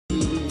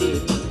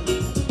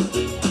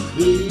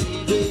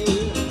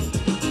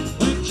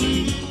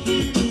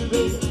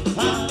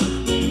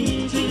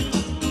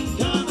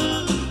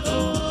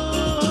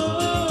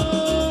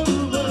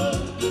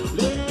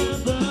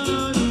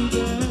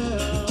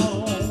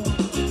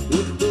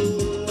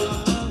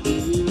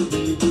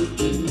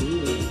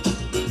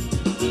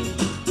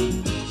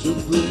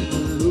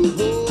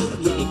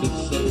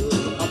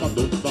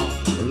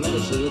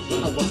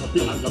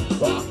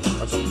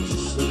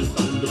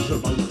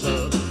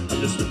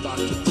start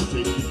to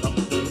take it up.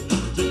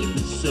 Take it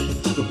easy,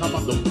 to come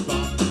on the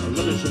bar.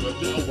 Let me show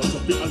you I want to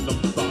be a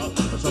number.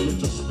 As I'm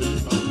just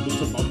spinning on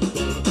the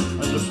mountain.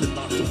 And just the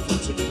back to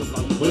take the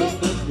land. Well,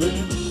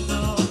 again,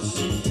 now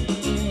see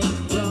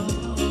from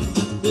the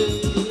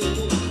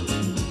bed.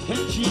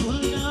 And you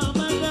and I,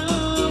 my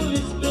love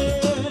is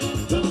dead.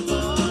 Come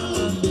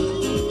on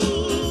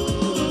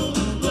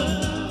over.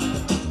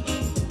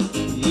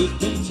 You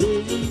can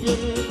take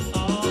it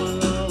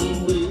all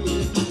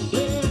away.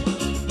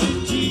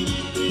 And you,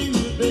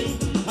 baby,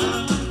 I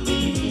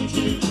need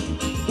you.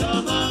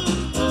 Come on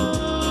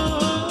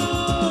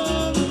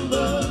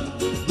over.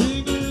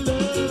 Bring your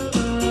love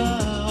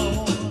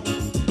around.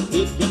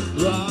 It can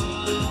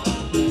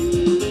drive me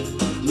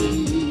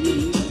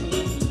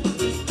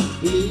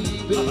crazy,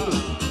 baby.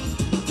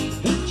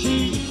 And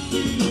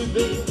you,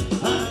 baby,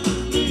 I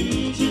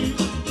need you.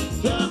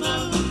 Come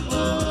on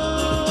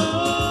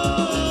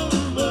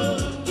over.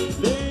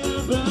 Lay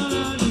your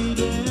body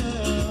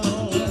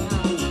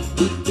down.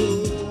 You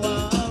know I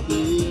will be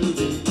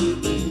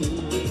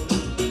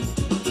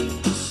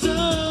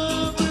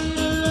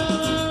somewhere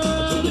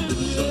alone.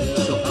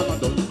 So how about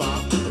the bar?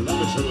 Let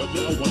me show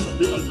you I want to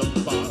be a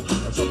number.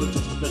 And so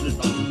just spend it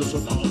on the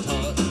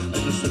mountain.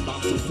 And just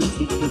about to fix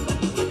the number.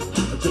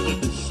 And take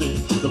it easy,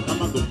 so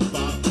come on the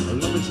bar. Let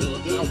me show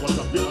you I want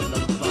to be a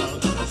number.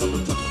 And so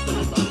just spend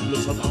it on the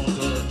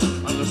mountain.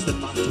 And just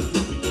about to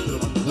fix the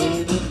number.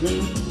 When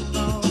again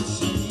I'll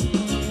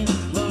see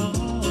from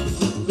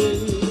the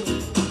bed.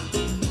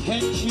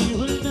 And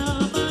you and I,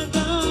 my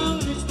down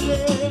is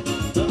dead.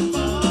 Come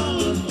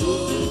on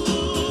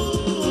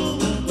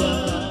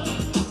over.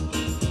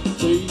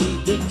 So you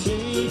can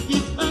take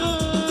it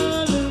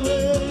all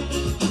away.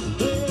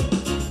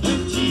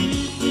 And you,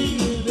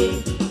 baby,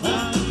 I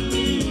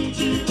need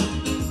you.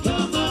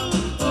 Come on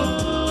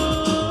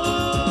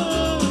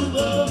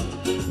over.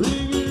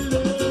 Bring your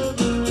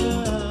love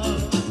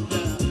around.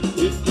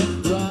 It can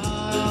dry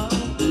out a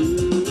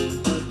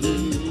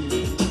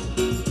day.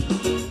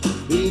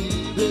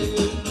 Baby,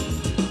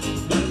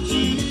 and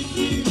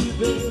you,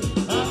 baby,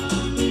 I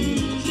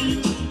need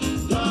you.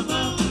 Come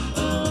on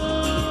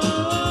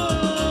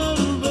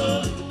over.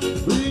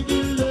 Bring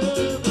your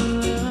love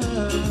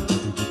around.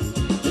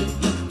 It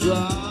can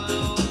dry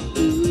out a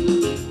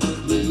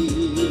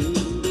day.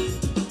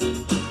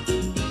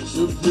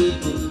 So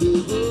take a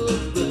look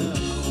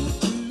around.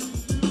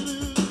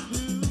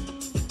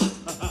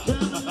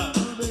 Come on,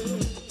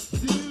 baby.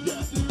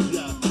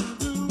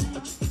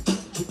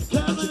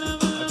 Come on, baby.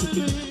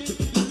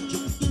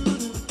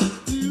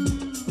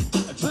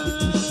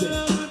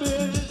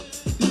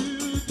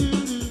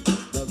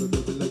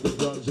 Like a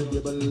drum, shake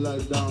your body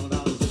like down,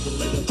 down, shake it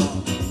like a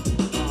drum.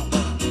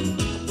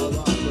 All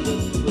right, so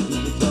let's do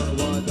the turn,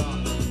 wind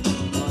down,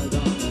 wind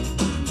down.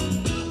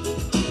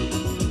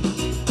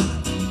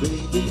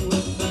 Baby,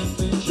 when I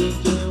mentioned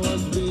there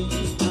was being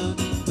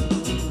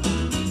undone,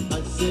 I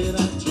said I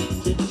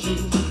cheated you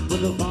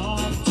with a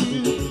bomb to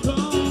go.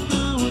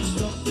 Now it's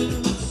something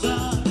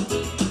inside.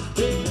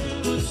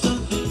 There was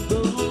something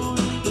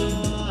going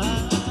down.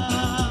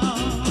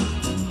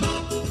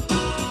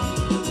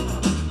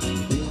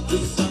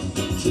 There's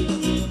something to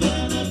me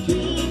that I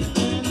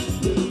can't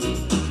explain.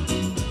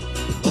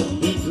 Hold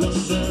me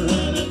closer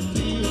and I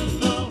feel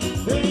no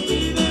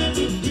pain and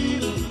you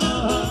feel my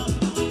heart.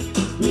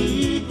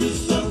 There's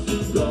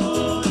something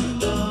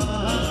going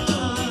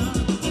on.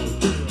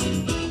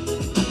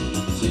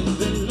 Since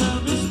the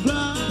love is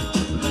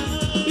blind,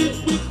 it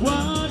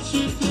requires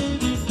your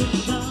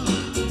dedication.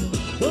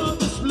 For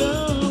this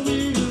love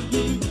will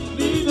give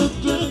me the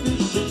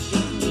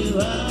transition. We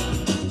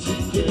ride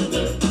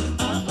together,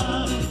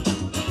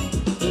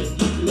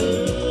 making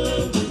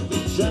love with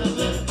each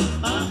other.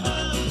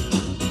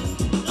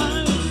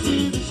 I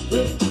see this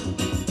way,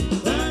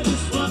 that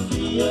is what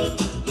we are.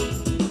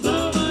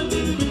 Love and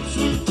living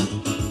truth,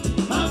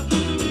 how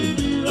can we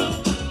be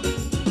wrong?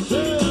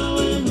 Say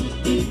away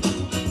with me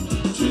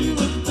to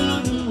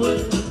another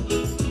world.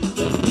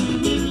 That we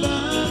will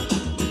love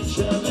each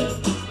other.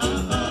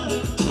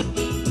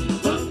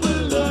 From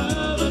one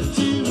lover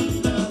to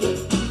another.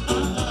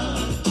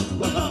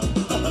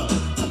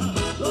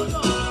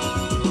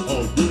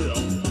 Oh yeah.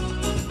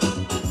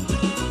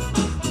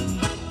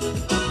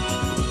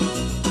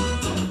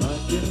 I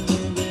can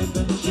live it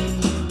until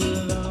the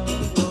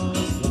love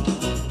was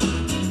gone.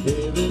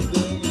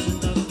 Everything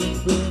is nothing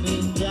but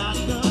in dark.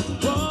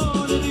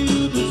 What if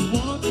you just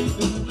want me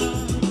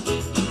tonight?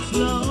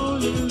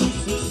 Slowly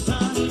lose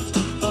sight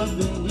of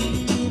the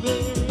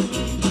weaving.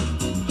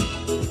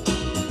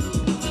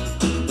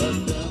 But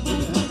then we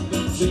have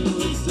come to a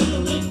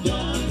setting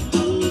down,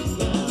 good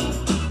down.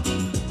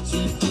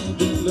 Since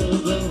the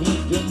love that we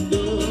can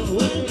do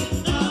away.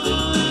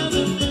 Now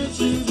the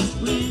message is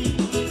clear.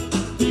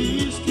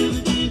 This could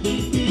be the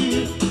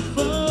year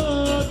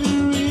for the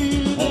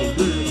real.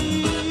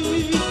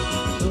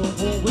 No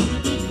more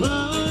waiting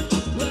cry.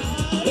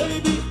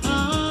 Baby,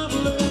 I'll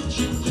let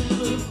you do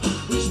it.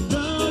 We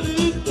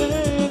started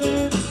then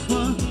and it's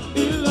one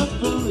in love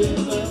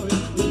forever. We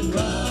will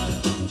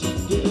ride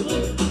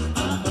together.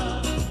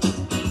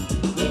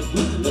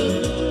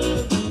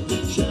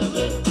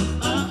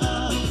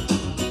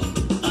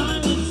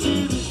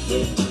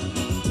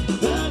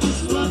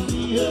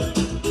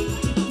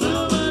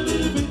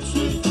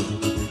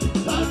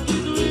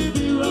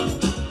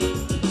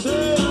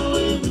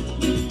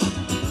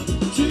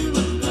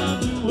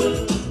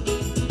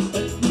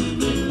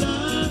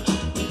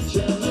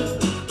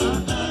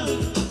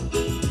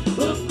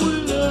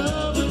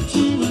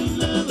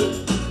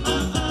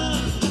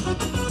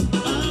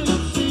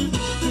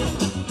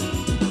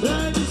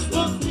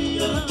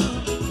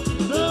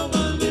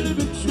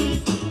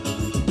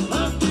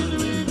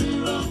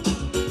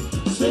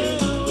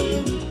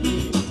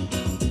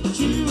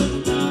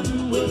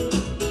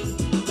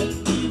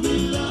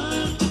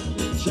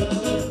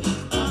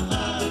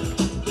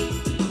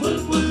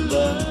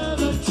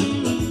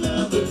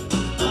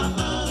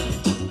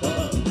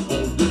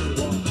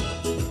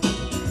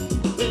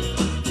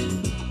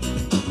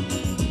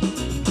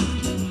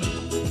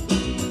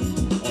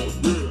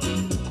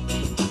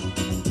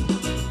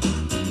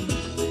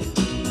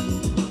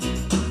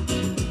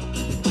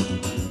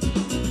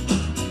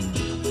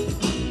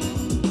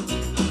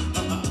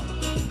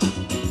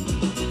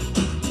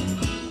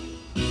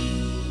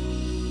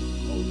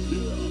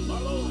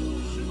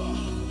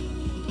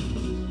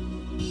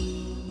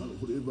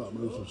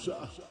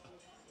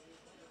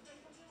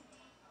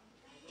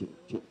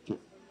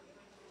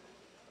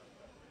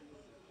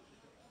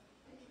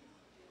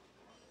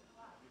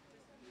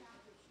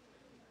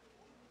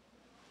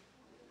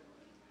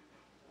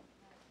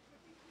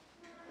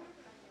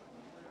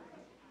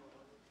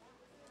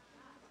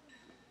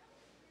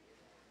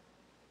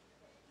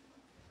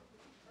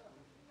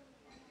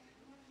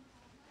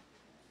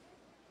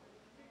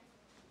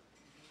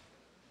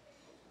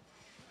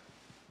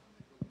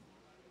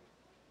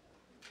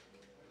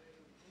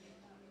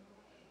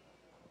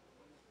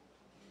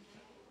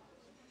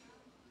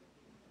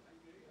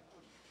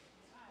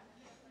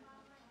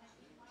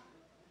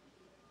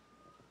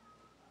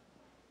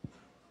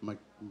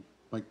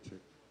 Mic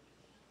check.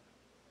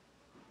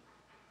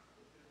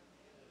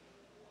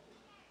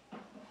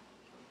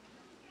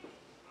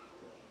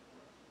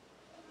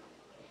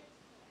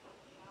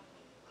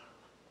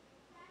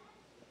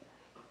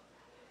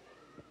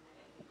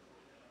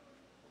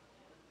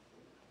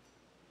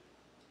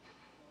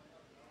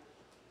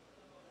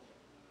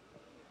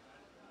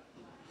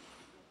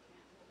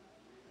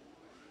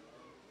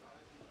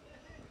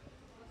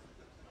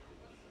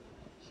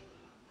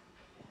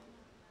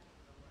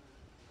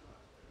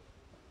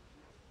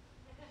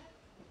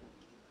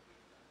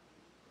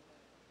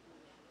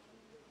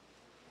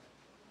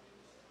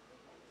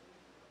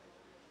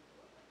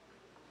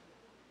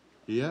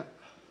 Ia,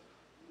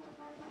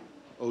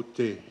 o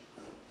te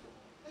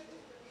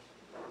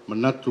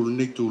manatu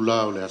ni tu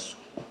lao le aso.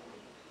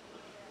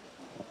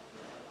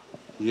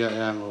 Ia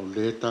e ango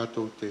le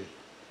tātou te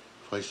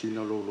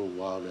whaisina lolo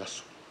wā le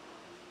aso.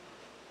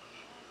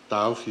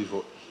 Tāo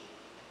fivo.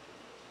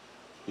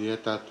 Ia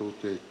tātou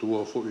te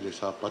tua fo i le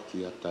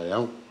sāpati a tai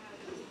au.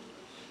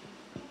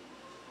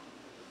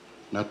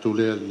 Natu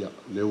lea lia,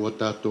 le ua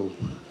tātou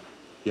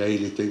ia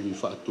i le teimi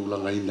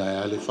whaatulanga ina e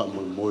ale wha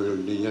moe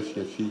ni a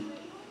fia fi.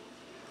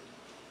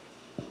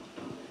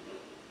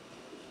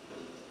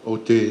 O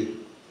te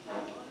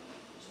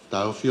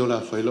tau fio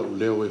la whaila u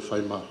leo e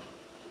whaima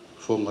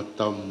whonga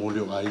tau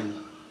molio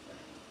aina.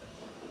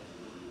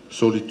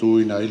 Soli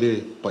tui na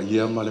ile pa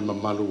ia ma le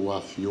mamalu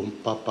wa fio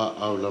papa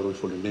au lalo i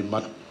fole ne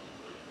maru.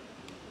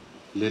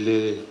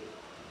 Lele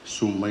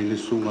suma ile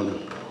sunga le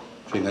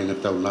whenga inga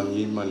tau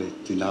langi ma le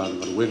tina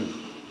ngaruenga.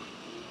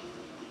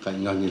 Ka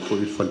ingangi fo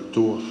i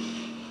whaltua.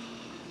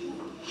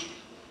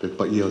 Pe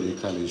pa ia o le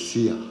kale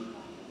sia.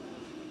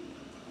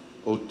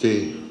 O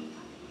te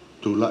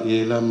tula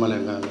i la ma le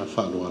nganga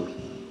whalualu.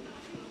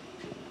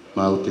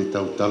 Ma o te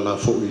tau tala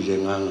fo i le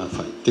nganga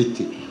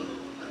whaiteti.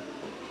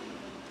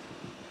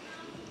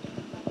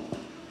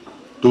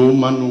 Tō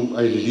manu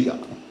ai le lia.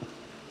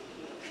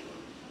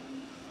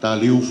 Tā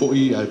liu fo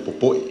i ai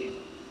popoi.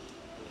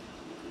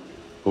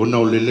 O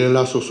nau lele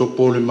la so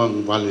sopo le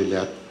mangu vale le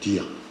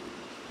atia.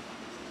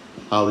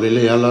 Au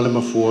lele ala le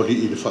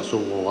mafuori i le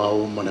whasongo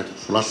au mana te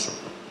fulasa.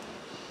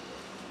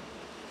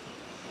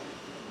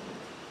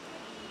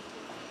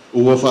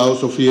 Ua whao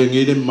Sofia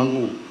ngire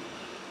mangu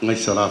ngai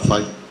sara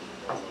whai.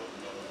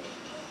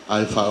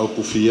 Ai whao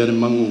kufia le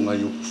mangu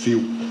ngai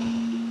ufiu.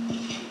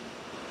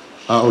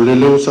 A o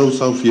lele o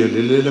sau fia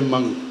lele le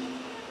mangu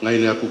ngai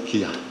le aku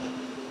kia.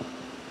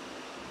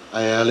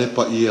 Ai ale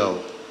pa ia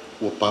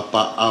o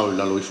papa au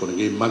la loi fore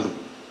ngai malu.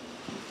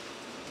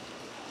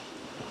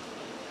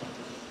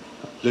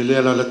 Lele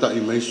ala le ta i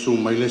mai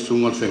le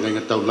sunga le whenga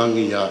inga tau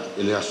langi ia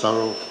ele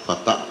asaro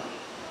whata.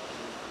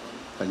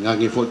 Kai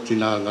ngangi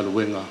fotina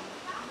ngaluenga.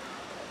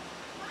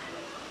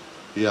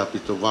 Ia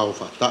pito wau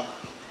whata.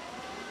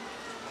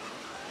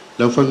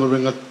 Lau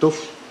whangorenga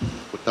tofu.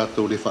 O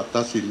tātou le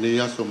whatasi ne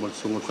aso mal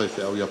sunga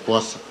whaiwhi au ia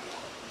poasa.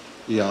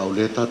 Ia o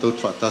le tātou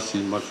whatasi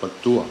mal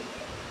whatua.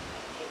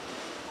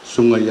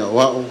 Sunga ia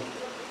wao.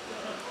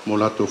 Mo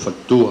lato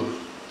whatua.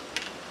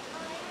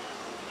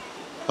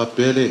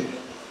 Papere.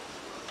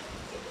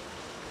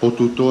 O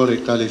tutoa re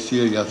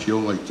kalesia ia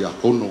fionga i te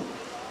akono.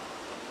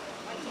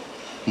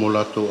 Mo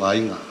lato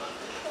ainga.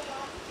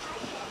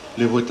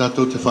 Le voi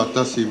tātou te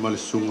whatasi ma le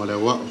sunga le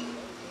wao.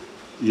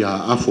 Ia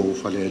afo o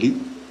whale ali.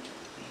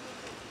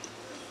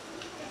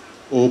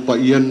 O pa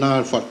ia nā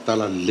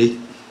whatala le.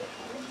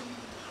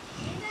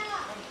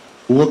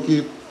 Ua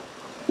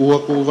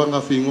ko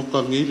wanga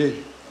whingoka ngile.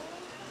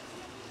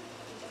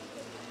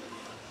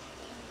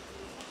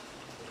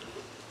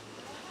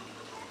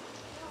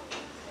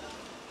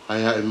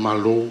 Aia e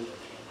malo.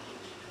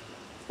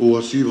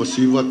 Ua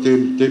siva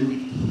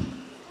temi.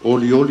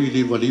 Oli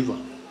liva.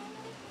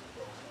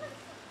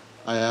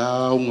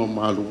 Aia unga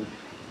malu.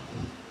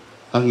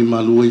 Hangi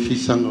malu e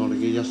fisanga o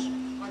nge yasu.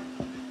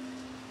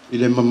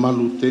 Ile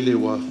mamalu tele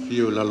wa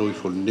fio lalo i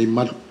fol nei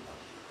malu.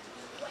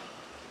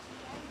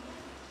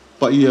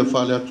 Pa ia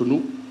whale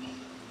atunu.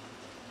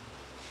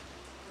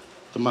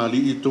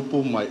 Tamali i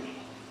tupu mai.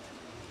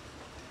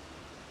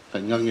 Ka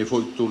ngange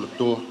fo i tula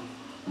toa.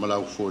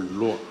 Malau fo i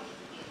loa.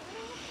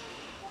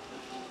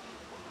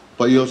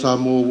 Pa ia sa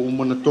mo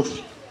umana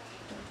tofi.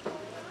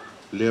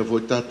 Lea fo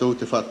i tātou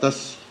te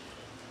whatasi.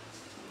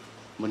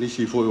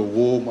 Manisi fo i o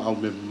wō ma au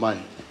me mai.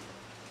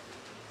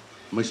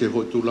 Mai se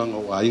fo i tūlanga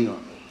o ainga.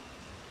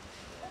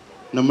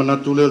 na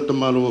manatu leo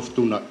tamalo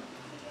aftuna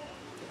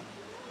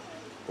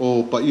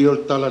o pa iyo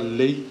tala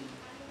lei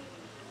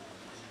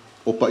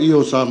o pa iyo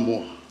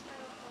Samoa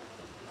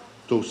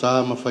to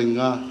sa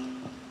mafainga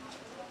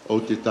o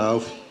te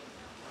taufi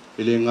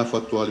ele nga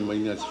fatua le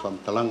mainga se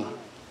famtalanga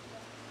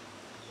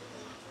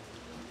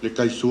le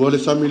kaisua le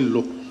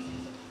samilo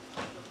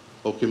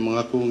o ke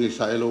mga kung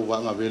Israelo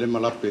wa nga vele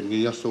malape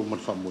ngi yaso man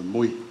famoy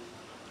moy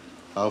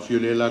au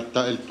fiole la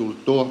ta el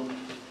tultoa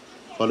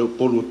falo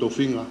polu to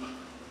finga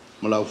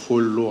malau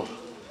follo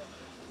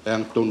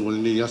ang ton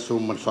ni yaso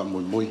man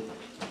famoy moy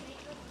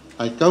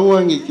ai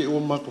kawangi ke o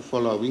mako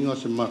fala winga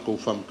se mako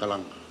fam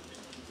kalang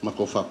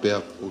mako fa pe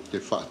o te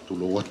fa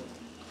tulo wat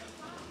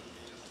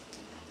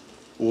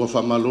o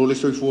fa malole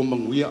so fu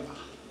manguia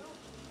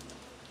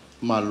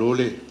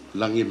malole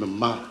langi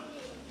mama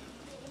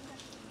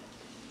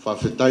fa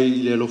fetai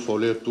ile lo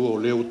fole tu o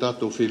le uta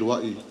to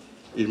filwa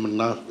il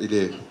mana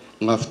ile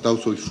ngaftau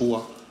so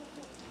ifua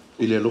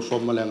ile lo fa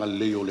malanga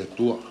le o le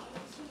tua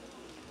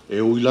e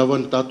o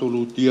ilavan tato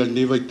lutia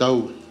ni vai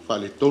tau fa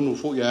le tonu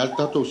fo ya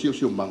tato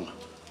sio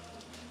manga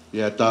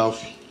ya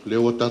tafi le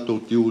o tato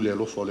tiu le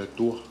lo fole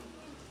tua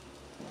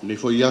ni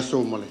fo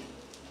yaso male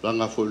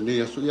langa fo ni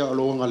yaso ya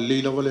lo nga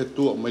le la vale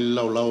tua mai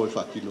lau e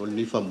fa tino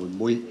ni fa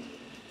muy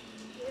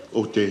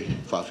o te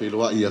fa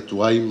filwa ia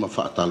tuai ma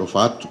fa talo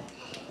fatu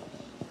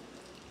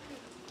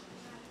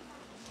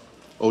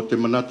o te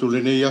manatu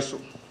le ne yaso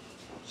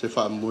se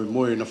fa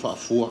muy na fa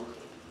fua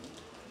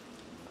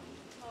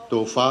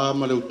to fa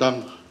ma le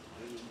utang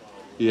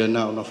ia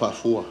na fa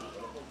fua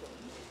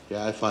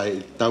ia e fa e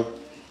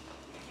tau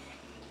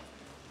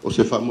o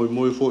se fa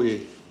muy fo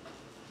e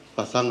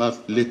pasanga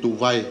le tu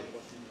vai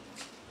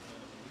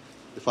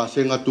e fa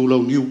senga tu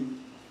lau niu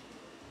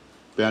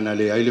pe ana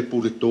le ai le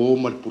puleto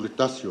ma le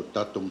puletasio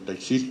tato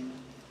mtaisi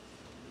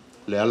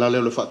le ala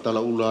le fa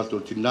tala ula to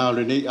tina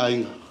le nei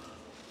ainga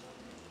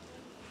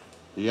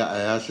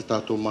ia a se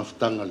tato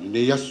maftanga le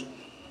nei aso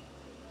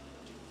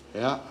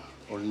ia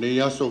o nei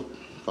aso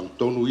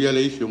fantonu ia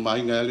le ifio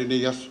mainga le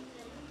nei aso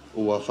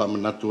o fa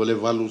manatu le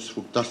valus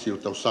futasio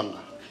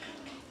tausanga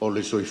o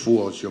le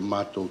soifua o sio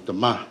mato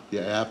tama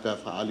ia e apa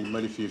fa ali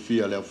mali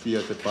fia le fia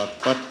te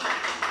pat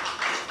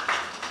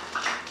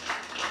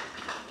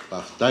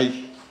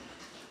pastai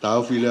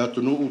tau file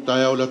atunu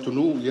utai au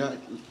latunu ia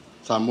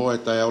Samoa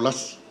tai au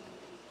las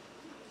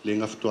le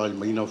ngafto al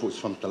maina fo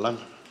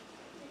famtalanga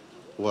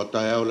o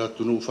tai au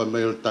latunu fa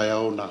me tai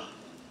au na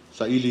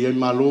sa ili e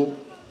malo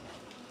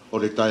o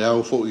le tai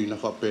au fo ina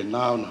fa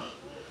pena na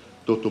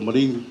toto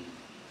maring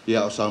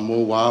ia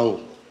Samoa wao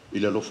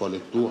ile lo fo le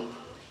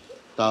tua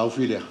tau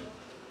filia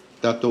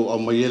tato o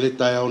mai ele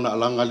tai au na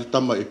langa le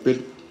tama e pel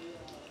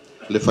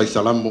le fai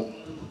salamo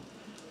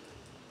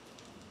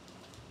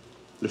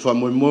le fa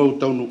mo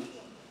taunu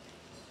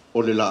o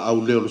le la au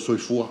leo le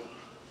soifua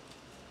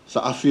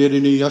sa afiere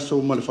ni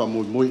yaso ma le fa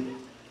mo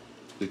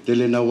le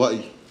tele na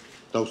wai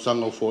tau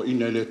sanga o fo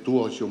ina le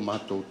tua o sio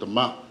mato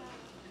tama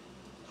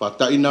fa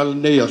ta ina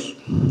le yaso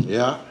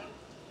ya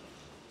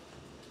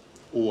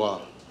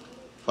ua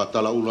fa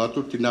tala ula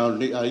tu tina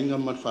le ainga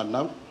ma fa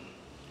nau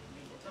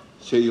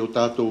se o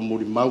tato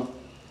muri mau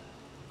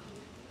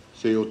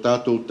se o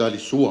tato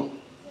talisua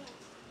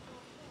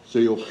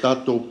se o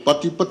tato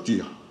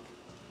patipatia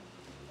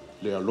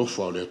le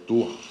alofa o le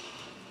tua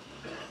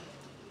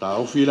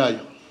tau filai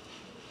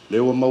le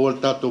o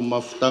mawal tato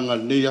maftanga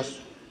neas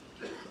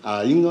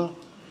a inga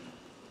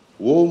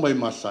o mai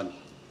masani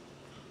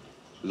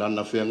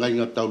lana fea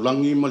ngainga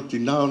taulangi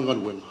maltinao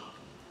ngaruenga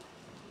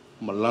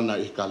malana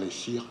e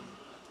kalesia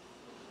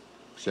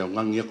se o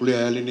ngangi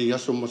akulea ele ne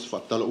yaso mas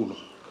fatala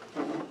una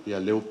ia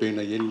leo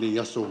pena yele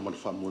yaso mal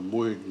fa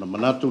moi na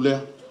manatu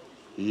lea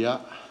ia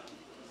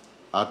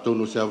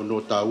atonu se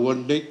no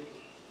tauan nei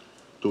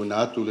tu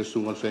na tu le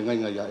sungal fenga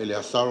ia ele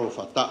asaro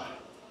fata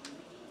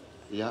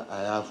ia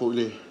a fo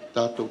le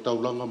tato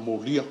taulanga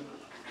molia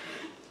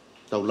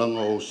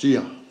taulanga o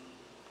sia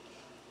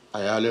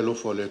ai ale lo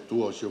fo le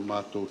tu o se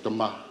mato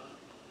tama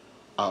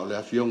a le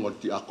afiong o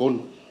ti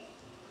akon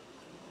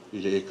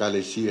ile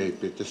kalesia e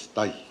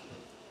petestai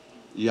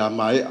ia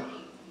mai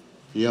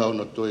ia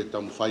ona toe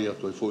tam faia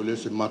toe fo le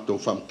se mato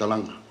fam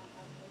talanga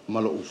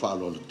malo u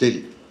falo le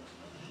teli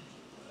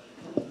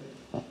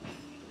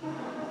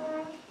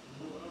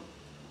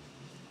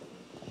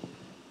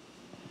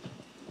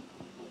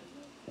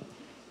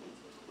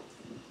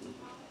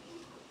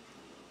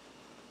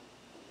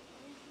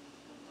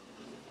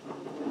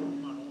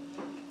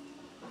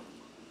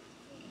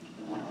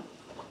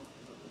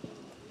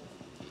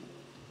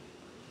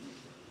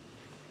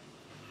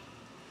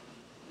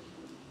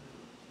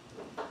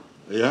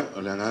ia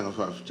o le nganga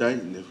whaafitai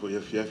ne fo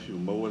ia fiafi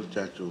umaua le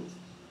tātou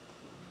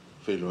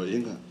whaeloa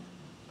inga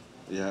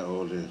ia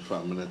o le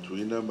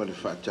whaamanatuina ma le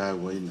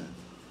whaatāuaina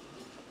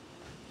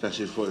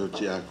tasi fo o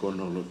ti a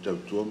kono lo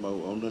tautua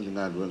mau auna le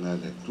ngā rua ngā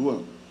le tua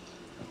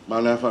ma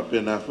le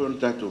whaapena fo le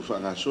tātou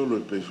whaangasolo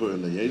i pei fo o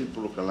le iei le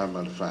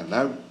polokalama le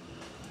whanau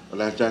o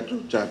le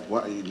tātou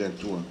tāpua i le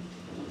tua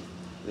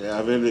e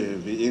avele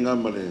vi inga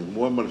ma le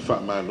mua ma le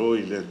whaamalo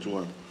i le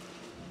tua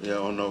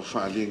Ia ona o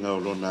whaalinga o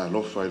lona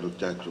alofa I lo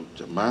tātou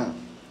te mā.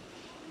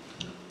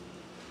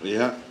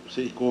 Ia,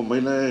 se I kō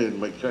maila e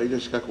mai kai le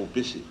kako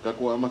pesi,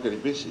 kako amakari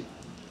pesi.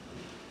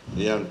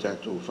 Ia on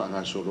tātou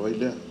whaangasoro ai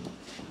lea.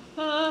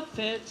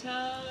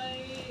 Whawhetai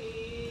lea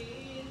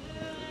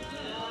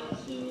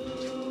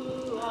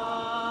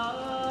tua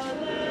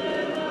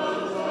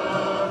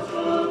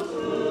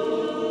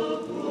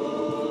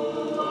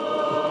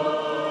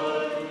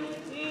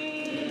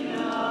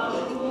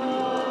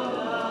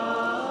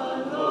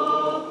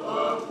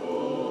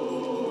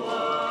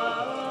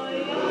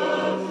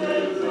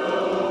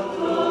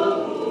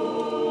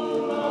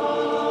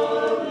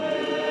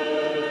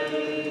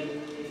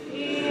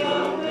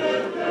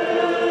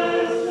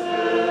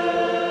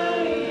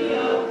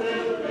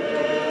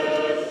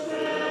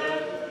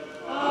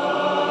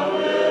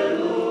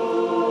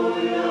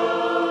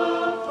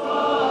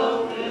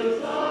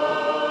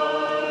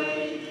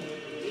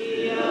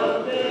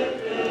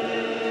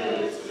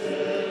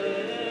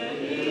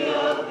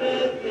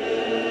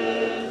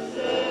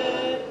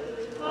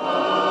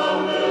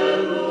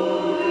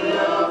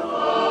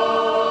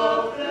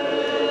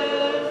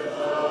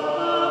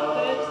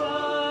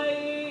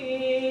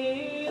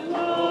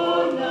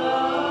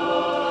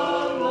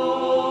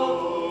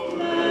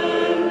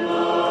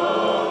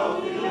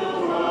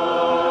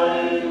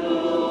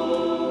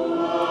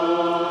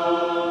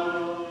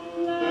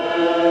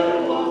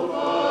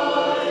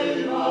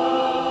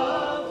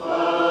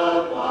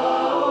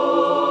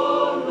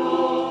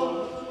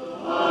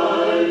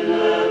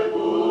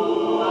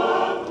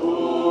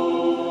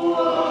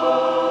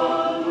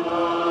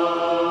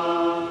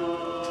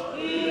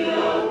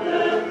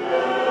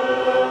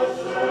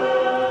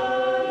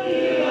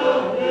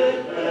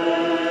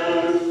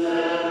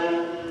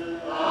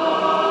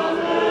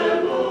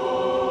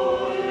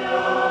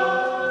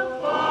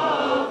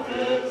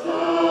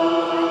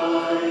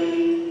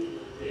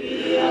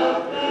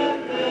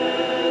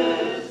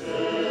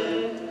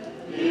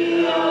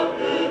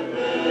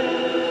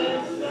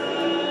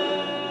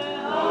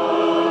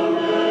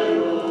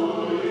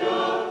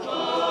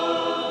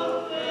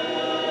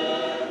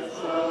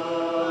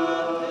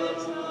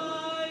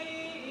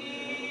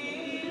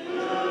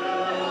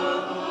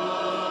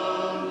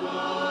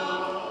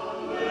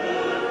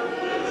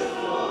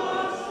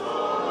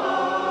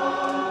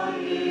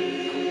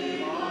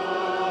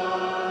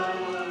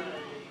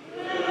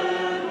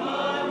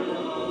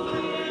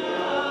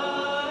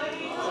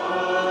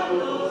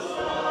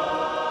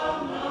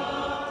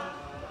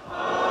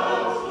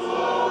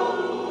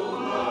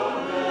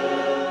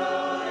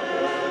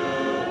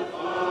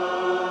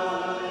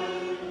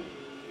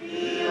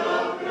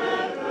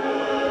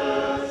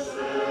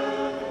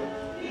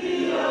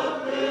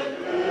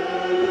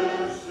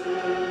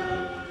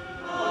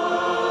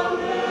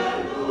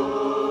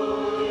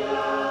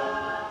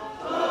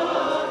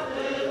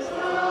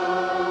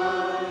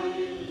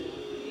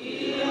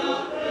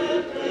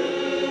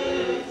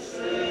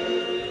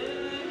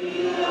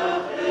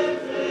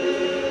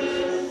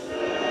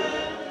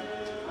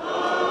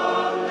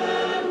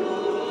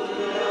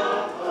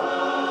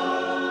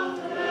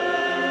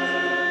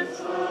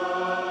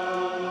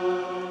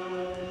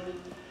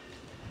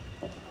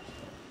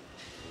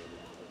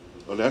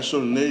O le aso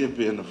nei e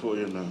pēna fo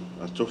i na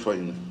a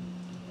tofaina.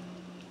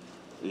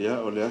 Ia,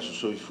 o le aso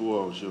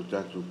soifua o se o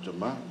tātou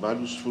tamā,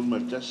 valus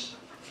fulmatas,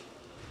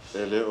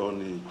 e le o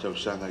ni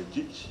tausanga I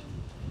titi.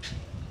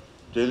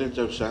 Te le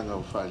tausanga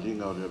o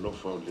whaalinga o le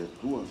lofa o le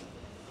atua.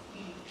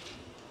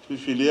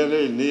 Whiwhilia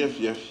le nea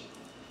fiafi.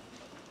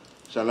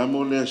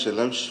 Salamo le se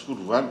laus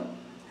furuvalu.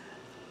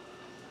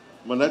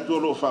 Manatu o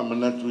lo wha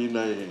manatu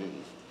ina e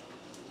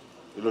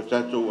lo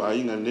tātou a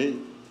inga nei.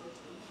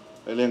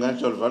 E le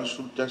ngata o le valus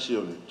fultasi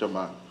o le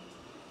tamā.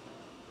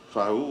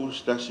 Whau o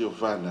stasi o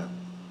whana.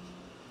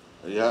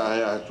 Ia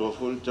ai a toa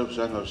fo le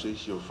tausanga o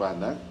seisi o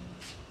whana.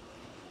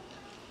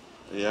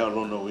 Ia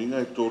lona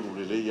winga e tolu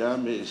le ia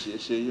me e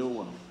se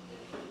iau.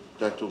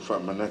 Tātou wha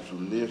manatu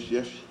nea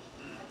fiafi.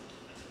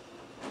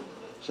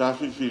 Sa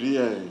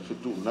whiwhiria e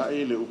whetu na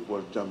e le upo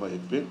al tama e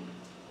pen.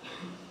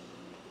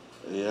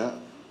 Ia.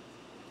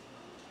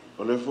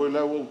 O le foi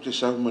lau o te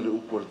sauma le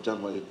upo al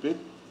tama e pen.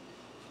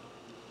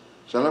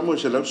 Salamo e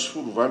se lau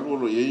sifuru valu o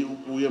lo iei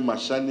upu ia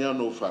masani au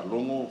no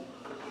whalongo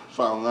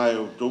whaongai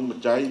au tau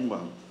matai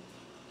ma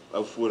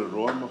au fuere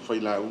roa ma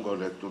whaila unga o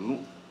le atunu.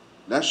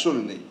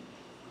 Nasol nei.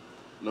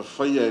 Na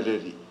whaia e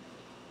leri.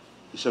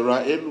 I sa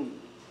ra elu.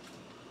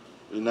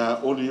 I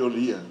nā oli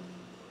ia.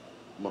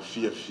 Ma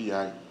fia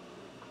ai.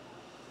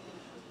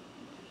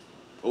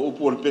 O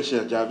upo o le pese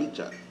a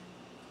Javita.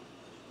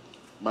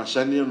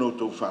 Masani o no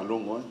tau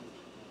whalongo ai.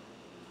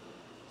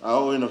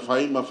 Ao ina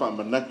whai ma wha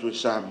manatu e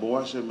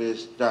Samoa se me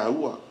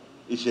tāua.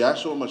 I se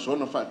aso ma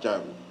sona wha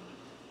tāua.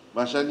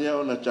 Masani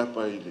o na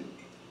tapa i le.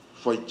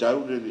 Whai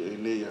tau le e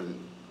nei a le.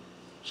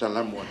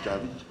 Salamu a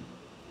Javita.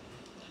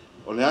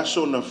 O le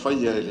aso na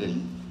whaia e le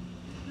li.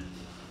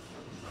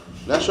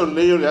 Le aso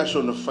nei o le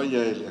aso na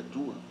whaia e le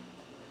atua.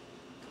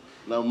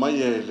 Na mai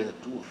e le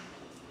atua.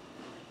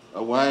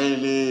 A wai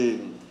le...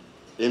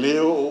 E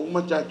leo o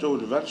uma tātou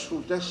le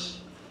vatsfu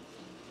tasi.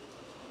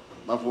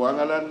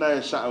 mafuanga lana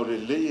e sa o le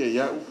le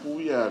ya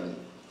upu ia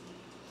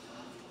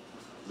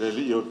le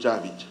li o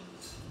chavit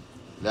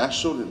le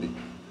aso le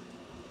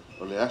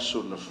o le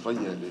aso na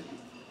faia le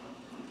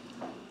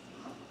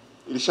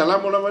il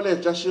salamo la vale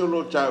tasi o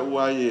lo cha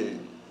uai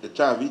e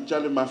chavit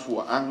le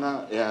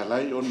mafuanga e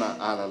alai ona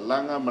ala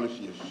langa ma le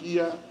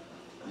fia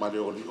ma le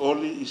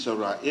oli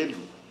Israel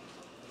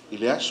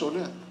il aso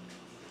le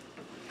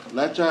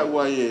la cha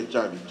uai e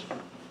chavit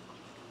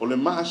o le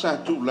maa sa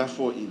tu la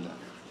fo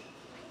ina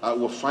a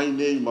ua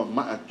whainei ma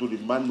maa turi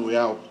manu e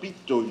ao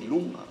pito i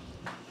lunga.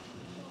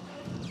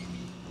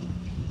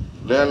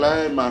 Lea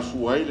lae ma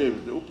fuai le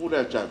upu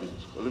lea chavit.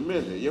 O le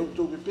mele, iau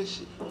tau ke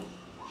pesi.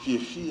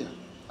 Fia,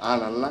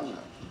 ala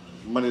langa.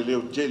 Ma le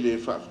leo tele e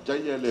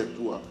whaaftaia lea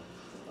tua.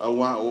 A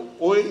wa o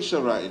oe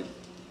Israel.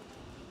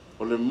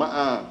 O le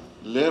maa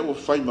lea ua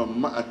whai ma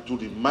maa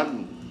turi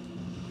manu.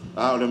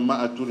 A o le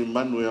maa turi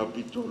manu e ao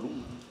pito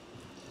lunga.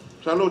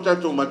 Salo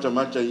tato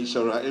mata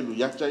Israelu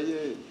yata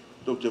ye.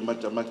 Tau te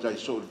mata i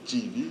so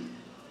TV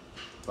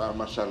pa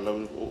masala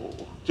o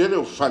tele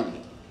o fali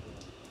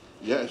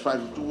ia e fa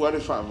tu wale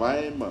fa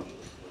vai ma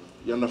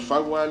ia na fa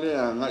wale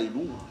a ngai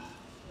lu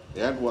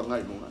e a lu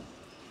ngai lu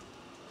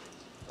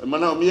e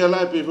mana o mia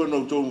lai pe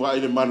no to vai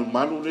le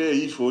malu le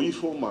ifo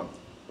ma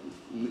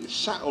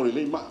sa o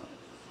le ma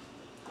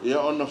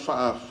ia ona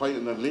fa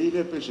na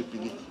le pe se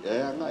pili e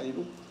a ngai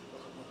lu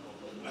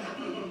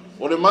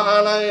o le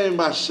maa la e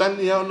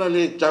masani au na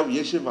le tau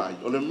yese vai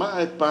o le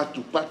maa e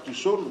patu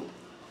solo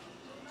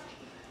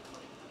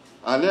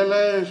a le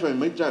la e fai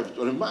mai tau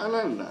o le maa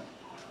la na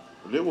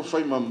o le o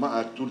fai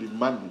maa tuli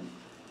manu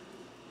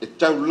e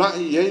tau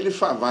lai e le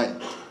fa vai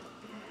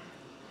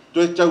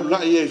to e tau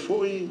lai e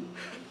foi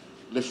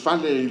le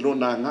fale i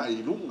lona nga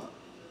i lunga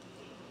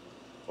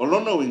o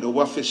lona winga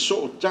wa fe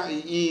so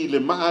tai i le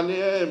maa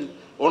le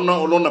ona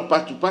o lona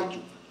patu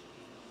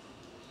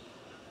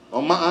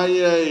o maa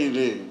i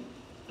le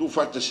tu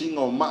fata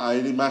singa o maa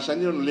i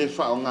masani o le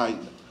fa o ngai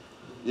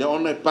ia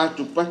ona e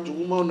patu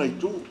uma ona i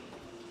tu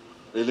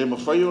e le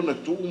mawhai ona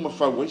tu uma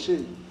whau se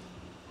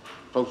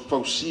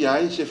whau si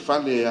ai se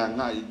fale a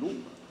ngai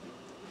lunga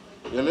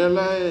ia le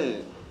la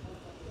e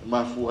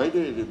mafu ai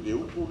le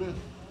upu le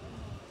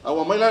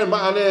awa mai la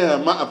maa le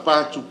maa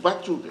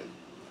patu le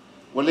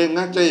wa le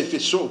ngata e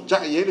feso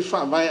tai e le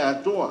wha vai a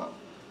toa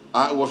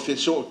a ua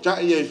feso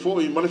tai e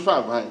fo i ma le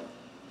wha vai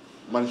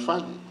ma le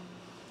fale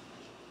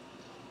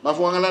ma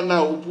fo ngala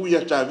na upu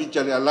ya ta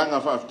vita le alanga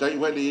fa aftai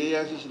wa le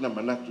ya si na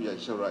manatu ya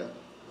Israel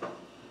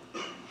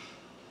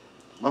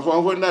ma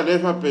fo ngwa na le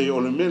fa pe o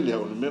le mele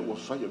wa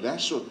fa le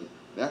aso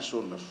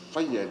na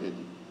fa ya le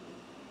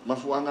ma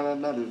fo ngala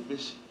na le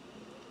pesi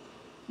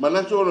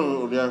manatu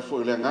o le fo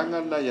le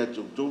nganga na ya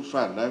tu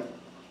fa na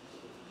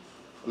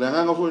le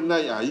nganga fo na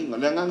ya inga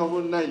le nganga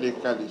fo na le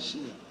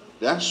kalisi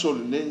le aso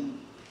le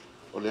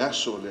o le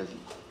aso le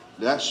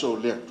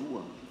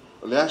tua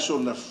o le aso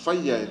na fa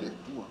ya le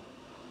tua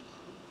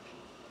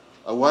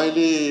a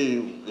waile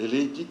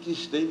ele titi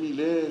stemi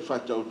le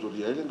fata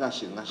autoria ele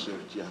ngase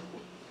o tiako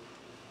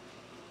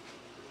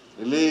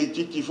ele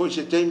titi foi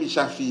se temi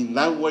sa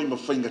fina wai ma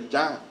fainga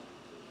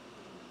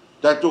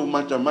tato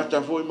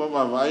mata foi ma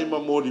vai ma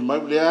mori ma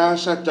le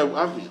asa tau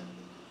avi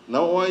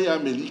na oi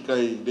Amerika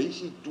e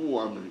deisi tu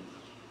Amerika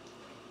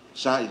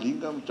sa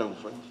ilinga mo tau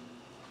fai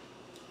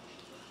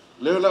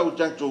le la o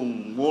tato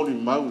mori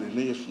mau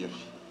ne e fia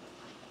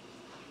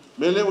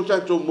me le o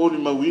tato mori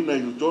mauina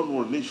i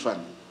tonu ne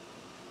fani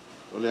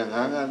o le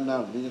nganga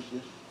na ni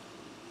fia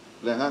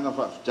le nganga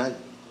fa ftai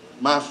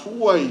ma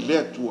fua i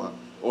le tua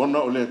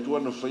ona o le tua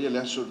na faia le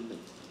aso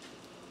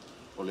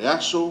o le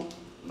aso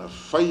na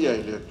faia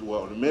i le tua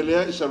o le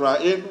mele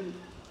Israel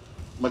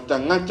ma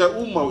tangata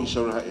uma o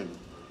Israel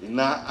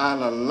ina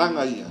ala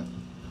langa ia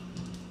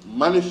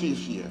male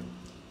fia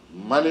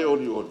male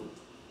ori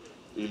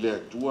i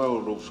le tua o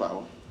lo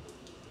fao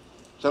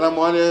sala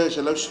moale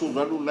se la su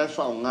valu na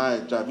fao nga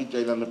e ta vita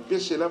ila na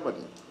pese la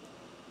vale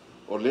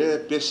o le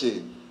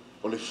pese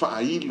o le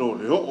whailo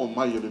le o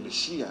mai o le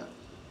Mesia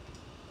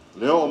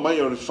le o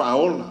mai o le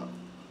whaola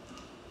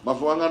ma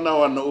fuanga na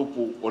wana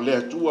upu o le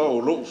atua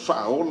o lo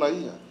whaola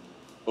ia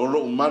o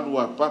lo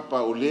malua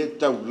papa o le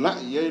tau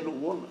lai e lo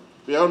wona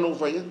pe au no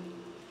whaia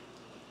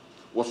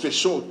wa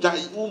feso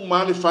tai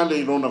uma le whale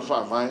i lona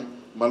whaavai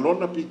ma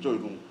lona pito i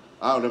lunga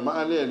a o le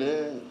maa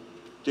le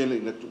tele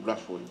ina tu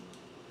blafoi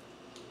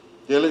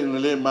tele ina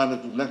le mana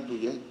tu natu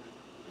iei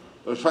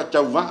o le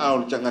whatau waa o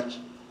le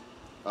tangata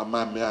a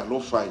ma mea lo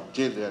fai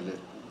tele ale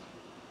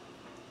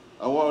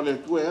awa o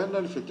le tua e ana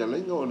le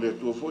fetalenga o le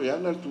tua fo e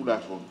ana le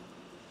tulafo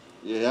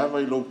e ava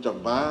i lo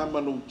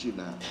tamama no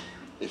tina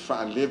e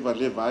fa leva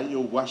ai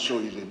o waso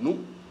i le nu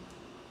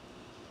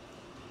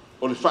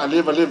o le fa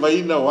leva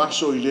ina o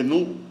waso i le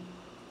nu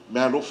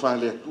mea lo fa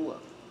le tua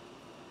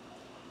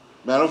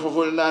mea lo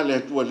fo na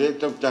le tua le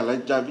tau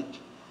talai tavit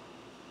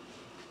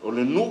o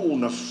le nu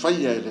na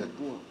faia e le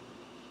tua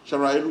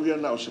sara elu ia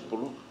na o se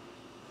polo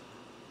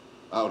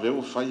a o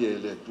leo fai e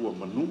le tua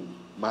manu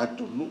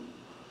matonu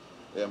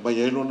e mai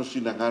e lona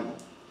finagalo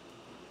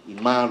i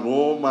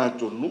malo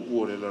matonu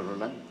o le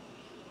lalolanga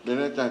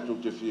Mene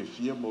tātou te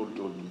fia mo li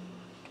oni.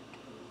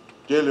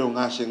 Te leo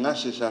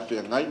ngase sa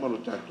fia ngai malo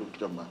tātou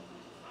tama.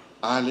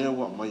 A leo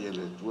wa mai e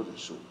le tua le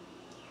so.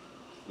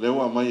 Leo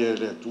wa mai e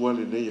le tua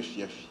le nei e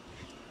fiafi.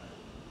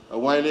 A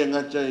wai le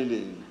ngata i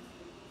le.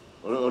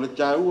 O le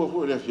tāua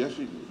fu le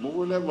fiafi le.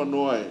 Mo le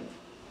manoa e.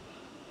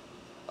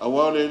 A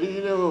wau le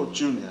li le o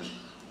junior.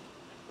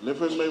 Le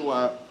fai mai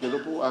wa ke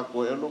lopo a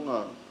koe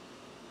alonga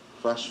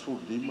fast food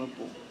lima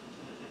po.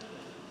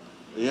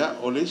 Ia,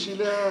 o le si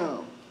le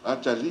a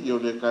tali i o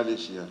le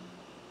kalesia.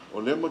 O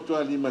le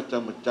matua lima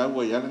tamatau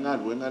a iana ngā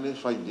ruenga le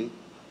fai ne.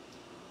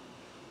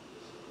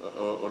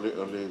 O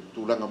le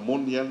tūlanga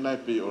moni ana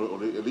pe o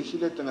le si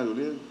le tanga o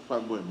le wha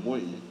moe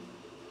moe.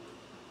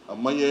 A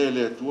mai e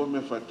le atua me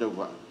whatau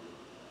wa.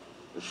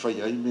 E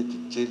whai ai me te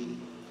teli.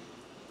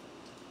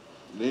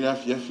 Nei la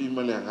fiafi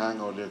ma le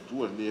anganga o le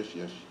atua ne e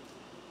fiafi.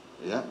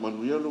 Ia,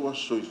 manuia lo wa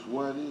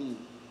soifua li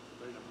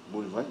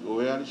Mulivai.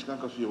 O e ali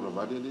skaka fia ula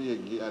vale le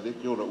ngi a le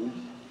ke ora u.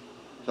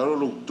 Taro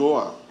lo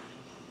toa.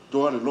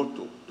 Toa le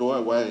loto. Toa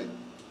e wai.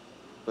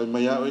 Pai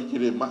mai a oe ki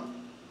le ma.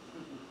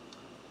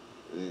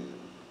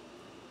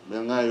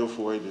 Mea ngā e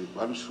ofo ai le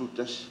paris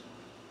frutas.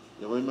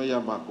 Ia wai mai a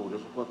mako le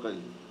fukakai.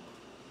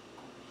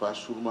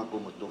 Fasur mako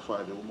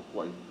matofa e le uma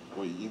kwai.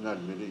 Koi inga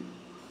le merei.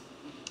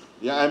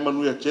 Ia ai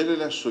manuia tele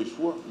le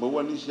soifua.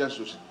 Maua nisi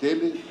aso se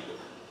tele.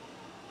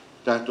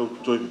 Tātou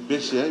toi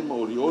pese ai ma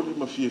ori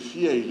ma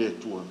fia i le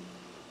tua.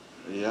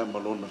 Ia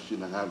malona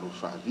fina ngalo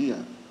whaalia.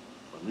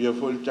 Manuia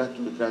fo i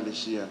tātou e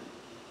kālesia.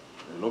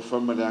 E lofa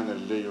maleanga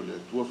le leo le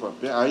tua wha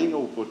pe ainga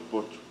o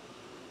potu.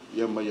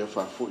 Ia mai a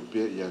wha fo i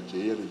pe ia te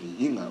ere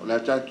vi inga. O le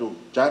tātou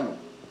tano.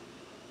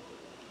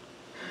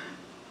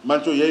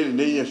 Manto iei le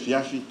nei e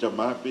fiafi ta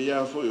maa pe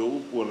ia fo i o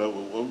upu o lau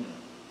au au.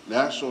 Le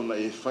aso na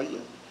e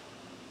whaia.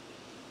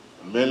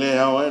 Mele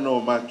hao e no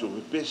mato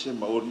e pese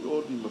ma ori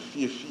ma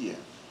fia.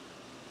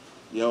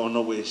 Ia ona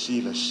we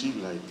sila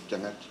i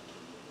tangata.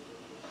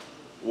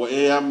 Wa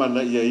e ama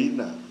na ia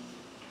ina.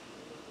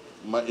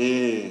 Ma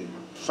e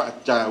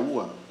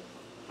whaataua.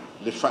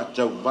 Le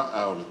whaatau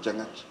waa o le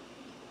tangata.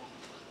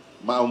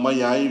 Ma au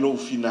mai ai lo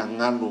fina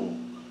ngalo.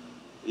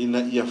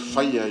 Ina ia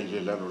whaia i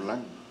le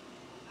larolanga.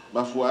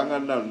 Ma fuanga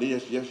na lea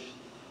fiafi.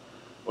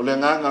 O le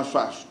nganga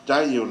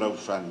whaafutai o lau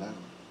whanau.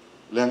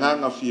 Le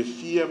nganga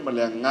fia ma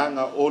le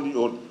nganga oli.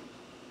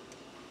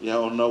 Ia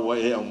ona wa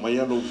e au mai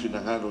alo fina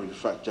ngalo i le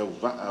whaatau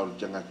waa o le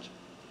tangata.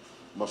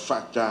 Ma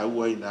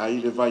whaataua ina ai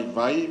le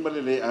vai ma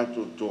le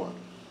ato toa.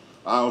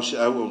 A o se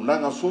au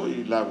nanga fo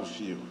i lau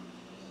fio.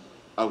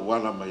 A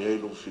wala mai e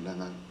lo fina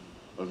ngalo.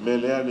 O me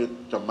lea le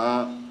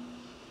tama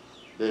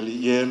le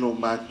li ielo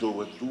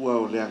mato e tua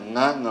o le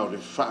nganga o le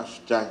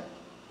whaafutai.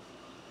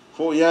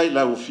 Fo iai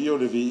lau fio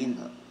le vi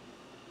inga.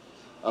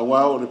 A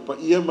wao le pa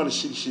ia ma le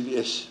sili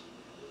ese.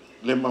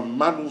 Le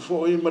mamanu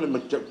fo i ma le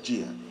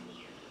matautia.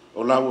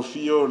 O lau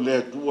fio le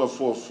atua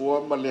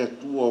fo ma le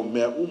atua o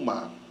mea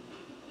uma.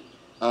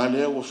 A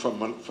lea o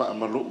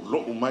whaamalo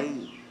lo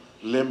mai.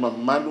 Le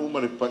mamanu ma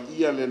le pa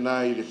ia le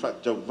nai le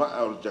whaatau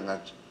waa o le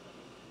tangata.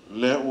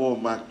 Le o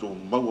mato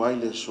mau ai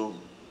le so.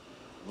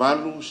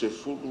 Vanu se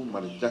fulu ma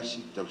le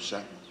tasi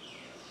tausanga.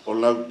 O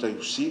lau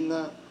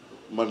tausinga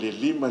ma le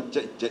lima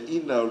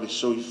ina o le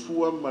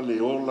soifua ma le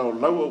ola o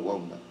lau au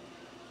auna.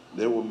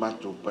 Le o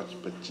mato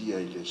patipatia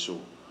i le so.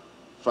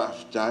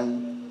 Whaafitai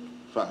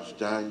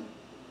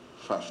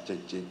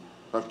te.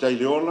 Whaafitai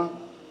le ola,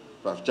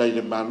 whaafitai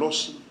le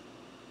malosi,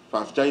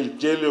 whaafitai le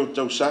tele o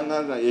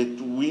tausanga na e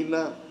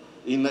tuina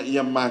ina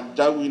ia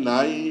matau ina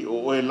ai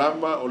o oe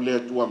lama o le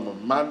atua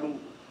mamalu,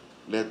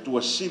 le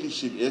atua sili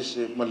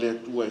ese ma le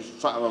atua e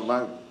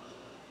whaamamau.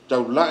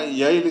 Tau lai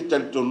iai le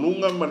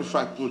talitonunga ma le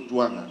whaatua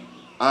tuanga.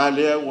 A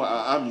lea wa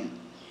a ami.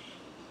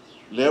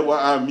 Lea wa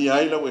a ami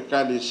ai lau e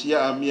kālesia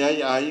a ami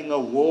ai a inga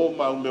wō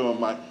ma ume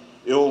mamai.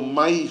 E o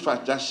mai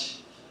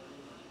whaatasi.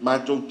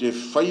 Mātou te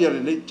whaia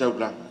le nei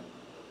taulanga.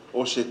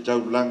 O se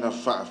taulanga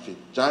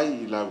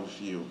whaafetai i lau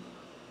fio.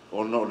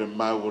 O no le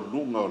mau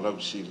lunga o lau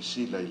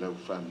silisila i lau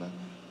whana.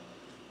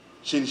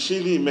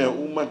 Silisili mea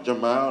uma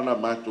tamaa o na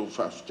mātou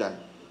whaafetai.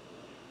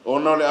 O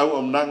no le au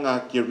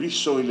omnanga ke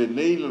riso i le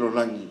nei le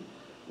rolangi.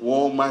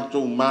 Wō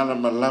mātou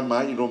malama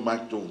lama i ro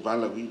mātou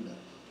valawina.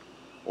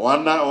 O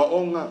ana o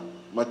onga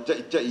ma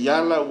ta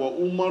iala o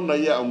uma na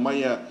ia o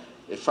maia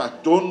e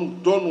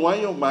tonu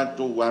ai o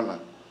mātou wala.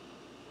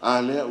 A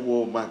lea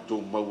o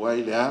mātou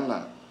mauai le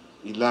ala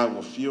i la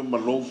o fio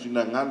malo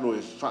fina ngalo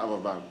e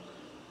whaavavau.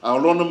 A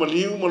olona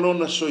maliu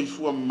malona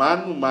soifua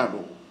manu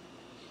malo.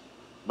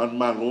 Man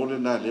malo le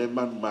na le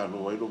man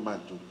malo ai lo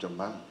mātou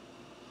tama.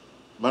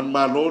 Man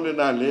malo le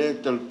na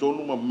le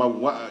tonu ma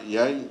maua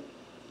iai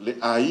le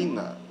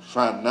ainga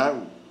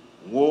whanau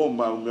ngō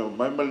mau mea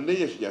mai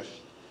malnei e fiafi.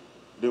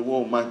 Le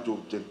o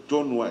mātou te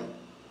tonu ai.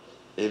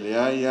 E le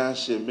aia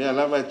se mea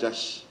lava e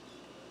tasi.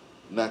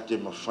 Na te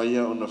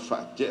mawhaia o na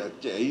whaatea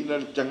te aina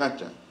le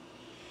tangata.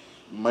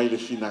 Mai le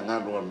fina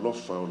ngalo a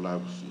lofa o lau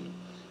fio.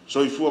 So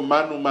i fua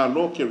manu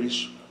malo ke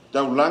riso.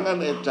 Tau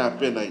langan e tā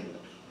pena ina.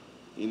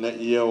 Ina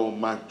ia o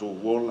mātou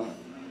wola.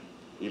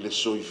 I le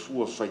so i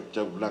fua whai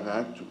tau langa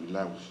atu i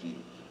lau fio.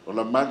 O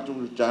la mātou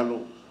le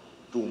talo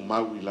tu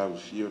mau I lau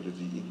fio le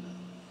viina.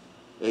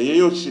 E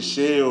eo se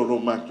se o lo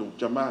mātou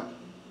tama.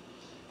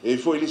 E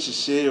foi le se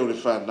se o le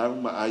whanau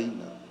ma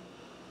aina.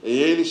 E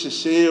ele se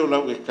se o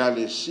lau e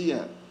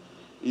kalesia.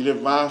 I le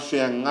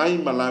wāwhea ngai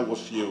ma lau a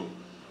fio.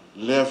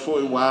 Lea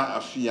foi wā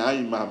a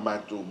fiai ma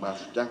mātou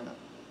mawhitanga.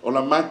 O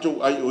la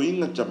mātou ai o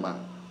inga tama.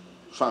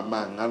 Wha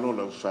mā ngalo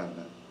lau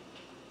whanau.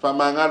 Wha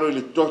mā ngalo I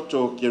le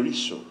toto o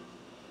keriso.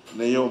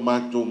 Na eo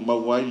mātou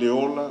mawai le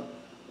ola.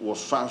 Ua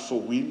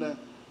whaafo wina.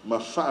 Ma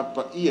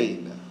whaapa ia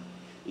ina.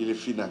 I le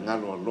fina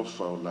ngalo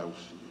alofa o lau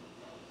fio.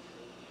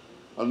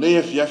 O nei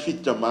a fiafi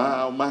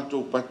tama o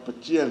mātou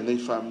patpatia nei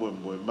wha moe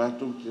moe.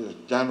 Mātou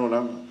tano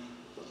lama.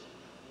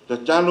 Ta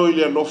tano I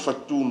le alofa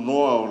tū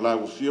noa o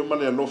lau fio. Ma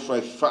le alofa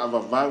e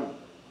whaavavau.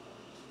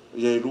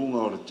 Ia I runga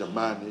o le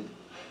tamane.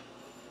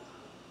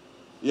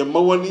 Ia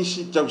maua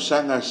nisi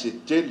tausanga se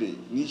tele.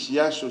 Nisi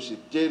aso se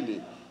tele.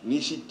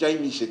 Nisi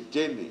taimi se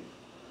tele.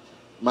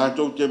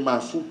 Mātou te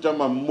mafuta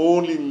ma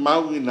moli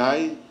mau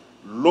inai.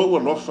 Loa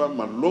lofa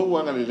ma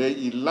loa ngalele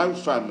I lau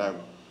whanau.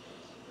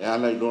 E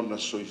ala I lona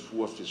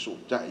soifua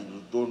fesota I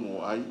lutono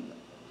o aina.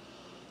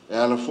 E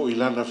ala fo I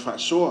lana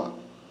whasoa.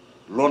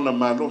 Lona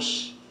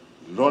malosi.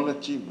 Lona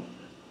tino.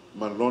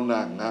 Ma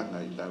lona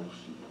nganga I lau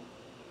fio.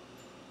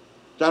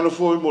 Talo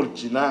fo I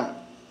moltina.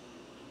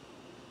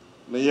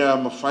 Na ia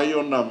mawhai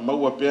o na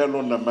maua pea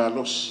lona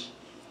malosi.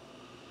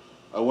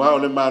 Awa o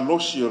le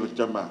malosi o le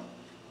tama.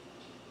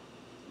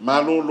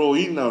 Malolo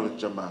ina o le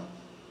tama.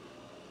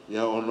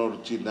 Ia ono le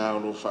tina o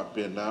lo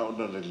whapena o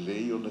na le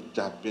lei o na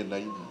tapena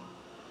ina.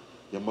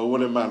 Ia maua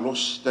le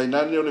malosi.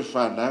 Tainane o le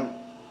whanau.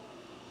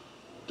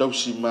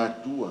 Tausi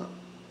mātua.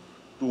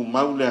 Tu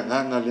mau le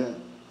anganga lea.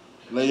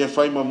 Na ia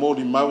whai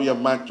mamori mau ia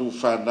mātu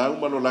whanau.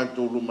 Malo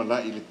lantou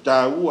lumana I le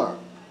tāua.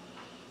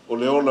 O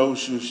le ola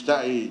usu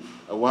stai.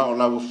 Awa o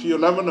lau fio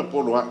lama na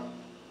polo a.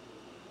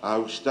 A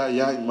ustai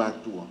ia I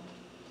mātua.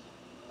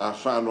 A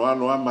whaalo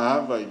alo a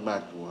maava I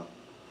mātua.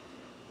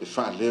 E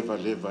wha leva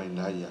leva I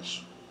nai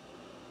aso.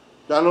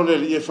 Talo le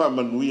lie wha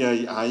manuia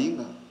I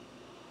ainga.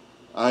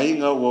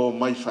 Ainga o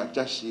mai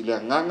whatasi. Le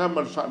nganga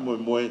man wha moe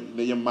moe.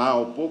 Le ia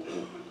mao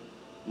poko.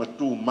 Ma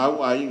tu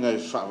mau ainga e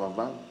wha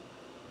wawau.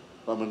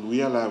 Wha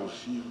manuia lau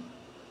fio.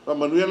 Wha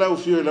manuia lau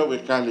fio I lau e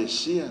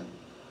kalesia.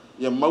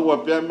 Ia maua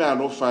pia me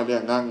alofa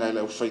le nganga I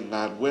lau whai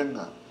ngā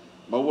ruenga.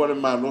 Maua le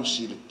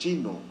malosi le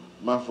tino.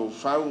 Ma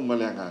fau ma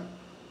le nganga.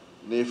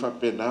 Ne wha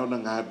penao na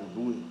ngā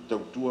rurui.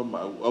 Tautua ma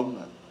au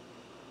auna.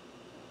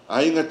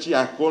 Ainga ti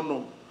a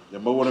kono. Ia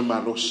maua le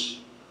malosi.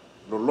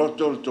 Lo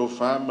loto le tō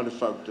whāma le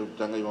whau tau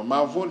tanga. Ia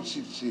mau voli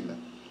silisila.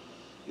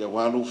 Ia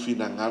walu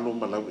fina ngalo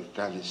ma lau e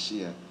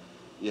kalesia.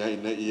 Ia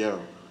ina ia.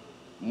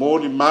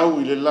 Mōli mau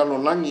I le lalo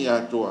langi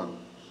a toa.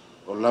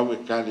 O lau e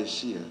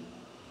kalesia.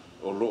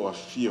 O lo a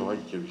fio ai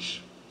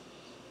keriso.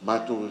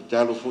 Mato te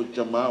alo fo I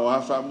tama o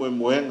awha moe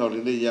moenga o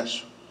le ne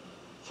yaso.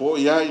 Fo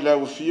ia I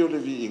lau fio le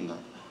vi inga.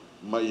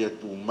 Ma ia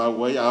tu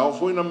mau ai. Ao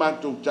fo ina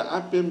mato ta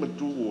ape ma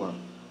tu ua.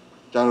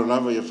 Taro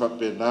lava ia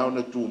whapenao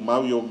na tu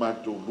mau I o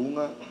mato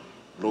lunga.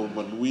 Lo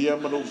manuia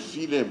ma lo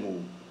file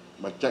mu.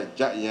 Ma tai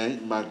ai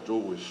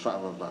mato e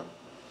whaavavau.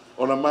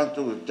 O la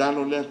mato e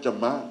tano lea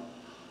tama.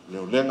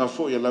 Leo lenga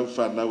fo ia lau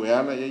whanau e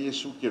ala ia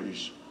Yesu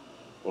keriso.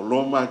 O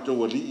lo mato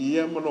wali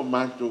ia ma lo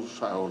mato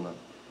whaola.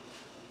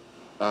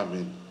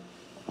 Amen.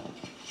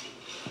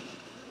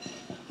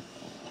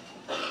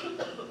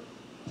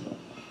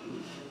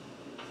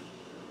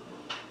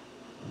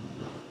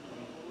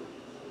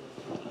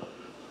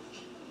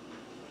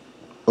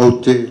 O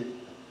te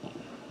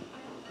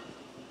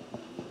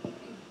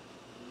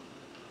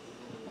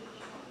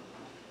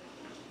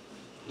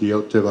Dia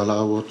o te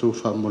wala o tu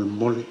whamol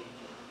mole.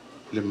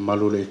 Le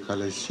malu le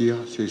kalesia.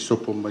 Se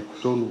sopo mai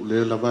tonu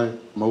le lawai.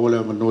 Mawale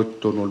a manoi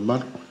tonu le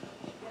malu.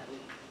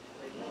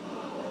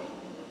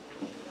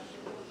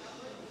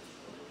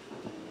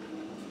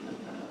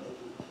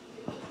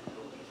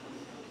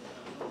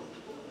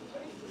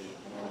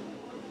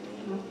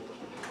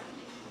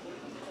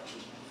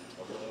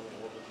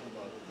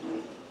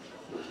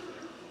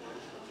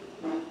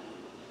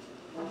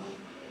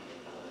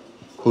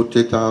 Ko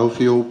te tau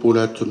fio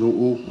pula tunu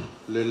u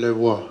le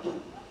lewa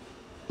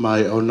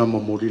mai au na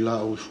mamorila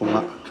au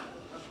fonga.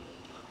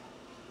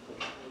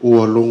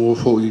 Ua longo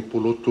fo I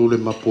polotu le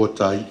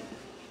mapuatai.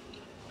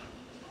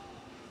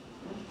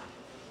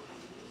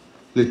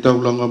 Le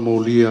taulanga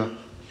molia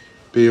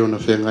pe ona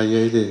whengai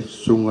e le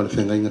sunga le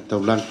whengai nga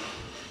taulanga.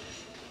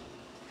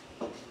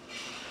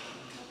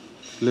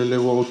 Le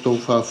lewa o tau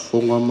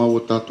whaafonga ma o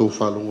tātou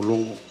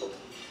whalongolongo.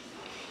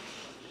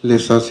 Le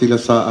sasila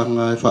sa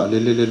anga e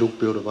whaalele le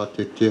lupe o le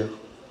watetea.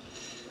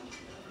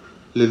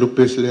 Le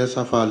lupe se lea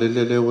sa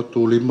whaalele le o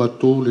tū lima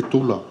tū le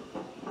tula.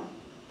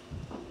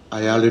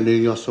 Ai ale ne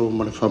i aso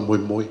ma le whamoe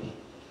moe.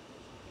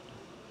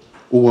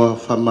 Ua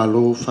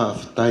whamalo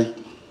whaaftai.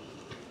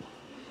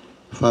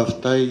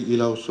 Whaaftai I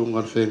lau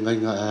sunga le whengai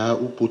ngā ea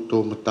upu tō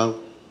matau.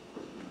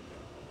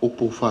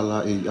 Upu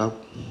whala e au.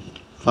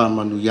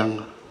 Whamanu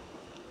yanga.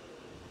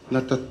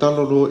 Nga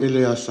tatalo lo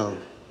ele asau.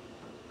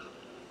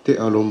 Te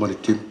alo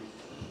maritimu.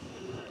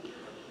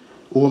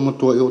 ua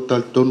matua i o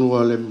tal tonu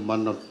a le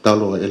mana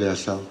talo e le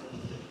asau.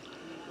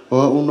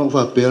 Oa uno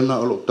whapeana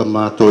o lo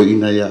tamato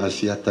ina ia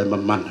asia tai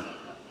mamana.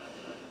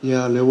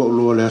 Ia le wa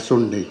ulua le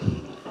ason nei.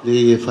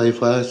 Le e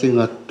whaiwha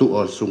singa tu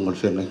o sungal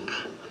whengai.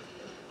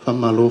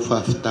 Whamalo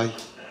whaftai.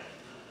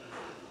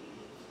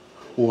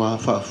 Ua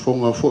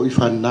whaafonga fo i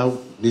whanau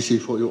nisi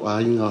fo i o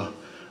ainga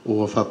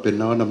ua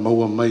whapena na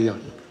maua maia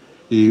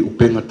i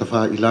upenga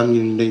tawha ilangi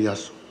nei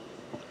aso.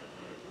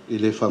 I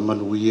le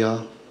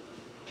whamanuia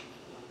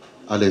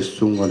a le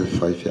sunga le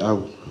whaiwhi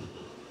au.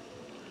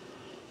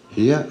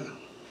 Hia,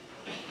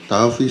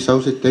 tawhi sau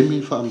se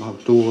temi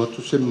whaamahautu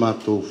atu se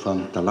mātou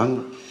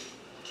whamatalanga.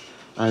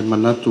 Ai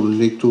manatu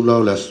nei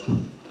tūlau le aso.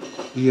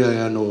 Ia e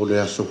ano o le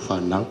aso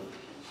whanau.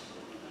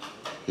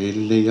 E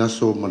nei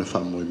aso ma le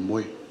whamoe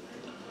moe.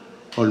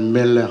 O le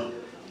mele,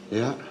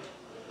 ia,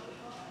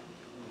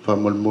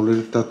 whamoe mole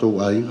le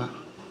tatou ainga.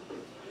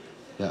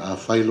 Ia a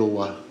whailo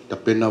wa ta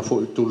pena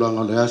fo i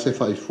tūlanga le ase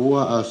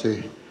whaifua a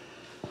se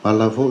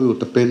mala fo i o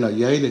ta pena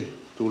iaile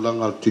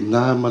tūlanga o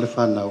tina ma le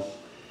whanau.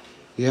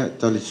 Ia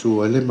tali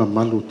sua ele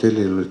mamalu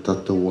tele le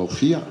tatou au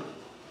fia.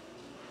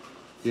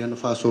 Ia na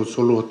whaasol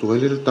solo atu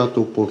ele le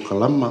tatou por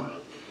kalama.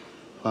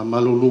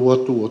 Whamalu lu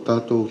atu o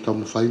tatou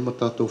tamu whaima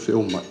tatou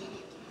whioma.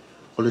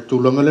 O le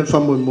tūlanga le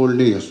whamoe mole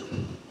ni aso.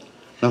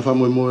 Na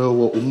whamoe moe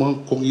o uma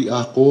kongi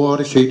a koa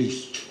re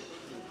seidis.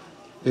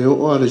 E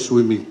o a le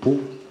swimming pool.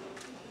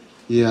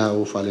 Ia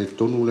o whale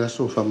tonu le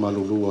aso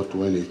whamalu lu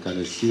atu ele i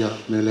kalesia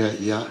me lea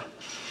ia.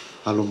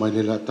 Alo mai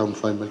le la tamu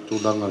whaima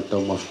tūlanga le tau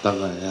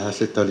maftanga. E a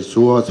se tali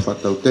sua se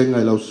whatau tenga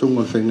i lau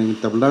sunga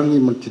whenengi tablangi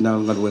mantina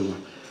ngaruenga.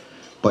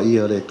 Pa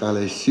ia le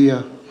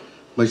kalesia.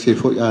 Mai se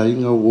foi a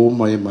inga o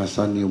mai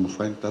masani o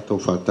mwhain tatou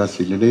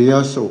whatasi. Nene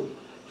aso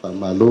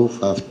whamalo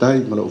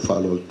whaftai malo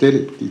whalo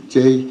tele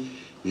DJ.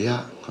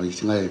 Ia kai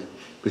singa e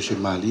pese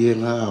malie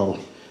nga o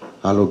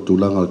alo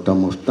tūlanga o tau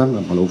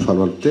maftanga malo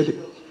whalo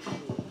tele.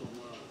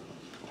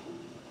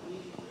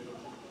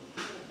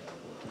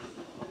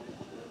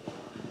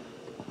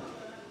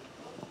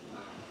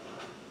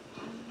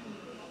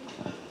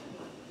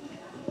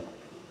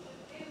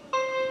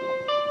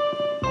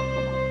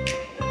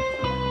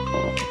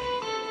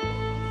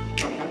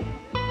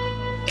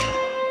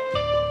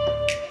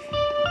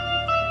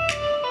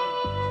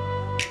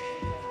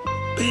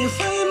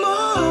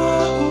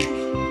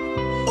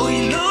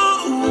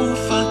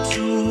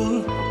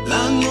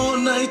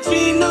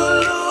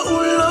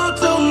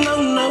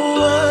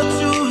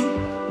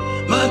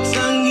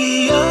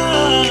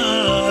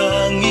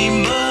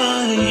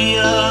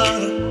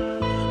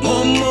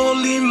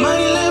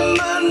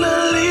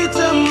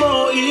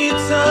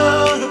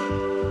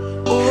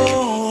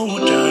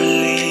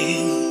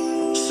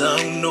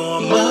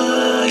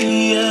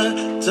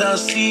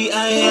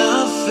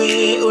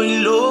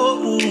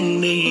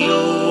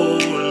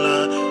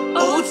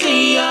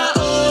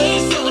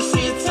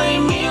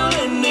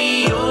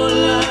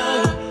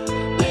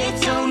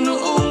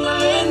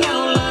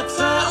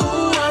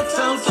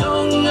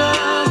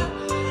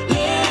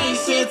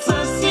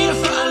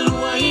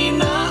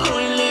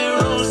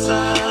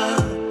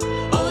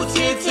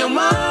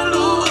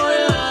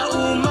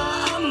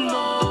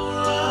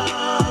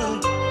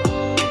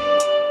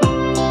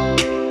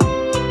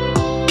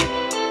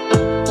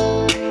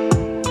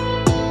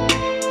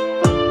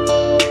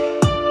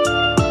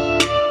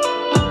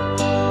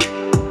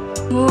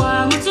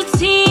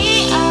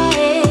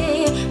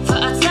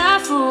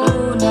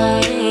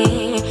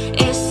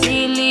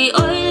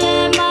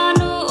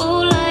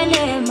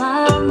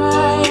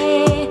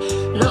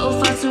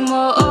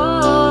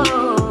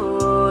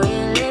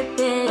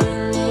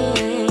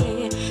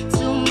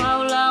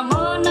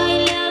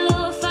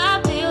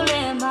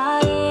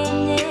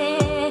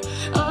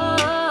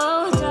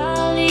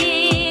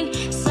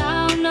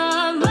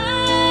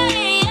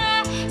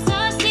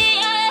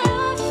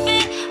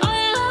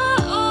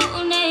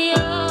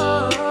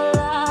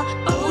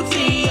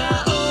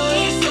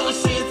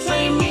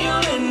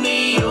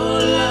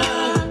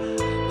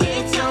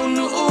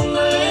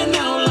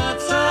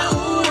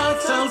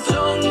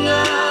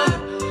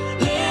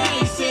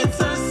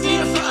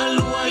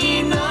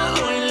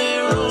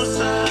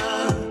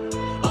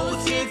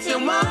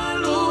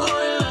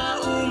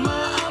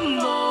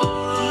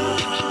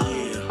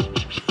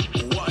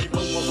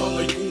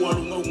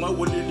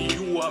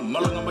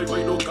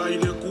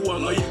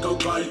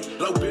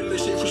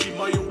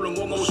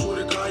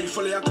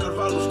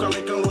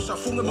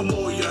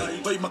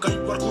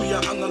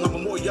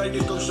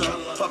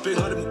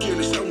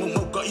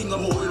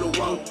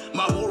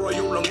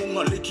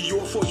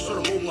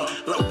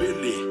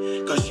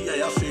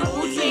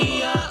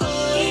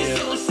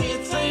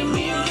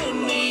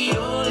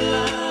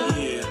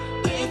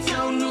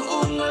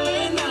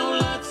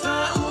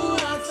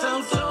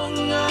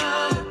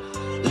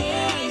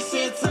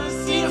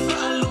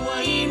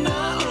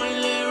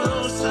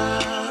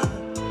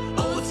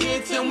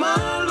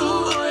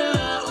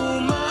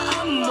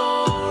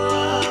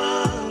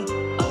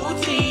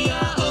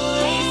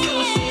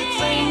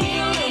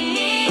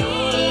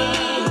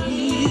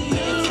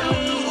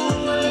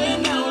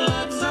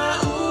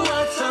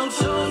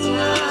 Sounds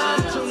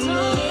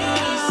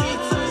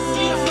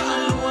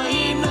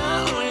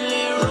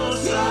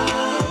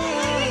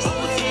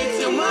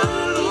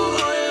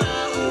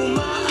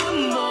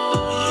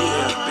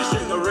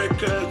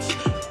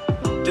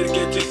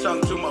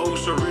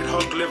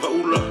leva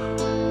ula.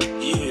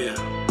 Yeah.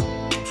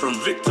 From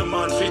Victor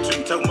Man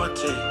featuring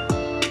Taumate.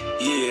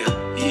 Yeah,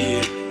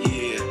 yeah,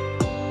 yeah.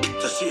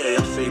 Tasia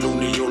ya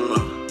Feiluni Yola.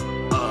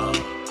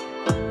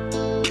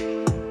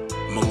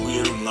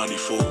 Manguiru ngani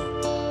fo.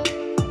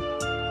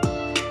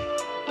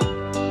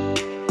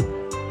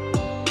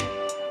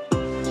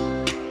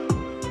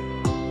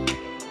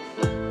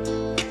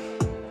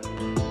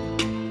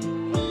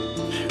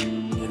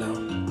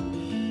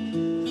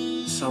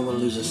 Someone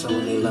loses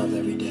someone they love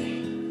every day.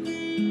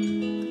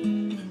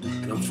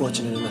 And I'm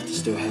fortunate enough to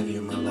still have you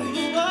in my life.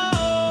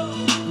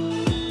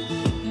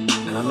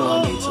 And I know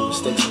I made some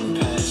mistakes in the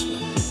past,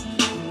 but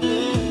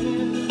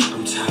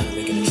I'm tired of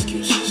making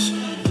excuses.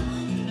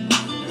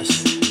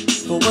 Listen.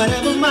 For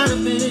whatever might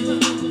have been,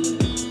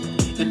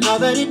 and all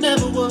that it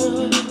never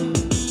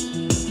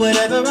was,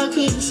 whatever I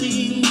couldn't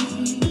see,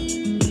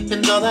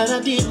 and all that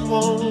I didn't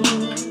want,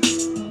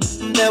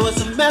 there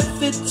was a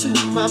method to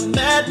my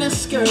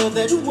madness, girl,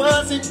 that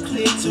wasn't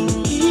clear to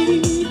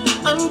me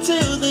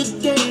until the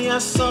day I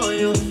saw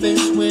your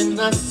face, when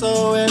I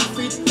saw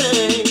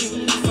everything.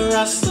 For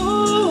I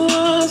saw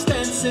us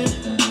dancing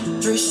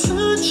through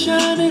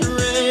sunshine and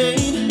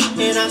rain,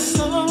 and I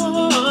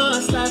saw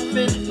us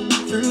laughing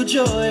through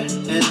joy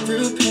and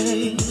through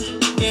pain.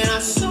 And I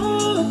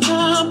saw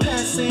time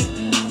passing,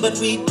 but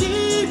we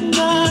did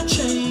not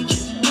change.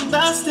 And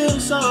I still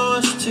saw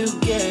us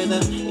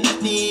together at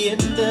the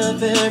end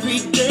of every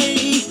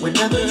day.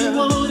 Whenever you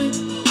want it,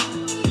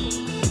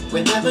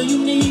 whenever you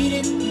need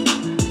it,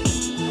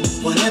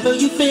 whatever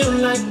you feel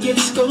like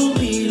it's gonna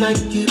be like,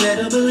 you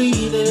better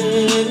believe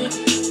it.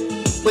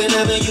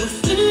 Whenever you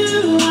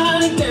feel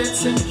like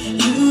dancing,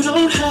 you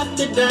don't have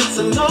to dance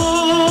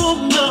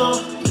alone,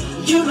 no.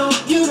 You know,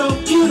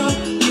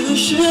 you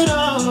should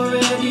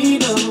already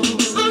know.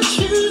 I'm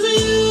choosing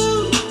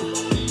you,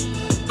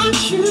 I'm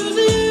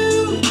choosing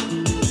you,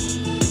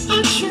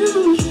 I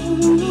choose you,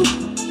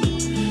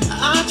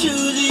 I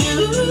choose you,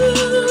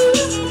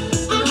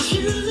 I'm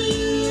choosing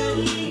you,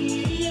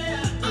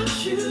 yeah, I'm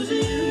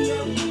choosing you,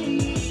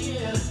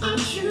 yeah, I'm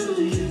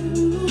choosing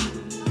you,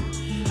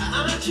 I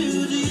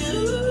choose you.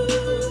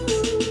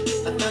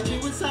 I thought you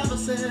inside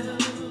myself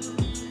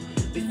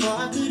before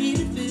I could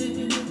even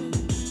feel.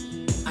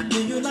 I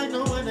knew you like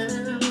no one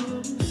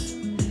else,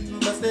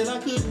 but still I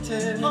couldn't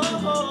tell.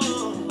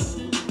 Oh,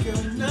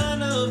 girl,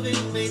 none of it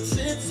made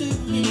sense to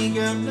me.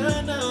 Girl,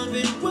 none of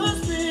it was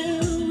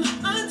real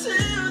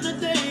until the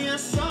day I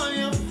saw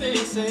your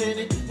face and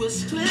it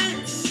was clear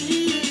to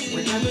see.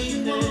 Whenever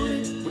you want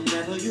it,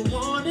 whenever you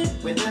want it,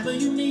 whenever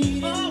you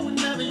need it, oh,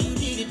 whenever you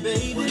need it,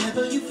 baby.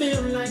 Whenever you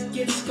feel like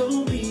it's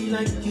gonna be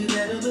like, you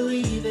better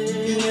believe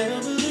it. You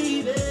better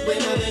believe it.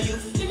 Whenever you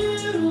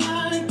feel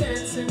like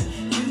dancing,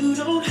 you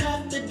don't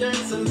have to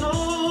dance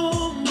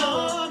alone,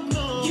 no,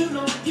 no. You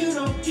know,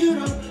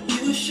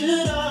 you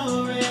should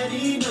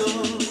already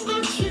know.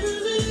 I'm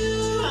choosing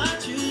you, I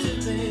choose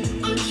you,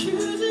 babe. I'm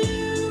choosing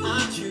you, I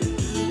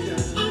choose you,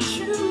 girl. I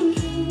choose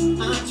you,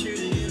 I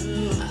choose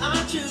you, I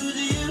choose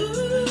you.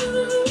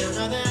 You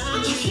know that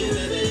I'm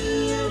choosing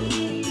you.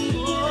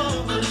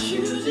 Oh, I'm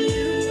choosing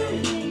you,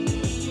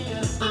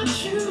 yeah, I'm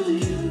choosing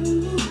you,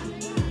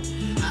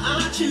 I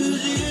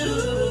choose you,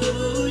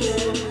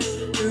 yeah.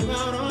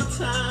 Throughout all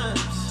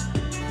times,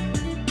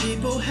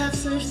 people have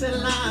searched their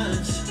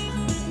lives,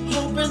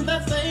 hoping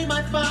that they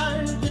might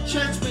find the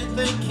chance where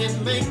they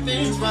can make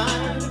things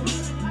right.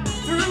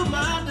 Through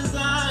my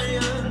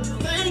desire,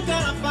 thank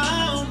God I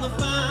found the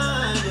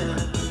fire.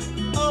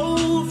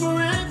 Oh,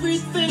 for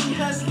everything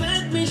has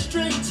led me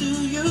straight to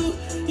you,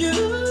 you.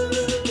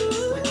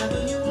 Whenever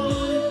you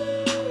want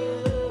it,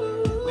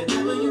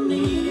 whenever you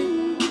need it,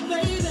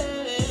 baby.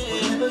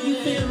 Whenever you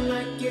feel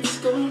like it's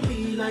gonna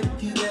be like,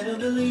 you better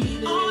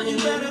believe it. Oh, you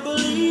better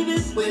believe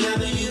it.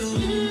 Whenever you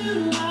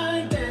feel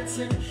like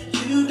dancing,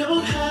 you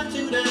don't have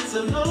to dance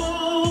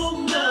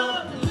alone,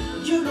 no.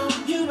 You know,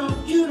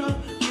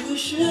 you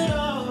should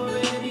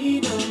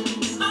already know.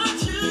 I'm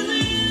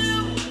choosing you,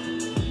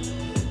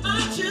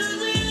 I'm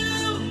choosing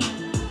you,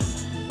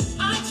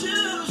 I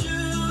choose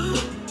you,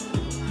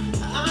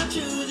 I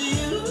choose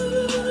you,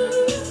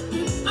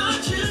 I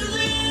choose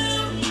you,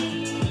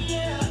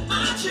 yeah, I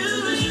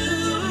choose you,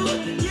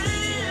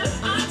 yeah,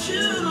 I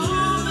choose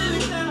you,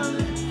 baby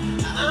darling,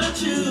 I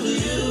choose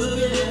you,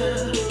 yeah.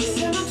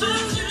 I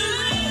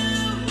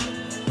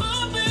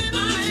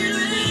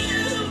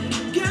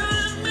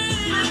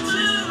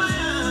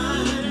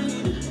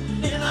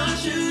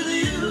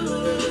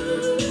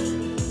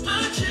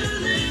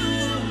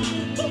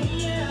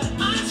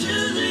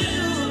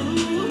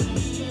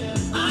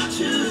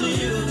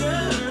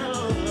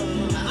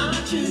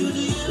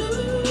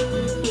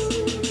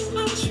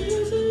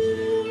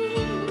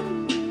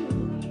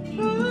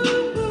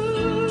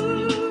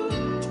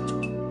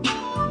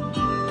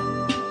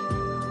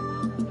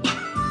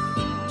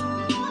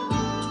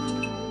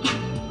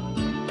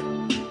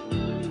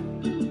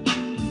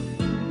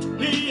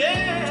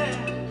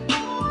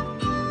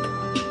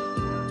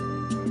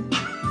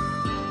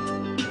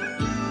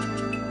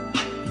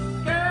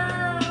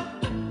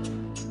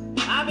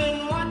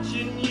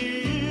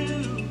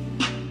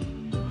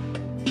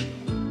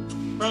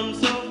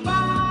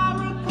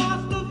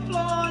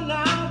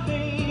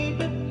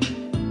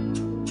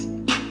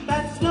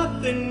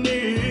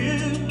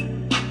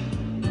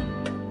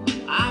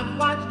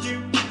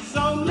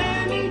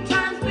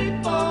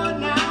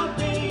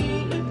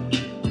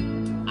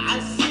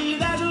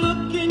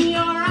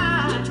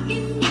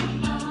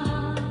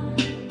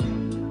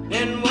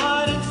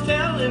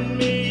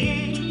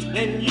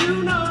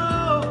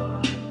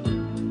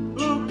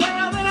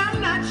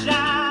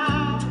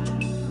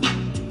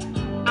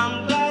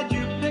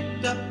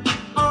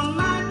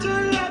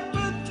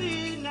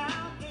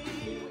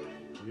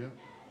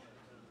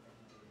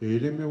E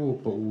le me o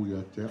pa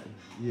uia te au.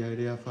 Ia e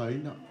rea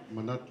whaina.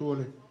 Manatu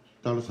ole.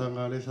 Tala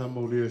sanga le sa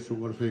mauri e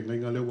sunga le whenga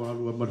inga le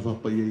walua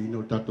marwhapa ia ina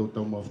o tatou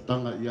tau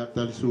mawhtanga. Ia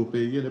tali supe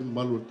ia le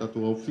malu o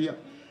tatou au fia.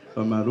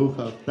 Pa maru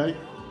whautai.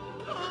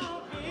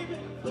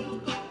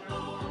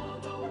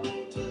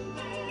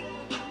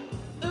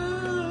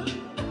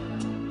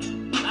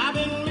 I've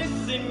been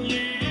missing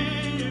you,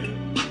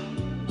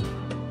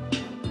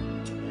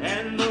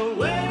 and the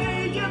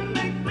way you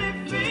make me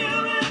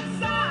feel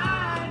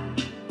inside.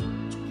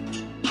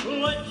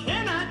 What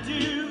can I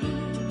do?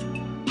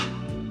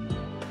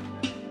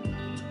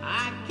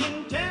 I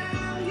can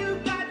tell you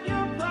got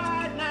your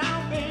pride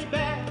now,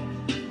 baby.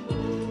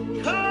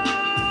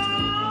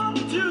 Come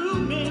to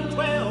me,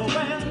 well,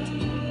 well.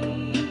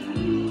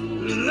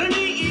 Let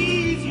me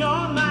ease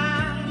your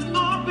mind,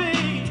 oh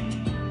babe.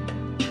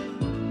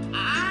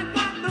 I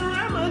got the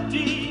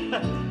remedy,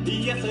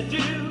 yes I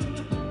do.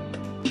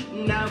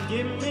 Now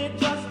give me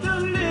just a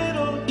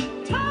little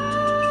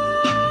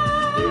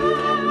time. You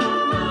got my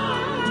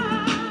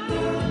mind,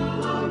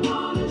 girl, I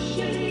wanna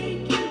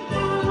shake you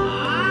down.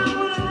 I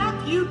wanna rock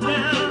you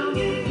down.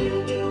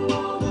 Give you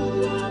all the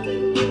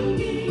loving you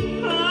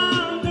need.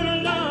 I'm gonna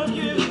love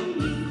you.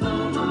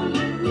 Come on,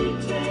 let me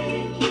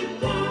take you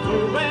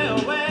down. Well,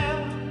 well,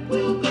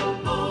 we'll go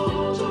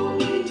all the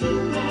way to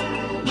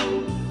heaven.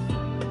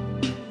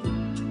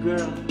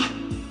 Girl,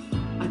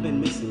 I've been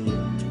missing you.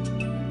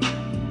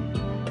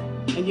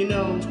 And you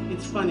know,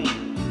 it's funny.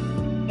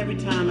 Every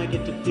time I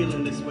get to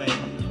feeling this way,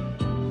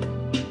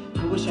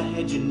 I wish I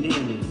had you near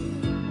me.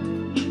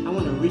 I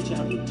want to reach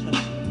out and touch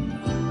you.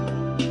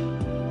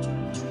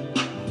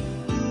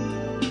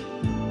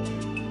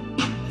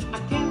 I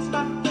can't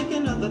stop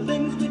thinking of the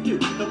things we do.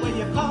 The way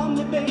you call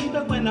me, baby,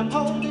 when I'm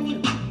holding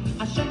you.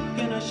 I shake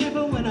and I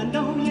shiver when I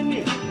know you're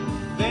near.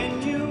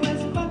 Then you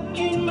whisper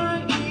in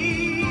my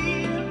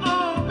ear,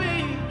 oh,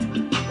 baby,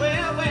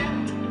 well, well.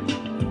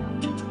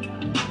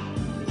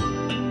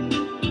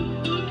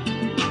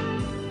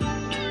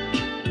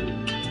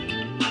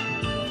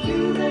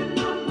 You read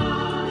my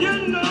mind. You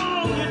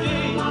know you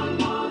did. I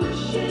wanna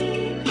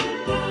shake you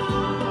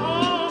down.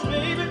 Oh,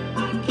 baby, I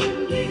can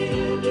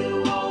give you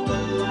all the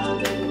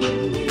loving you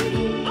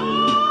need. Oh,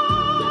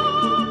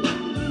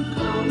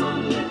 come on,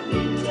 let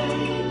me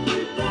take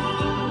you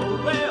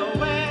down. Well,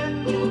 well,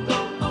 we'll go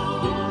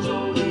all the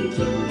way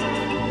to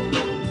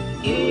heaven.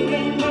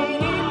 Eeny,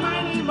 meeny,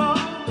 miny,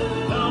 moe.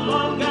 Come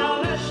on, girl,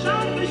 let's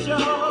show the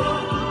show.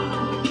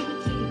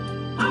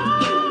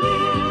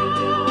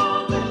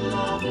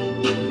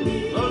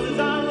 Roses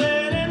are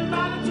red and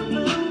violets are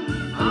blue.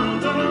 I'm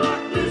gonna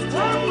rock this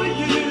town with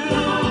you.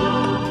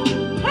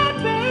 Hey,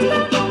 baby,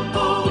 go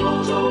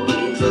all the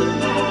way to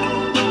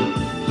heaven.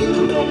 You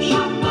make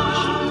my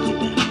mind,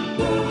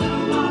 girl,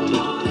 I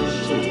wanna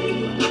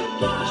shake you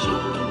down.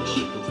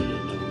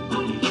 I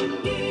can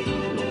give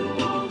you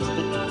all the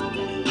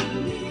loving you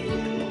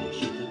need.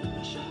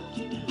 Shake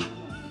you down.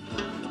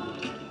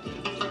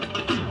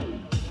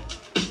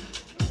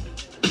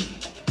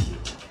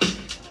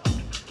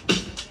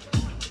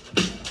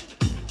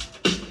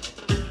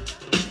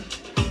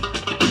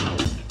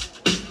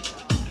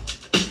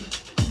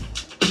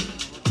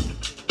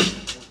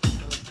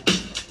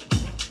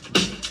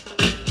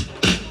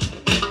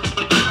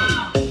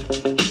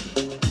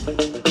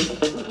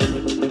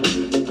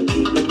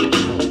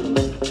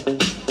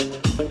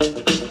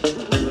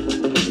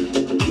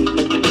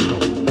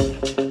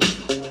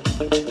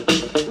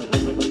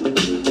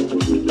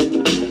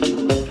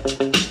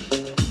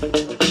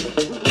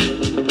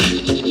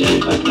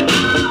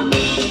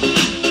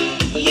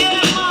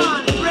 Yeah,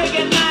 man,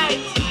 reggae night.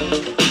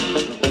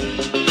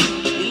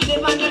 You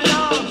live on your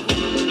love.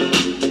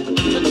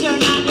 So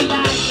turn on the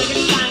lights, make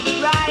it shine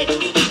bright.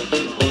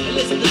 And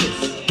listen to this.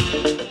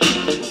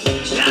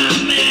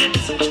 Jam it.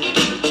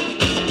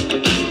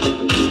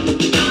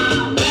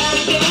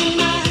 Reggae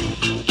night.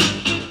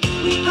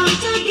 We come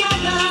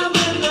together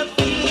when we're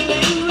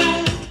feeling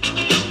right.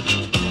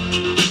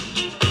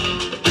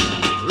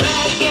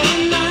 Reggae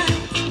night.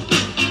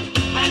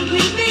 And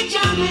we'll be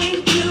jamming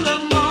till the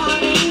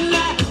morning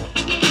light.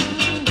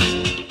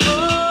 Oh,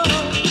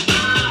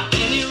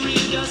 any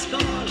real just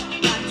call.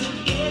 Got to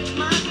get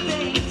my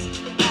things.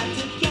 Got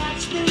to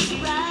catch this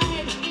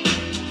ride.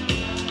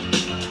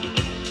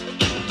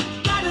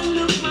 Gotta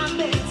look my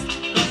best,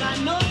 'cause I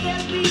know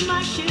there'll be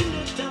my share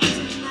of time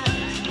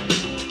tonight.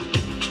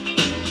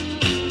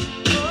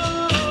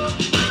 Oh,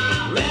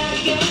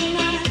 reggae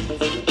night.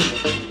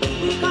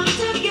 We come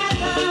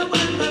together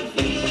when we're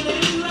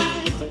feeling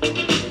right.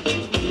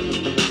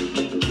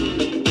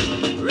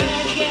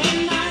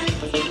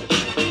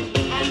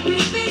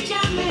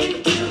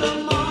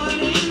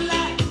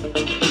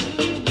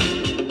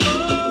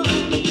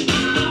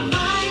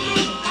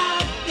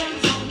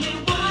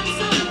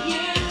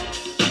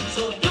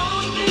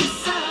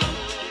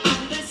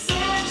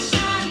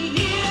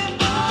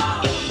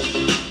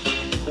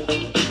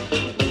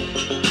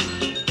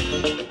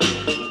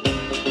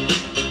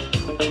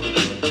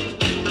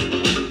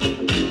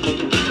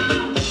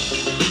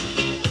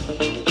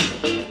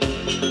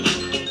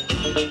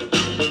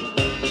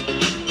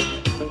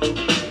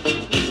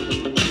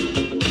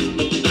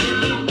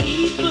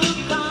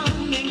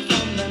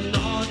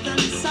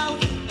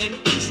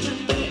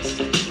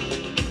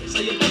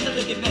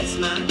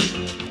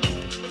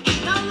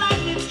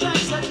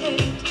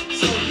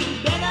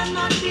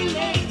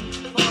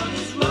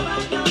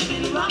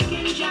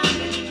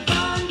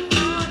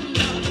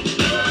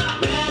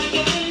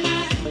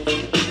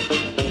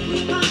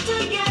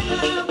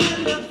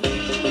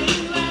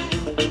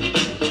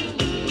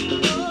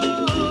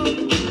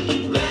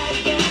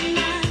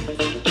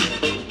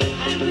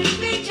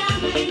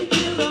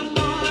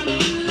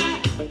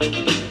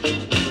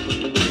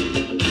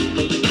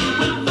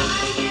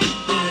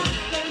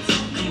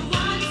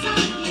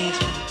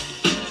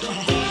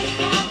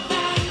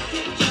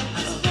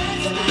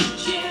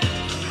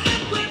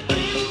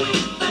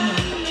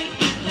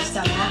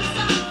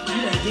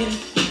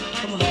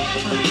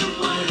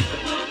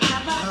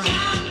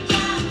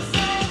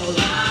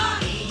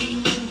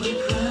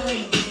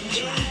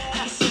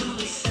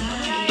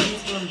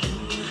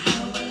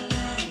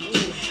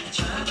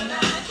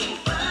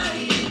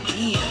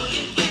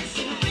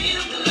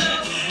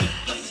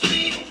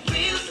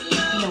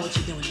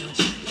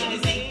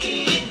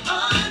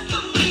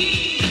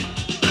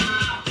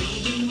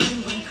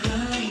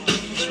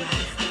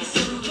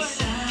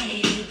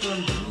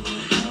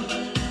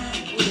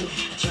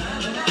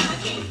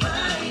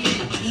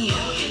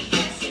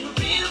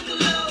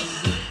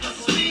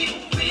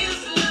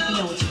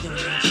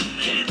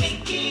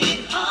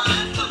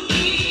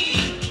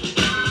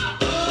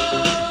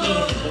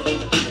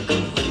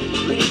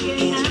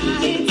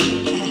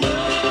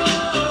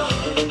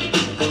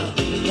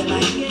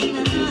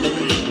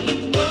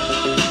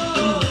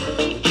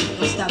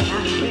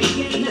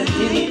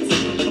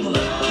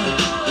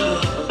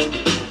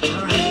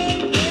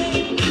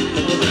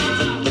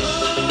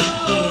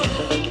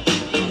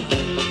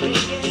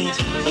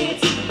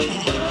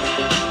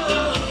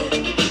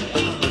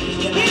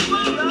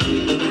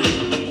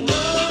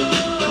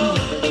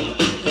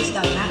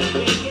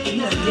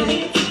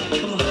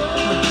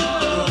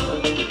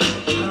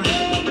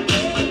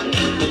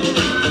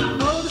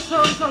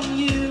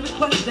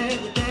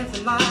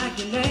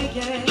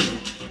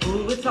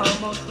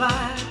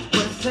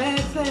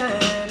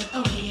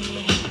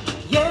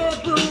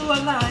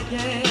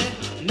 Yeah,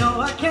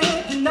 no, I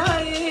can't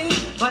deny it,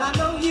 but I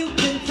know you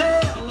can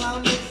tell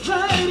I'm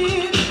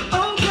excited.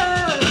 Oh,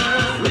 girl.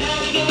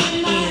 Reggae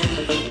night,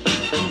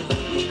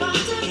 we come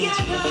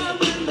together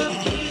when the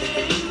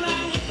feeling's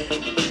right.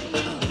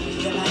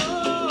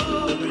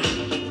 Oh,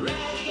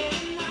 reggae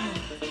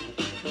night.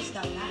 Let's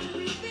start now.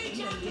 We be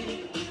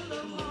jumping till the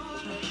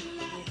morning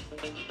light.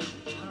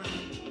 All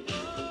right.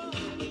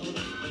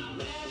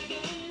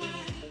 Reggae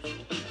night,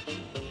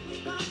 we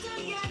come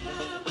together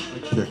when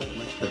the Check,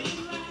 feeling's check. right.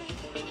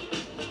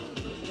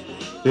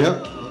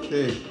 Yeah,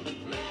 okay.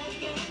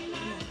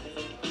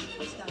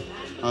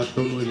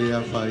 Atonu le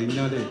a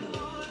whaina le,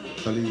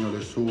 talinga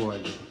le sua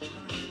e.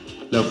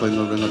 La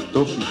whainga le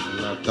ngatofi,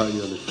 la tai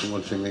o le sunga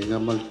le whenga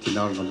mal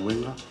tina o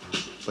nganuenga.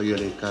 Pai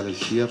le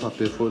kalesia pa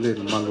pefo le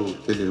malu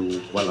tele u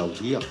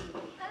walauria.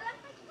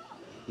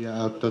 Ia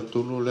au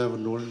tatunu le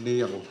avanua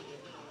ni au.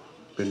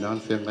 Penan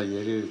whenga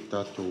iere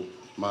tatu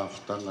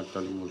maaftanga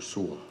talinga le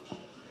sua.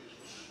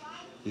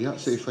 Ia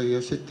se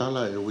whaia se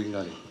tala e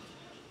winga e.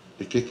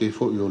 E keke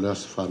fo i o le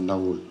asa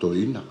whanau o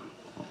toina.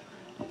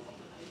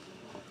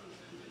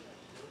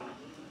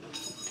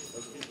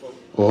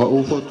 O a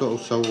ufa to o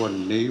sawa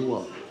nei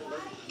wa.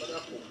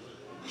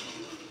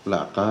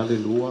 La kale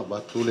lua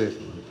batule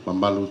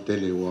mamalu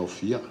tele wa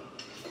fia.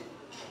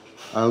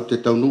 Au te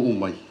taunu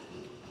umai.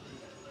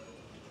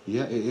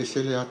 Ia e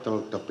esele ata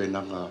o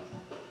tapenanga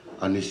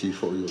anisi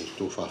fo i o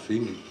to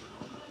whawhini.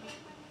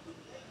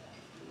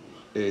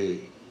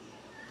 E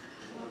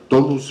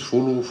tolus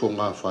fulu fo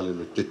ngā whale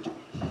le tete.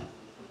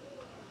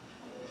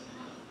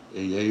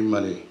 E iei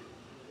male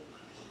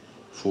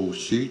fo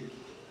si.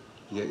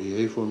 Ia e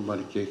iei fo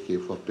male keke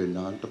fo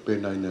pena anta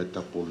pena ina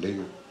tapo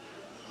leo.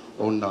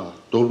 O nā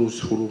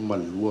tolus fulu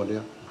male lua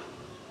lea.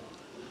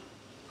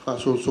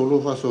 Faso solo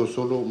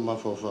ma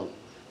fo.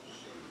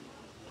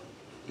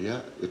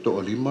 Ia e to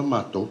o lima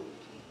mato.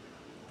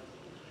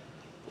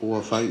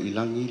 Ua whai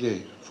ilangi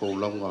le fo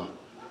launga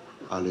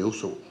a le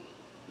oso.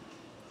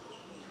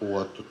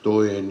 Ua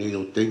totoe e nei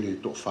o tengi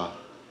to wha.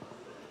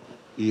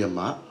 Ia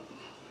maa.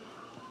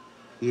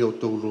 Ia o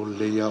tolo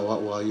leia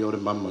o ia o le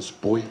mama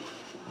spoi.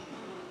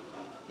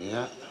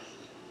 Ia.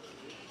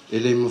 E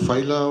le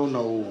mawhaila o na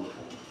o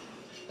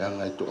e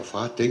ngai to a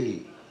wha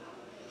tengi.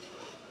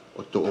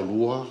 O to o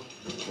lua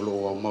o lo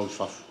o mau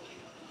whafu.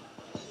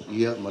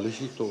 Ia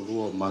malesi to o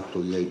lua o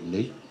mato iai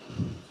nei.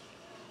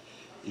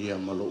 Ia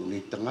malo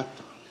ni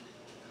tangata.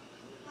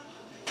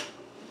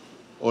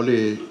 O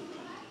le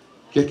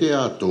keke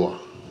atoa.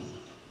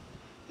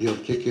 Ia o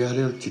keke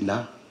are o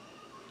tina.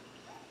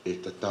 E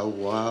tatau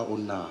wā o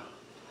nā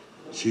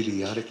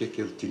siri are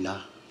keke o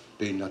tina.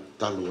 Peina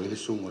talo ele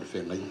sunga le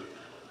whengainga.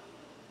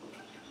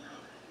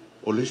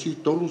 O le si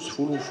tolu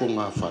sfuru fo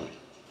ngā whale.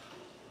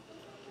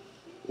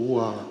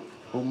 Ua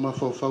o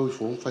mawhawhau i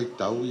fo mwhai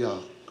tau ia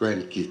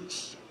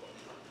grandkids.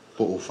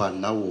 Po o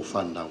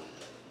whanau.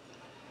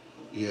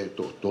 Ia e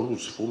to tolu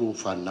sfuru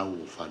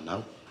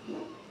whanau.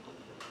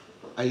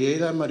 Ai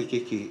eira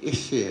marikeke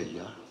ese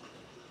ia.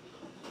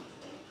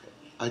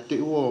 Ai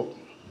te ua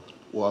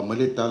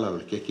amale tala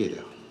le keke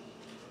rea.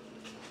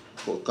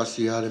 Po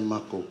kasi are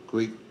mako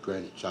great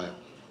grandchild.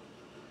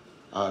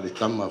 A le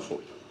tama fo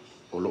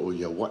o loo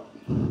ia wat.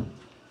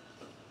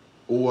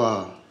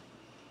 Ua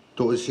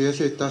to e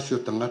se tasi o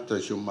tangata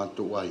e se o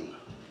mato wainga.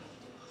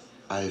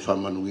 Ai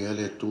whamanuia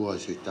le tua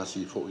se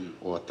tasi fo i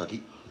o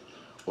atari.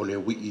 O le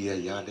wiki ia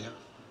ia lea.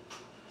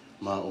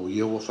 Ma o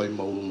ia wa whai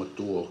mauru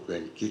matua o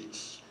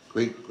grandkids.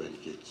 Great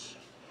grandkids.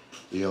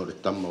 Ia o le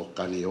tama o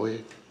kane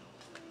oe.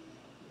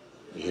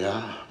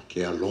 Ia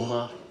ke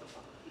aloha.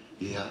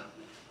 Ia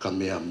ka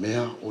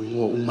mea o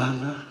ingoa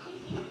umanga.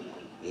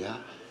 Ia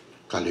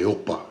ka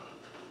leopa.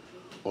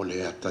 O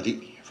le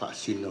atari.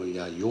 Whaasino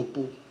ia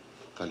iopu.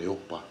 Ka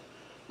leopa.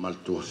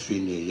 Maltua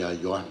fine ia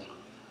ioanga.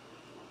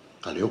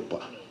 Ka leopa.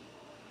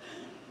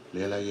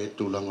 Lela i e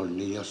tūlanga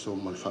ni aso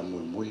mal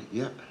whamui.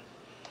 Ia.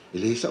 E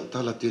le isa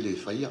utala te le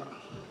whaia.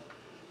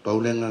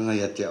 Paulenga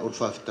ngai a te aur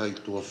whaftai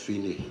tua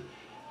fine.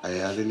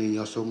 Ai ale ni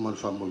aso mal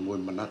whamui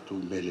manatu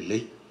me le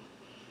lei.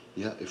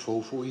 Ia e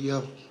fōfo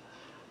ia.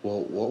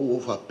 O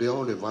whapea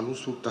o le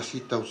wanusu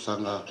tasi tau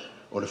sanga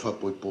o le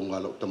whapoiponga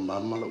lau ta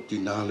mama lau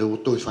tina le o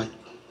toi whai.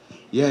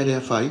 Ia e rea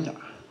whaina.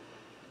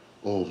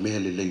 O mea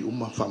le lei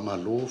uma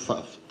whamalo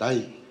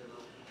whaftai.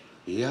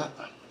 Ia.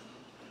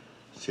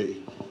 Se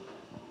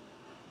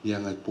ia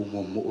ngai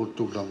pumo mo o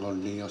tūlanga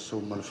ni aso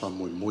mal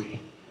whamui.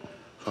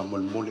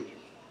 Whamui mole.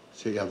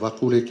 Se ia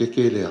waku le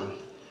keke lea.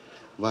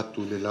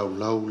 Watu le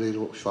lau le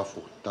lo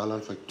whafo. Tala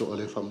le whaitoa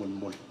le whamui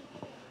mole.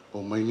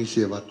 O mai ni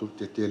se watu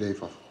te le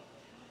whafo.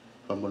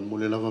 Whamui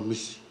mole lava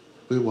misi.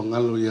 Pui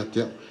wangalo ia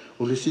tea.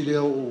 O le sile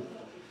o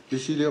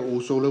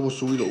so le o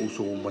sui lo o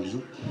so o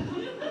maniu.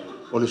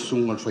 O le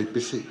sunga le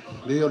whaipese.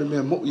 Le o le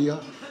mea mo ia.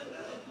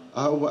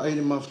 A ua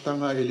aile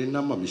mawhtanga e le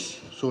nama misi.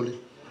 So le.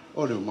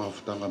 O le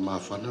mawhtanga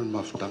mawhana.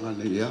 Mawhtanga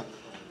ne ia.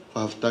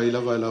 Whaftai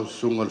lava e lau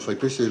sunga le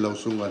whaipese. Lau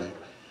sunga le.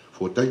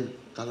 Fōtai.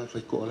 Kala le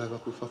whaiko ala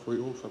waku whafoi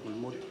o whamui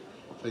mole.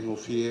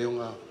 Whaingofie o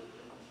ngā.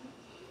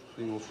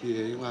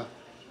 Whaingofie o ngā.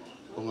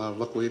 O ngā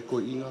wako e ko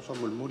inga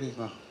whamui mole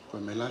ngā. Koe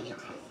me laia.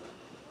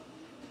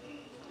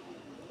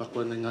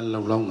 Ako na nga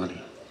law nga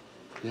rin.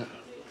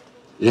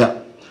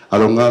 Ya.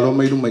 Alo nga lo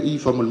may lumay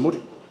ifa mo mo.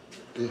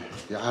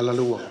 Ya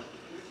alalawa.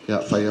 Ya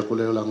faya ko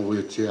leo lang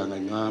uyot siya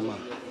nga ngama.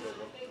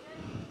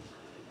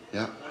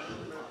 Ya.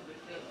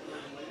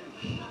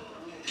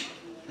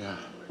 Ya.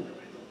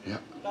 Ya.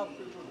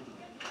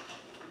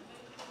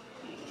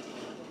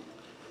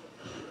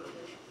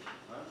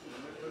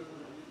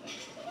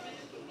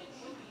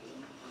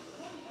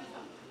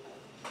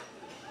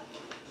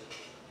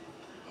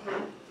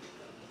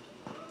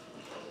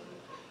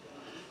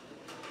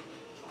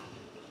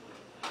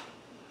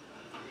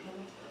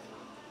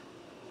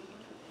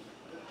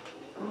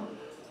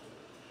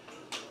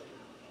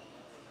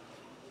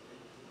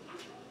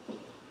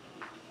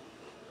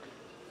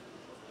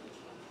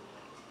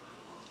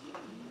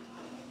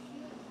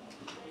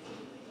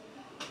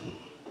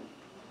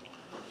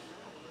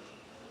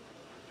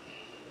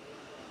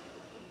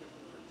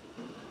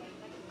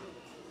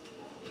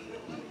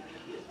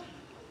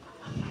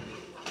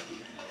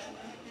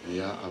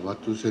 Ya,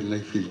 awatu sen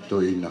nai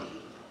filto ina.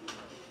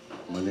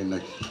 Mane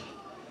nai.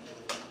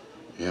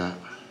 Ya.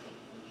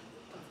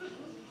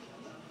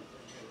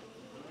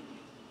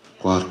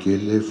 Kwa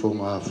kele fo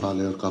ma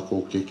fale ka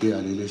ko keke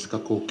aliles ka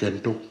ko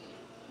kento.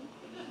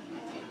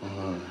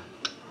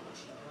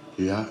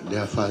 Ya,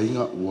 dia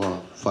fainga wa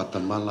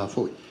fatamala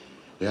fo.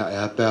 Ya,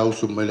 ya pe au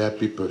sumele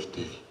happy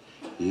birthday.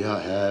 Ya,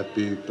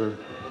 happy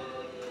birthday.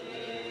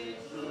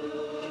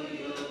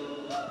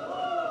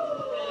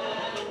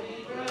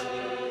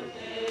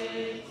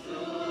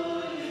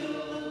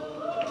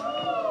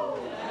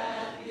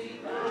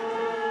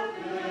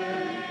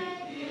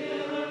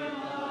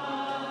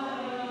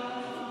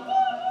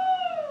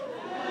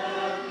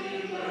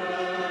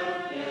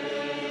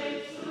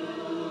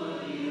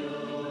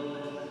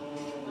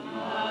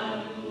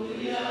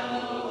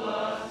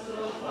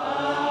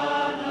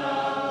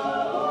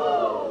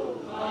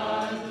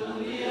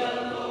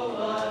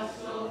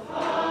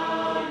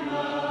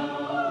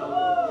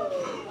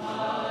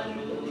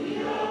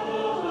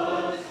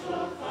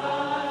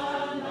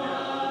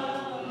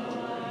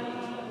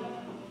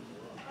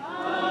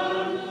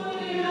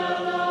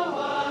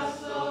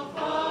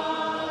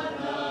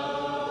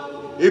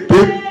 Hip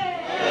hip.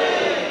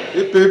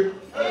 Hip hip.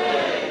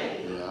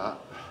 Ya.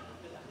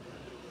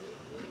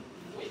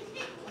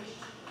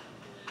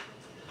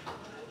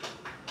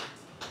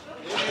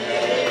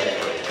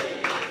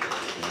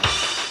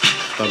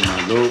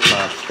 Pamalo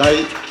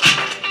patay.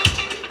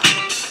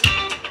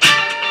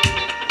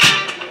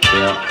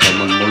 Ya,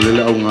 kaman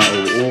mulila nga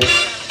oo.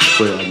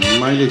 Kaya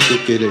may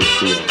lekekere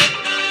siya.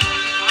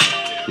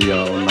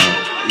 Ya, ona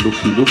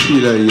lupi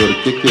la yor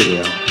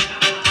kekere ya.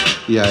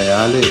 Ya,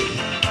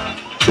 ale.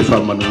 Se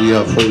fa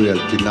manuia foi al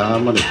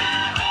tinama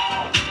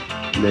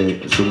le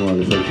sungo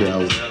le fa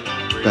au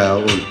pa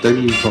o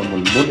temi fa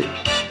mo mole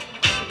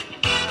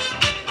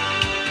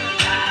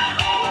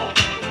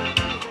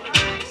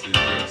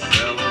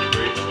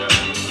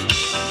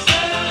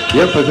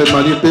ya fa fe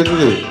mali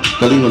perde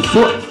kalingo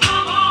so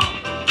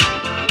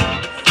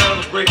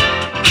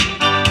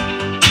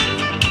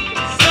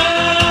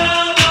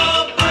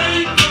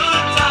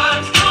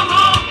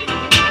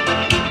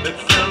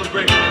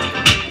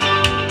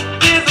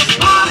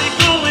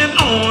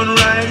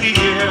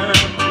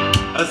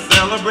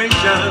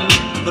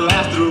to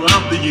last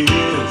throughout the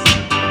years.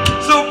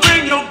 So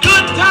bring your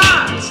good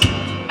times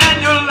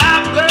and your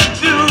laughter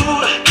too.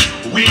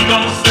 We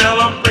gon'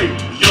 celebrate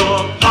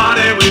your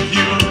party with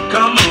you.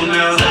 Come on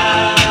now.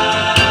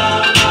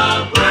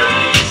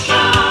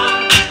 Celebration.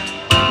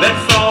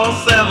 Let's all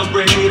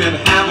celebrate and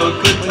have a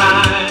good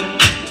time.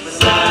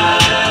 Celebration.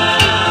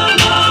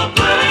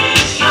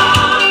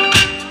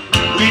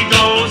 We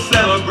gon'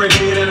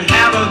 celebrate and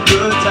have a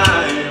good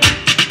time.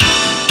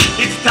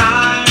 It's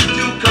time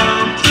to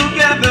come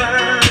together.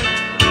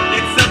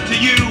 It's up to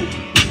you.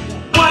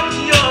 What's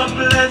your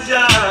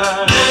pleasure?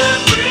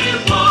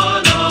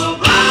 Everyone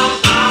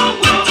around the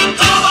world,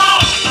 come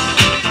on!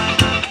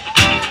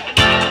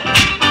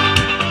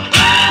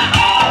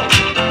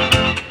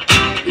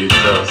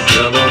 It's a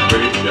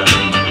celebration.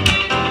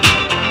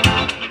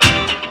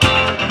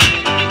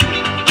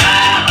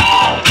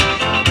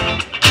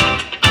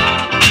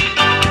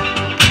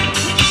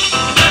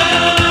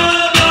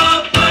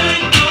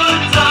 Celebrate good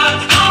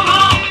times, come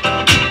on!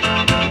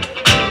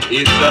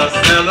 It's a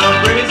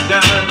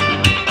celebration.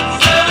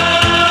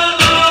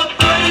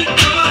 Celebrate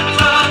good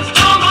times,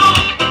 come on!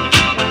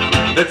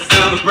 Let's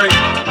celebrate.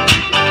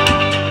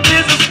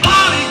 There's a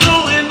party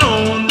going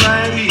on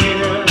right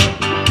here.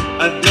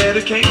 A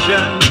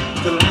dedication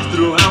to last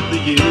throughout the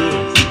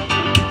years.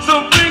 So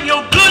bring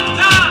your good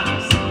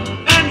times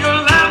and your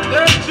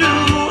laughter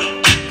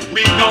too.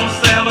 We gon'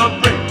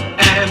 celebrate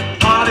and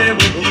party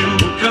with you.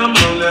 Come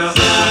on now.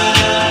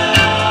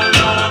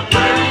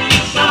 Celebration.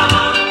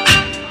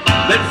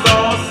 Let's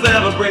all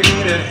celebrate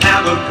and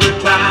have a good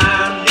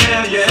time.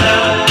 Yeah, yeah.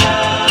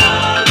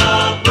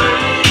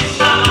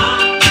 Celebration.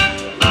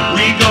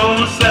 We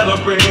gon'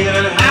 celebrate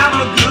and have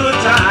a good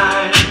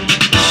time.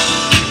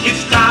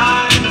 It's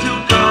time to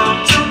come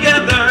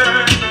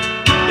together.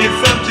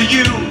 It's up to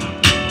you.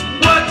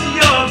 What's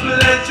your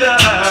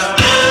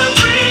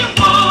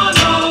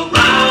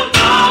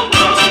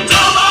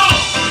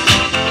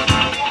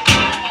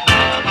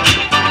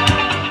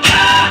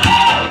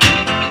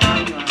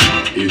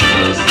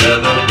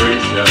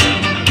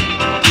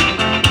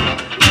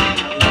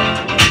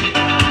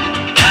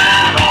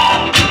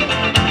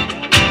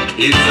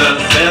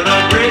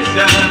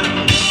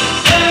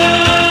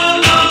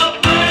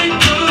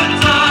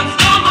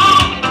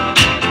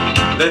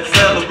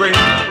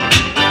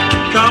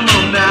Come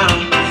on now.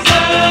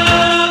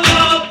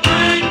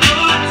 Celebrate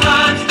good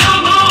times.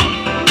 Come on.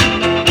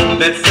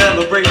 Let's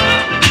celebrate.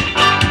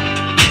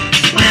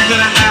 We're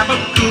gonna have a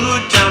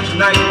good time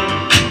tonight.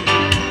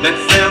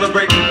 Let's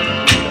celebrate.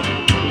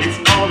 It's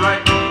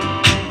alright.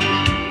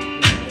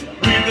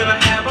 We're gonna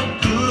have a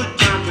good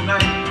time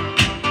tonight.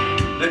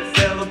 Let's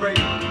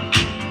celebrate.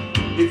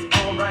 It's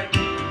alright.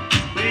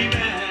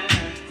 Baby.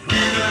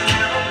 We're gonna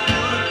have a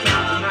good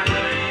time tonight.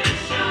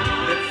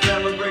 Let's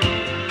celebrate.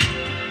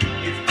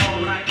 It's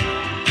alright.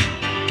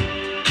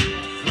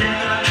 We're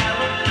gonna have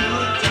a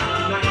good time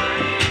tonight.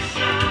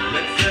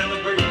 Let's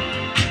celebrate.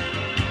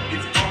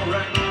 It's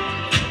alright.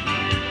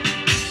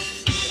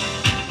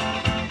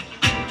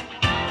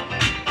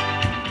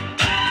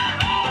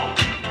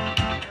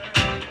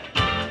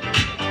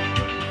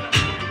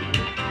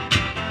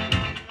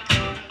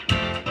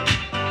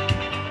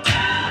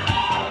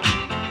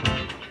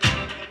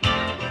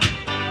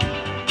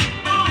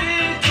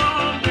 It's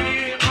gonna be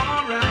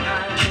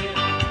alright.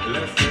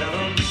 Let's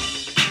celebrate.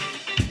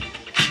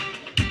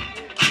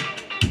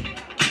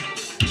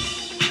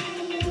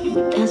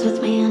 Dance with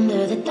me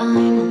under the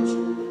diamonds.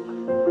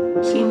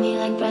 Sweep me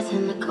like breath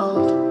in the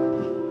cold.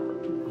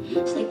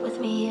 Sleep with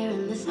me here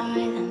in the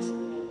silence.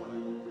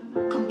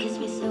 Come kiss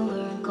me silver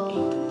and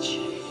gold.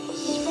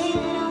 You say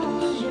that I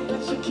won't lose you,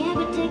 but you can't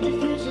predict the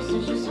future.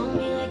 So just hold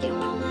me like you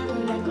won't ever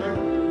let go.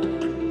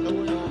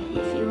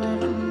 Yeah, if you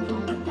ever move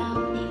on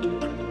without me,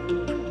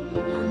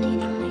 I need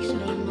to make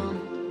sure you know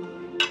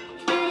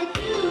that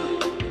you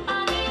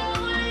are the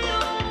only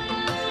one.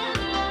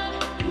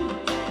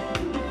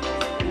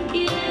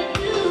 Yeah,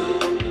 you.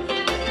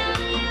 If it's not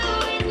you,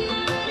 it's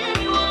not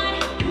anyone.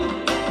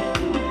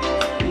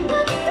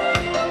 Look back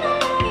on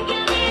that,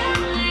 get me out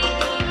like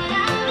what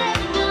I've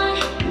ever done.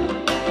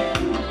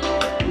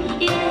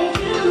 Yeah,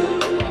 you.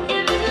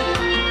 If it's not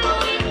you,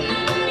 it's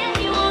not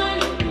anyone.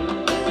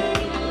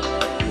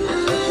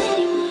 Not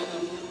anyone.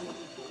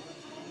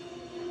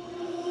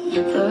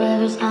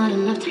 Forever's not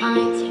enough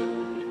time to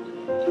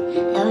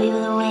love you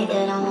the way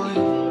that I want.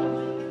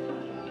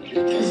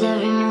 'Cause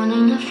every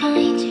morning I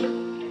find you,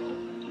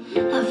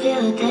 I feel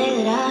the day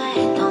that I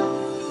don't.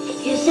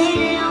 You say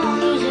that I won't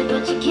lose it,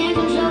 but you can't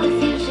control the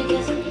future.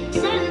 'Cause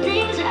certain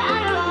things are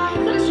out of our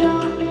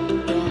control.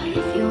 Yeah,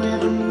 if you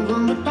ever move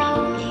on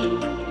without me,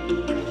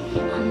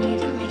 I need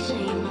to make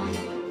sure you know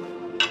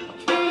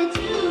that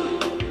you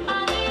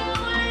are the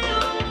only one.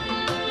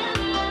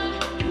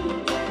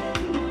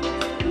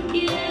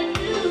 Yeah,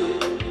 you.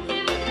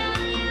 If it's not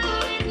you,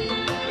 it's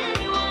not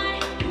anyone.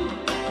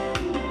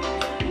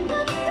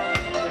 Look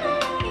back on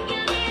that,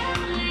 get me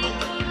out like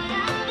what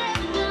I've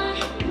ever done.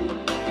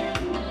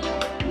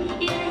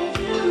 Yeah,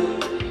 you.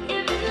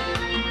 If it's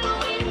not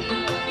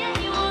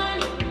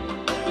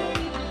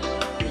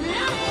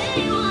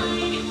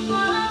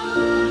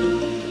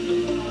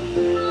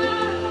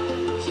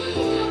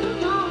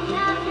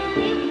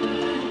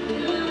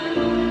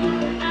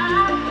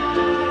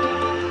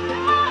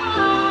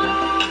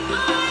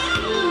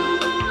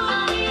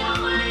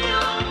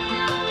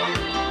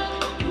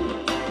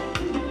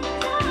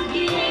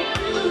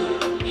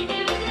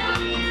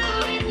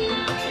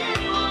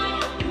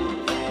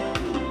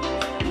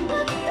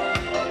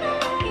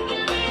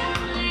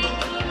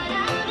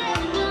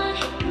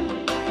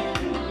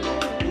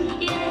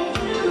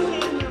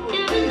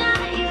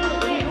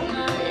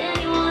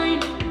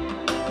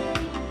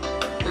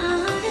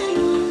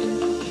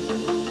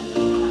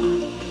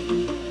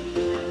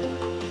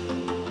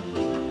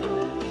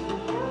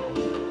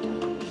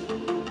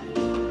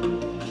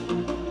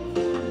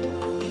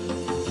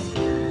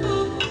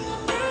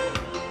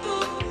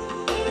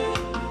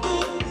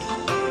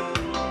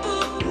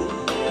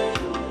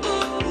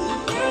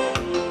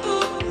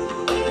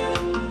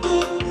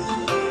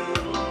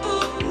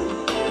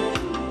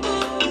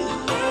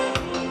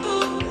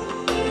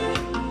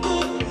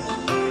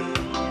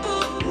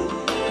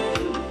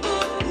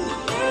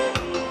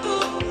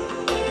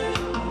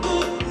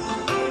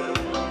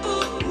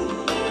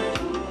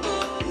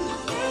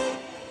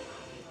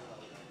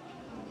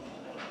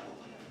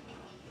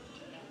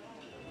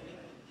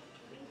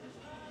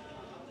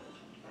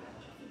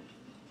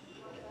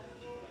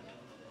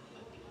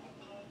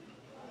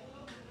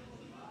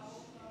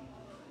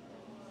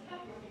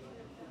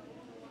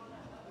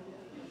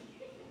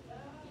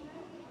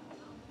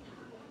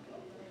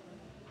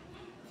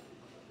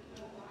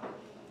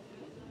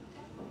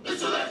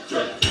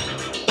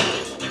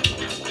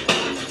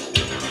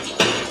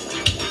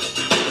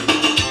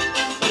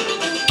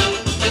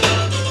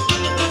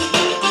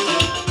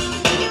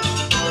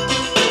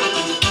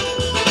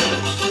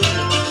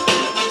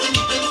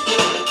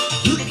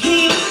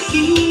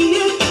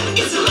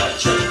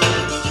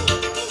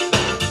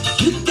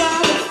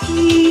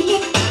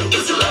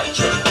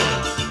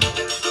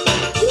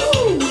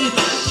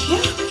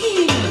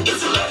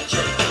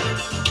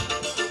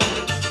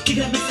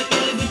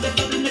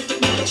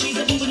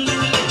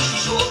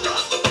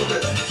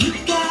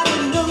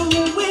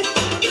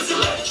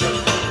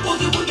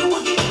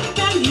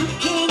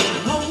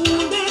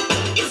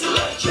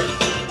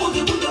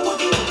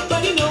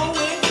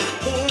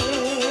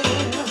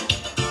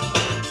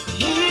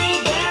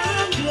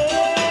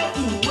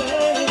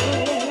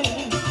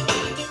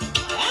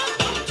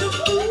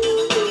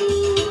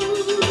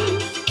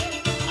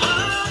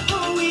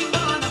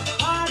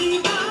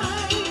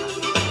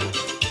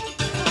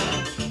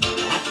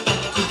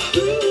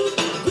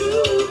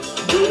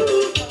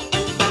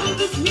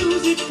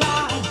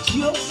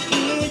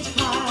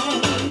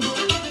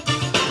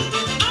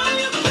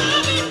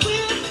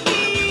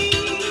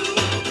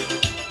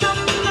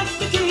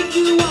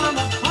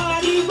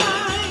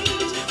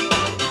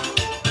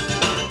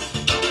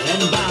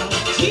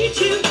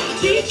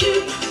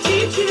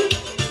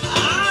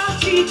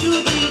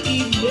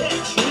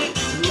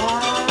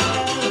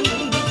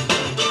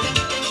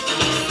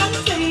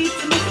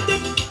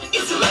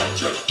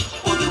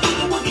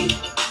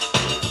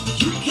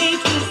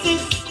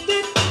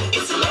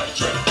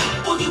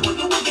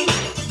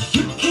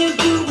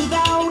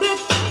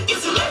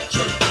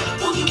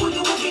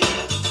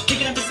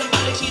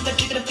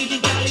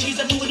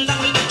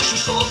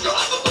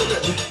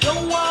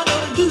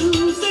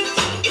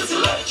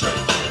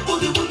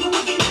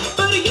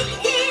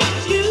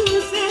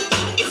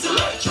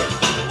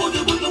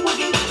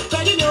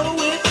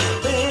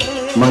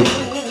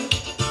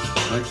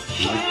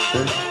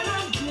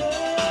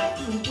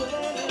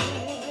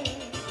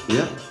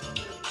Ia.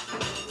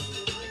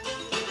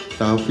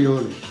 Tau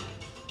fiore.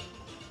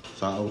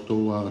 Sa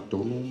auto a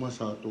tonu ma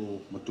sa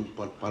auto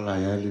matupal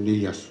pala ya le ni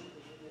yasu.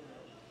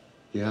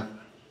 Ia.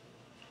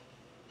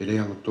 Ele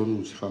ang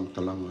tonu se fam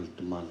talanga al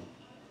temalo.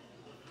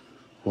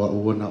 Wa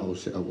uana o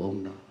se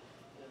awona.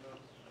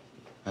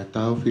 A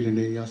tau fili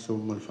ne yasu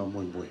mal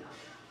famoy boy.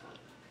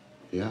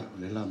 Ia,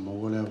 le la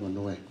mo le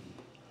wanoe.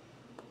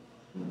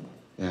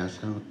 E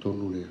asa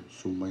tonu le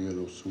sumai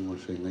lo sungal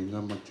fe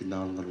nga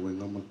matina ngal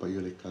wenga mal pa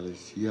le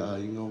kalesia a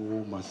inga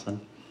o masan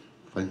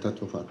fainta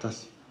to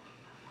fatas.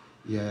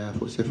 Ia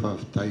fo se fa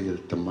tai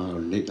el tama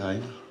le ai.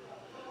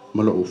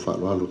 Malo o fa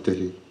lo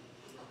tele.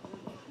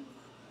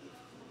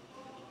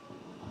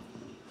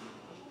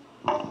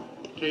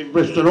 Say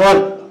praise the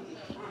Lord.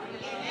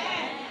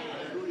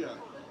 Hallelujah.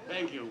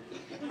 Thank you.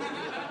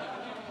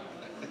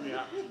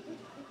 Yeah.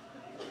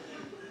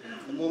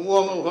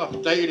 Mo fa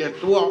tai le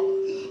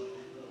tua.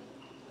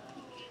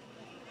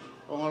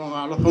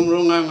 Nga lo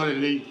famronga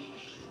ngalele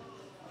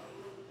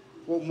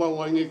ko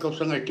mawangi ko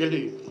sanga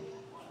keli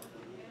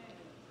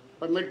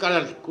pa me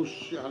kala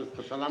kus al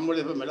salamu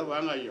le me lo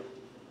vanga yo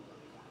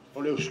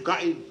o le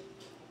sky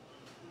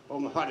o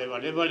ma fa le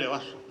vale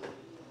vas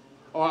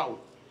o au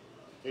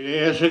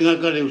ele senga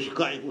ka le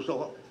sky ku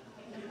so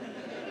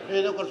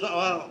e no ko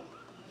sa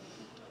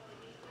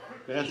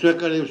e se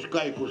ka le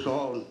sky ku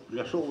so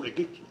le so le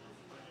kit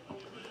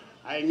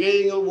ai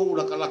ngai ngo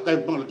la kala kai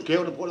pang ke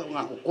o po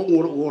nga ko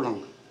ngoro lang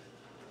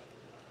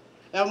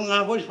e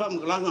mga voice fam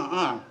kalanga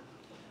a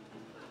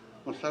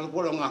masal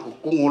ko lang ako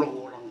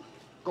kungolo lang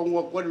kung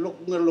wa ko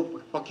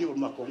lok paki o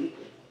makong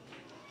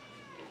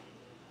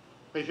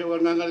pese wa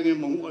nga ngal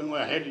mo ngo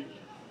heli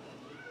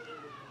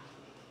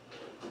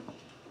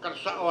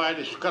karsa o ay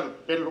skar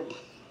pelo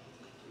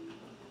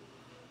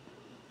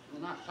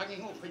na sangi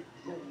ngo fe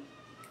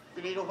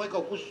kini no fai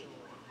ko kus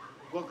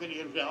ko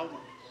kini el fao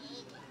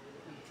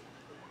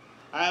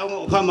ay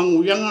mo fam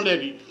nguyang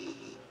le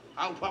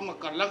ang fam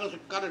kalanga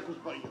skar kus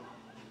pa yo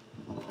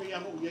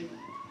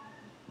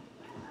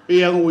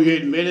Yang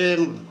uyen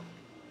melen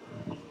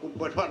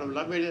kupat fat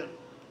la melen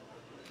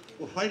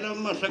o fai la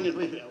masang itu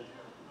fe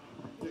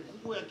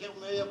ku ya ke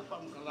me ya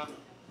pam kala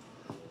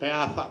pe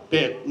fa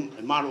pe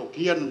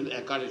marokian e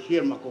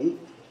kalesian makong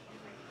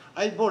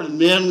ai bol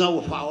men nga o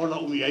fa ola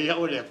o ya ya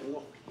o le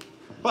ku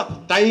pa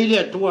tai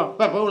le tua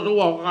pa pa o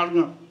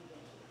nga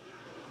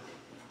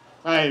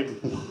ai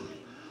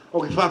o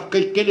que fa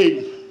que le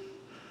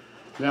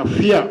la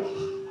fia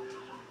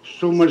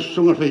sungai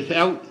fai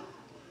fau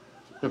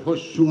pe po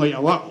sungai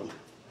awa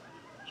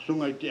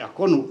sungai te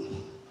akono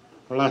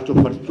la to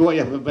fatua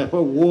ya pe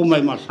po wo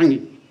mai masangi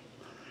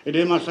e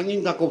de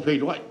masangi ka ko fei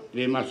doi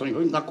de masangi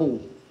ka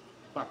ko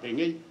pa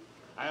pengi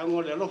ai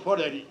ngo le lo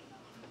fore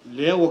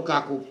le o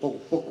ka ko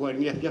po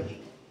ni ya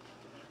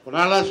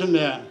ora la se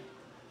me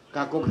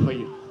ka ko fei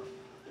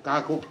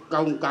ka ko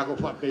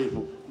fa pe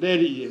fu de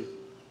ri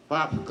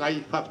fa kai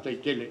fa te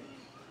tele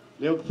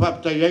le fa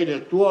te ye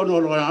de tuo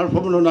no lo al fo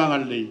no na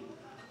ngali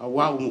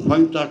awa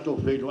fanta to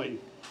fe loi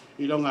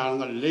I longa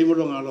nga le mo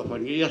longa lo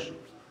fan yes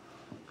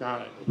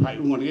ka fai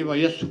un ngi ba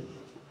yes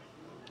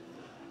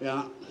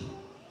ya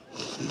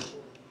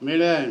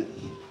melen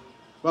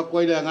wa ko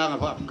ile nga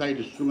fa kai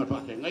de sunga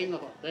fa te ngai nga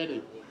fa te de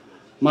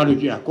maru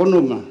ki akono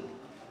ma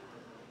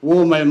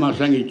wo mai ma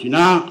sangi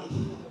china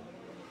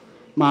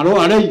ma lo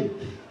alei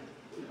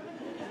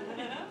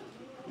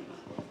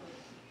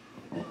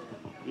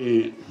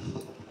e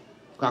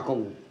ka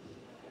ko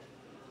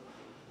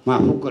ma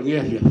fu ko ngi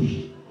ya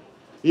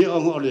I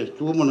ang ole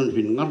tu mo non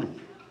fin ngal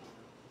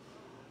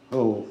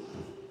o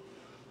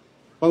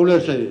paula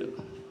se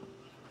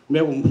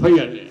me fai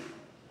ale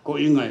ko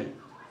ingai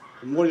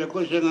mo le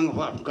ko se ngang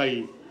fa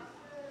kai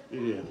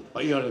I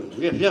pa ia le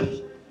ya ya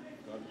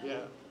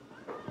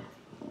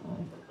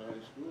God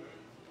is good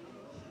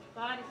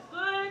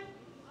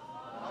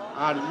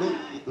all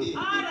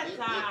the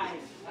time.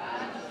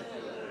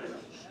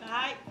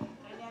 Right?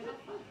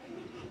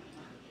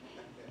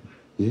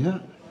 Ia.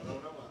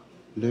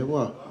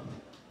 Lewa.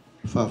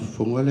 Fa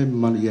fungale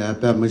man ya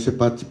pa me se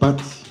pat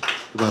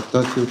wa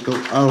ta se to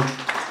au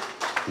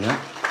ya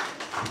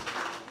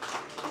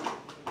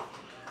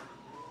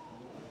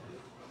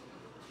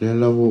le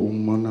la wo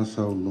umana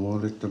sa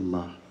no le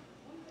tama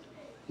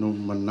no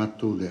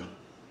manatu le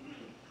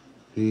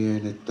e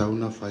ne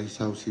tauna fai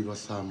sa si va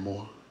sa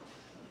mo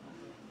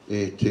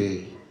e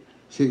te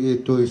se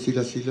e to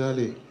sila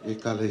le e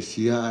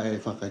kalesia e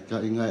fa ka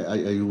inga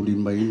ai uri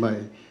mai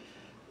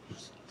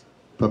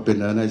pa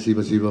penana si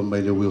va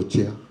mai le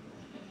wheelchair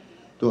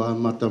to a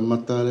mata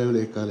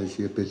le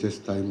kalesia pe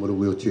testai mo le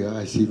wheelchair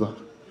ai si va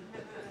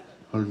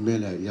al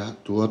mela ya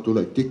tu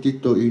la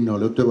tik to ino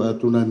le te va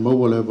tu na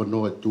mo le va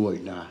no tu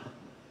ina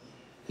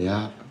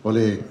ya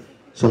ole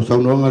so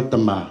no ngal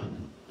tama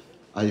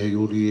ai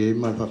uri e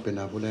mal fa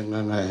pena vole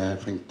nga e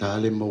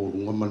fentale mo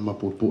runga mal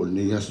mapupu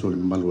ni ya sol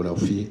mal wala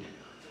fi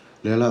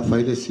le la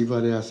fai le si va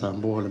le a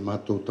sambo le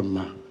mato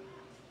tama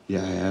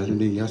ya al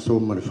ni ya so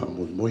mal fa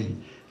mo moi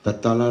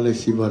tatala le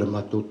si va le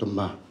mato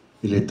tama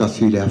ile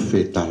tasi le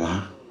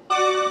afetala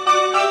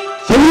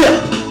Sabia!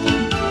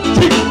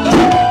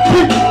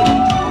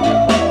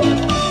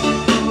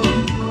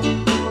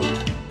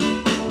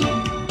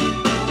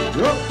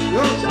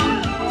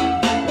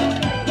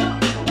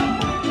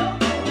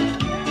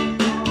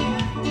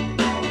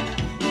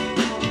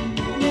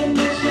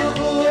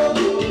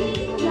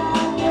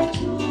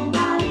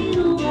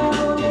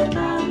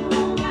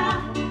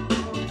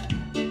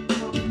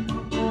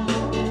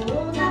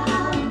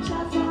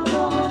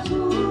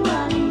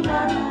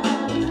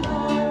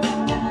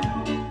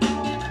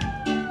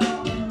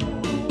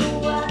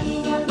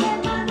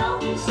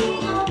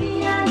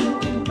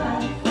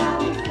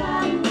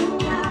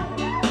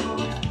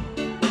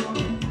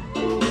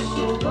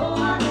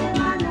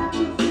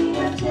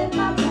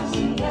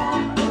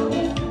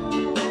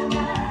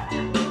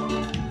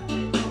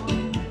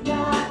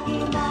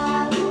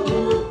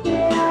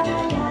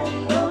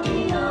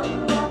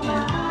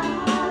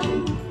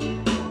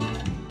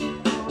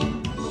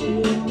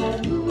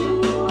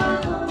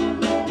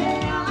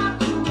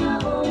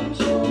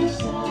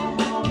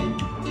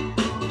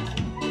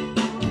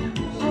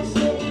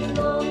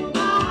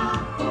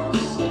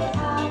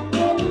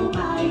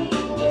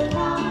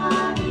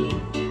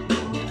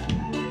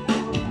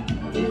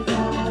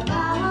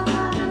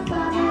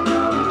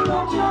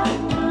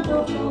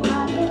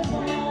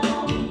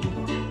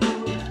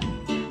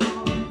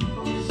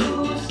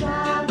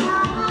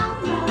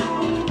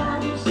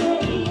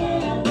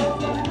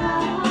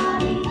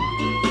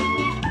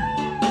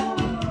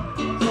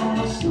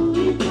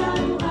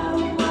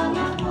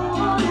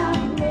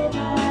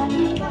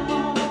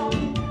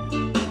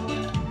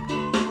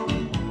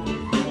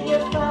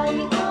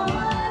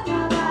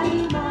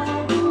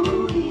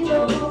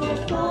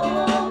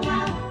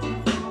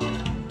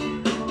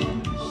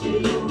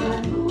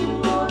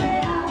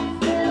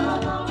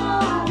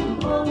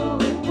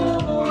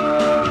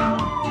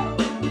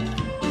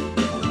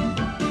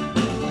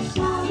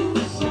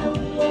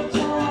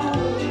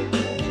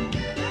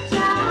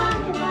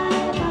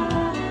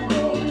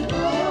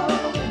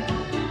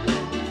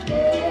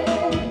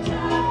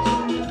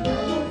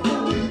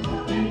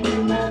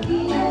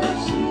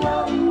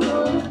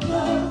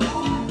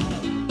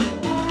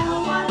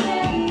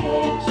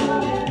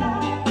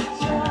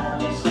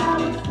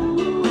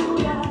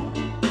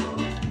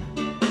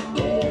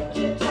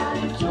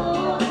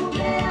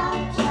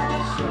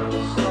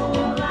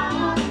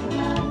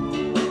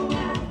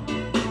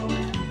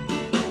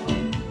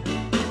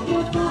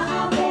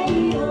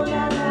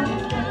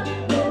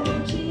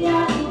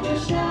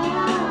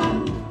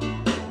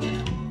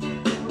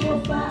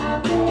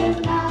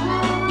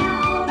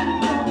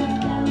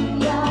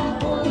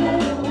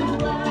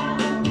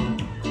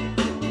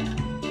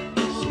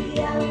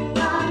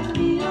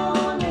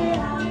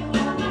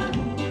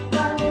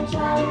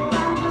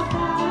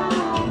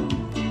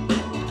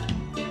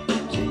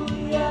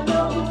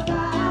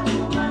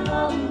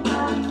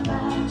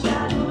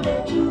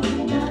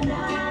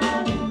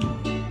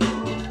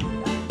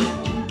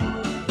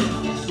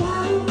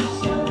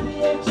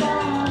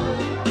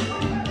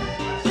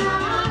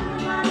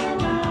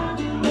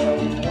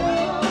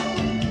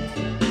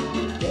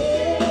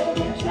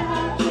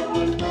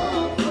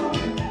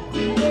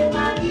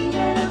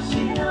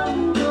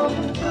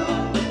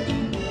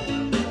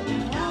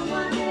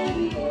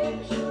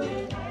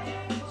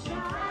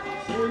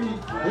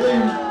 Hey,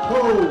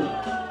 ho!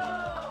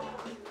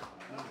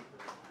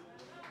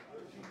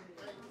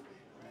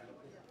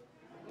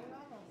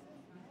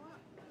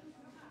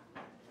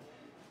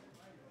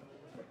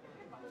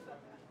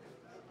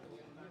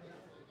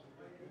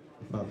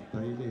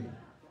 Taile,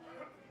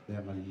 le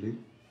amalili,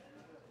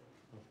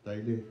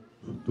 taile,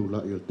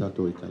 tula il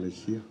tato e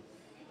calesia.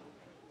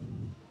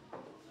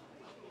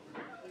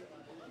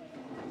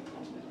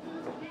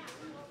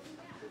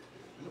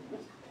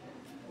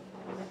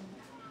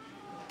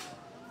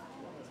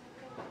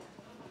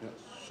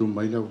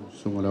 Sumailau,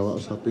 sungalawa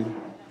sapin,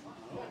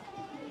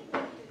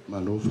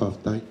 malu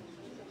faftai.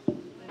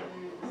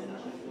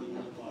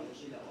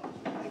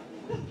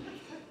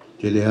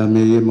 Kele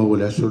ame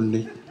mawala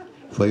sulni,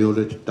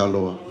 fayola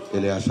taloa.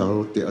 Ele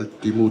asaro te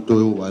altimu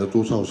to wa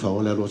to sa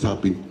le lo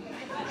sapin.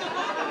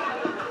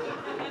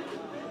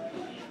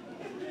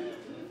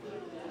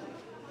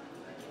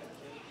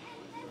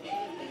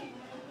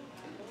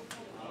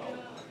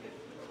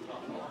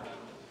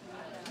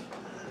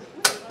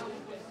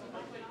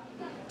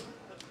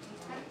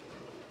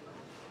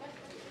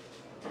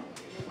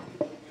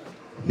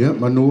 Ya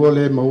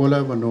manuole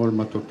mawala manual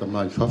matota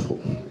mai fafo.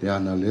 Ya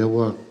na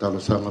lewa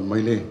talasanga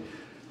maile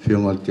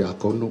fiungal te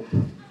akono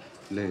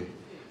le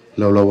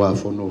laulawa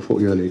fono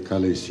fo ia le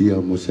kalesia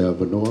mo se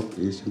avanoa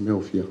e se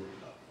meo fia.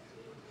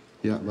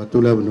 Ia,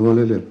 batula avanoa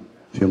le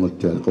fianga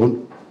te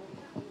alkon.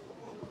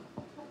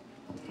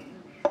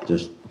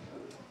 Just.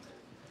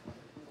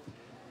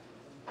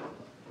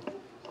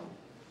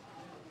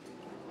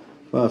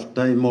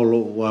 Whaftai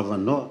molo o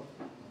avanoa.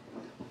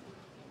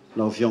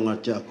 Lau fianga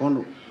te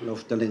akono, lau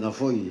ftalenga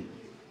foi.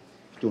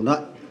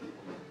 Tuna.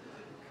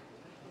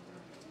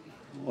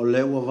 O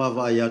lewa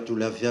vava ia tu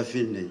le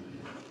fiafine.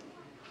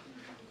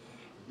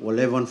 O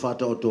levan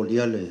fata o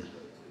tolia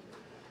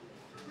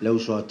le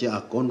uso ati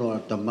akono a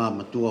tama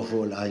matua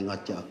fo le ainga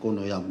ati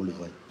akono ya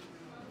Mulivai.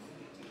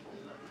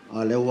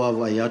 A le wa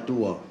vai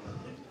atua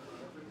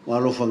wa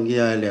lo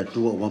fangia le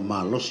atua wa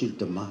malosi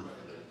te ma.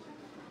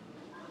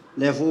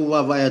 Le fu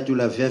wa vai atu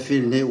la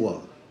fefil ne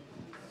wa.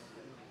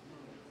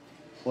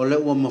 O le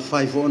wa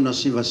mafai fo na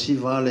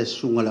siva le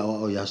sunga la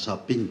o ya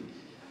sapin.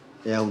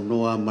 E au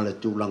noa ma le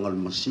tulanga le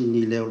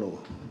masini le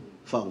lo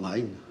fa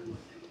ngaina.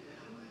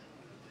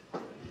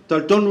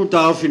 Tal tonu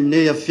ta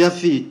awhine a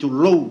fiafi tu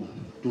low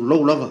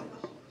lava.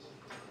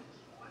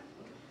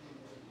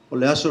 O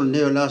le aso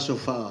neo le aso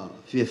fa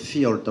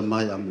fiafia o le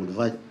tamai a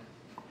Mulivai.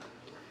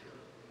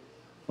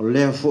 O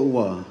lea fo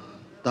ua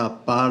ta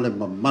pāle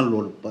ma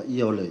malo le pa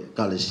ia o le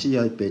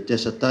kalesia I pe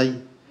tesa tai.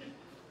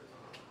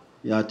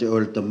 Ia te o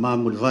le tamai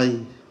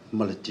Mulivai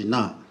ma le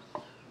tina.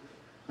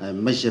 Ai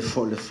mai se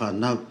fo le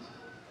whanau.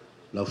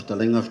 Lau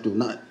ftalenga fitu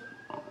nai.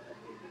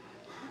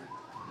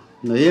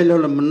 Na ele o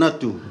le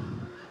manatu.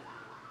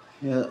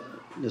 Ya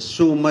le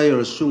su mai o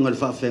le sunga le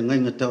whawhengai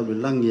nga tau le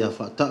langi a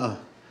whataa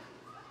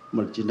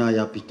maltina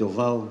ya pito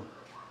vau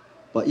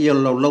pa ia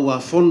lau a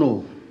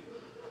fono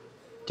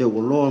te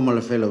uloa ma le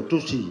whelau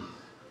tusi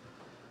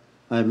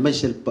ai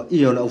meisel pa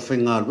ia le au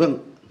whenga lueng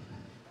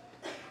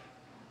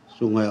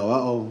sunga au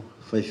ao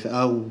whaife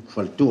au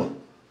whaltua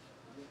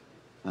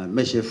ai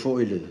meisel fo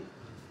ile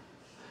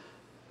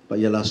pa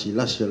ia lasi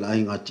le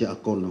ainga tia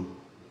akono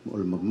o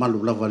le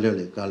mamalu lava leo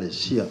le kale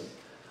sia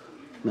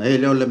na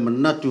ele o le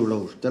manatu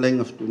lau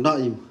talenga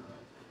fitunai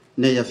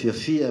ne ia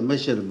fia e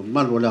mese le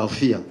malu le au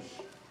fia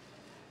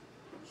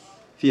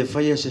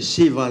faia se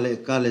siva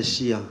le kale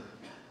sia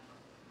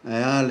e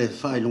ale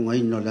fai lunga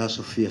ino le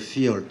aso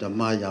fia o le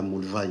tamai a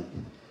Mulivai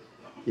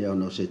ia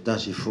ono se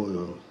tasi fo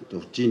o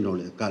tino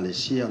le kale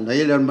sia na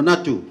ele o le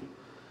manatu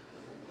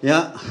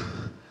ia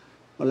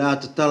o le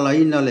atatala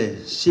ina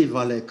le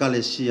siva le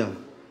kale sia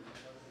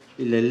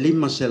I le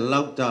 5 se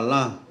lau ta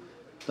la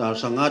ta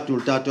sangatu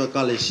le tato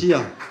kale sia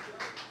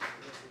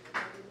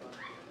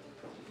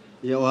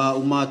ia wa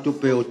umatu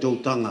pe o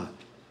tautanga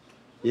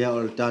ia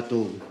o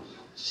tato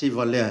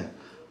siva lea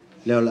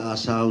o la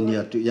asauni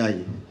atu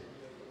iai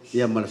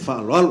ia ma le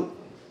whaaloalo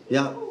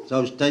ia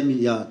sau staimi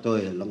ia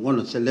toe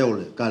langona se leo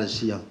le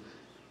kalesia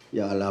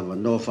ia lava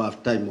no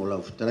whaaftai mo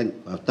lau whtareng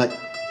whaaftai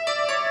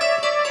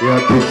ia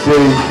te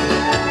sei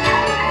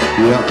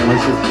ia mai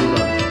se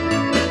fila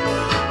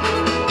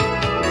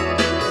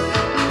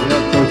ia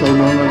sau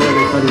nonga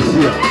le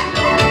kalesia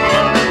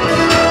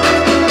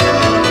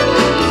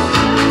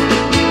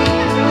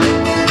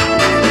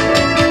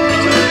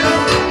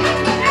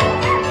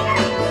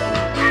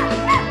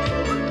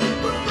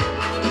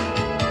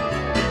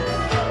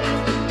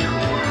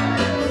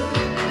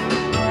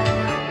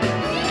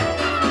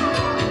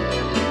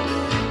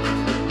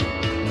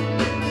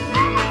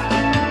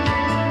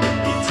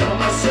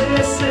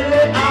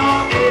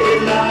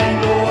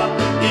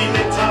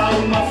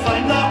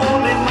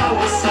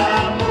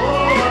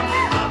Samoa,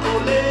 a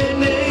ole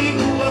nei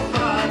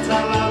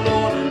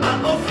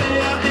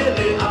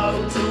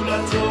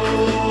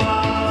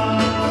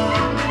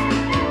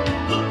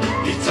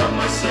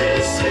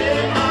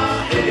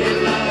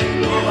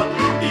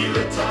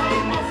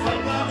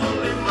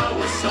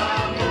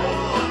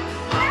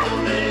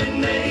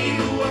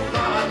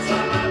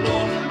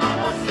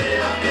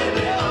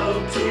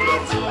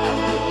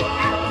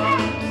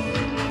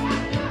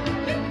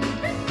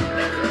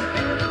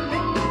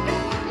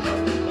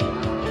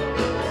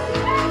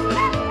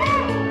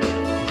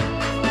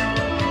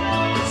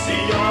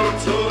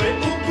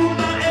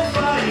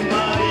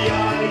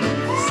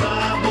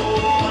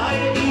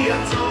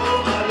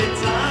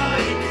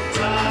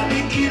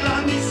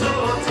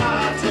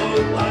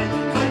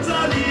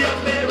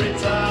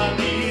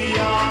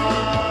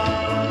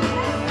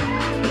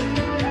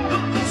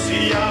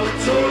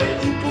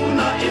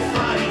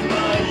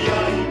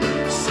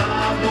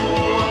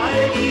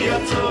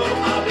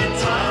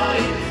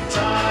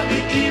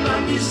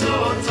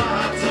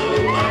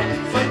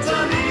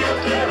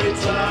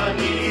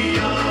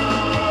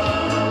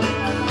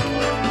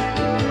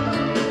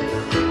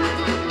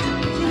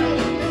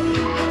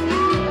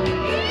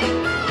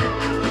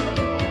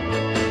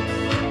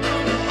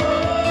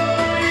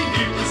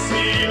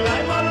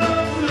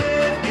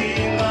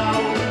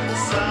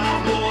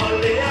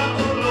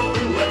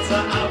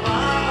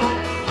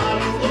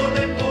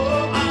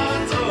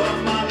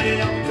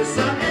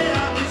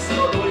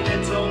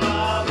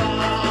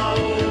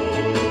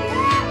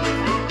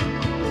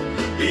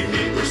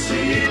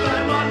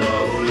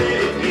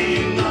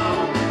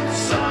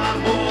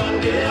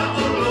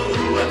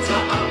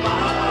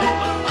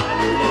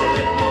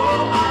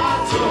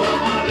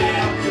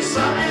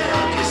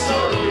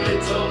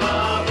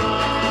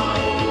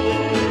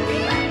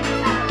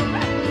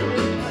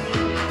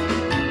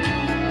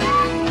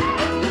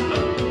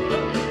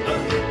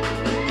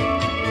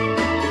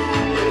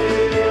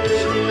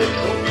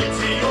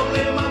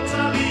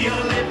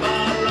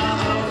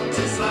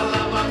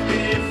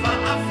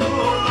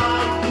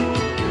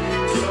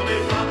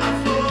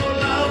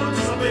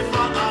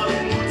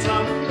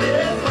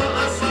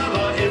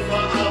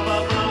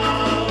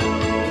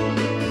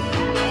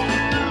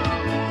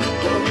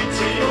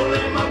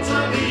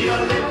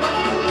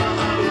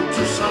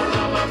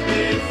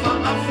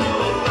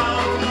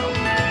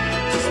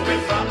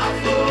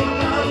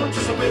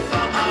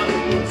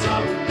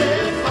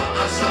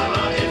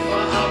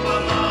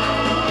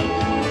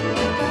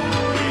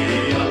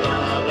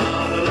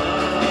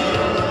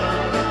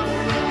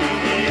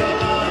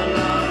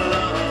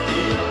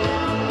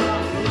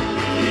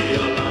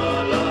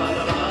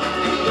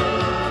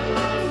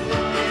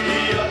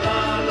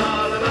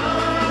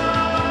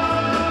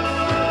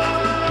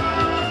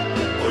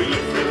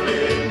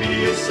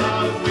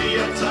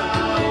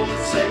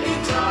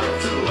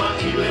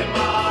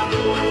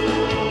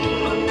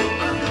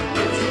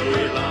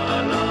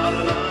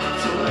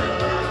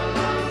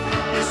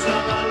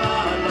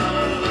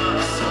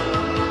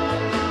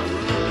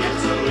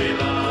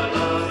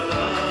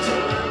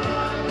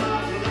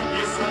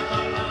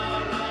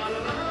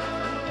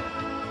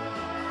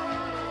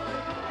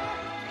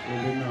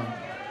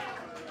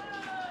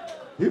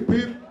Hip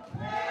hip.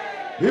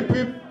 Hip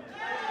hip.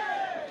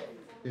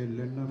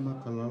 Elena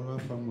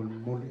makalala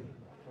whamolmoli.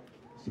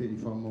 Se I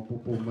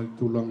whamapopo mai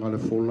tulanga le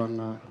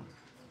wholanga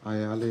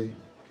ai ale.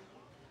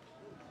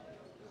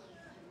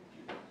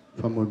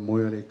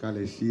 Whamolmoia le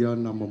kalesia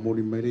na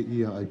mamoli mere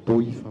ia ai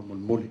poi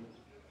whamolmoli.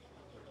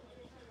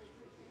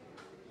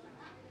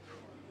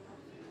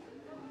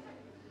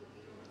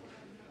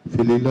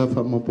 Filila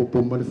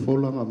whamapopo mai le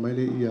wholanga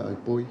mere ia ai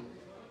poi.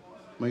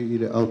 Mai I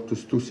le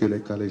autostusi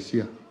le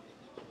kalesia.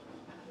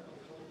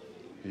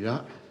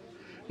 Ya.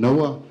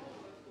 Nawa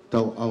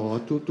tau au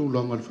atu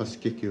tulanga le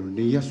whaskeke o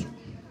ni yasu.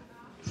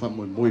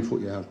 Whamolmoi fo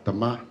ia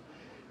tama.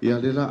 Ia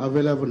lela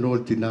avela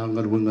vanol tina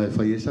ngaruenga e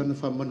whaiesa na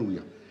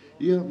whamanuia.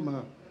 Ia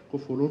ma ko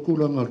folo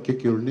kulanga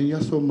keke o ni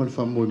yaso mal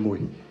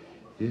whamolmoi.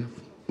 Ia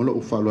mola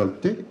u whalo al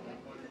tele.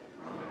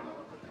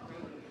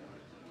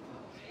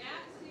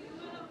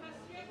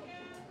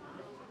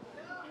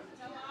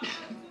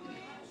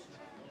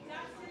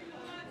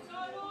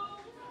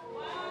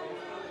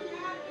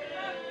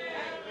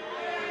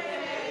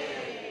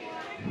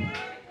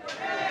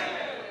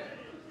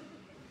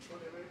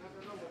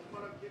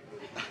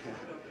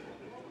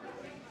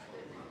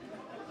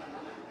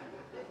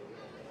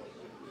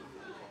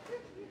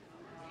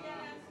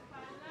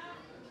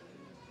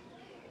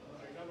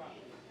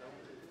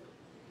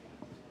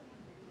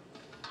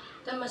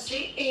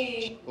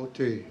 O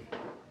te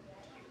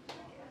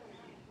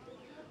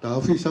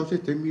tawhi sau se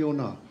te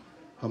miona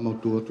ha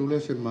mautua tu le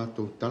se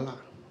mātou tala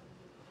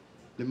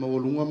le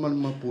mawalunga man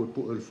mapu e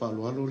pu el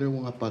whaloalo le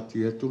wanga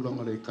pati e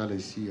tulanga le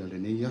kalesia le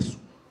nei yasu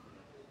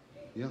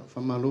ia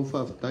whamalo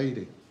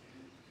whaftaire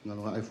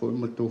ngaloa ai fo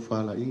matou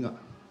whala inga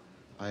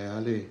ai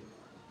ale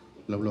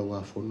laulau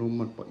a whono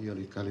man pa ia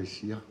le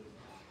kalesia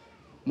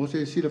mo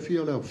se sila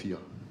fia le au fia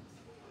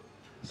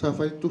sa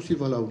whai tusi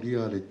walau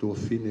lia le tua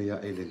fine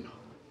ia Elena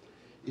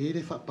e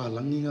le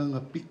whapalangi nga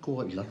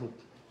piko I lalo.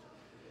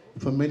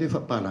 Whamele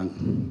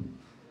whapalangi.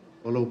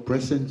 O lau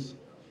presence,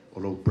 o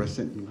lau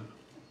present nga.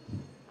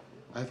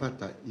 Ai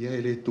whata, ia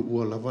e le tu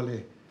ua lava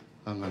le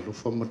anga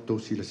lofa matou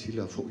sila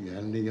sila fo ia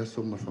ane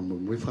yaso ma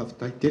whamoe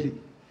whaftai teli.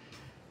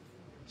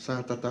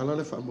 Sa tatala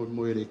le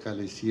whamoe le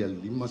kalesia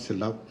 5 se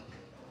lau.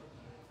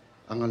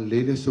 Anga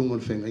lele sunga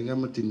le whenga inga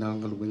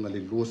matinanga luenga le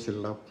 2 se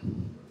lau.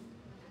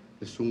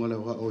 Le sunga le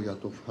wa o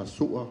yato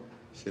whasua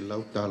se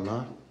lau ta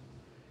la.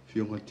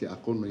 Fionga te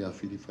akono ia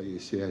whiriwhai e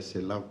sea se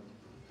lau.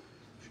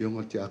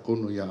 Fionga te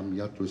akono ia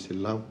amiatu se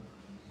lau.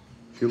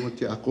 Fionga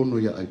te akono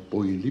ia ai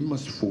poi 5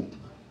 se fu.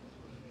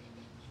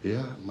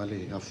 Ea,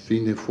 male, a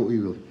fine fu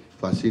iwo.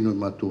 Whasino I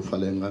matu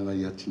whalenganga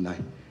ia tinai.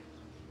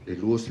 E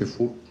 2 se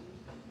fu.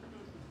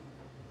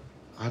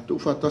 A tu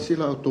whatasi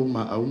la o tō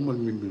ma au mal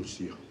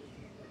mimiusia.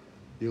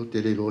 Io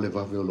te le lo le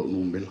vawe o lo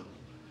numela.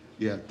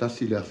 Ia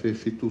tasi le a fe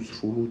fitu se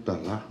fulu ta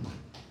la.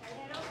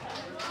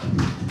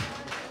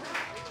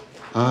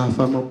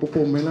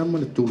 Whamapopo mela ma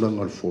le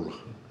tūlanga le whola.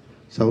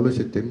 Saule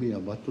se temi a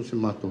watu se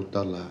mātou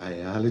tala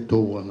ai ale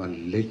tō anga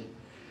lei.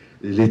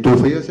 Le tō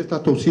whaia se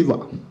tātou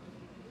siwa.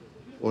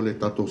 O le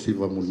tātou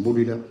siwa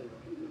mulmuli lea.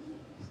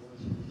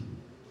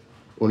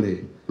 O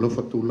le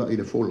lofa tūla I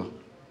le whola.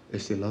 E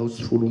se lau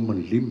se fulu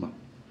man 5.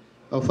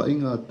 Au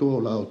whainga atua o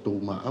la o tō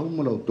ma au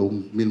ma la o tō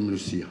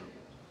milmusia.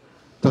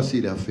 Tasi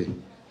le awhi.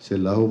 Se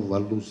lau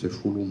walu se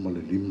fulu ma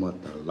le 5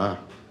 ta la.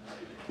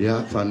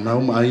 Ia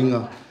whanau ma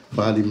ainga.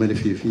 Pali mele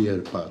fia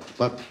e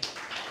pat.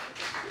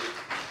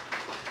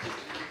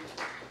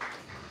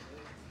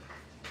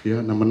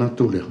 Ia na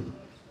manatu lea.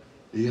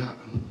 Ia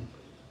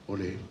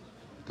ole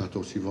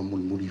tatou siwa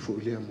mulmuli fo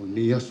lea mo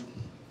ni aso.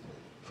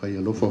 Fai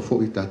alofa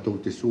fo I tatou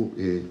te su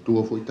e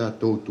tua fo I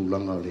tatou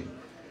tulanga le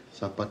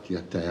sapati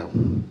a te au.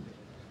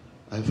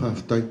 Ai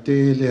whaftai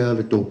te lea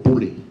le tō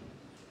puli.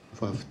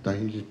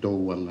 Whaftai le tō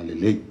wanga le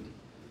lei.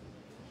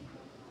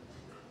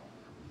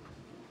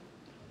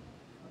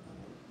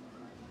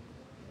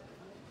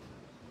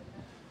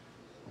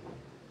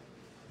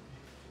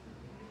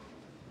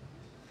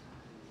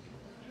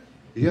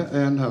 Ia e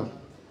anau,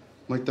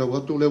 mai tau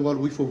atu le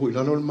walu ifo hui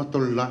lalo le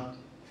matol la.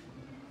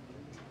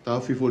 Tau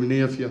fifo le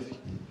nea fiafi.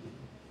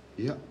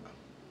 Ia,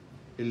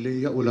 e le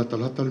ia o la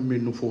talata le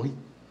menu fohi.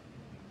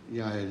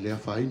 Ia e lea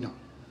whaina.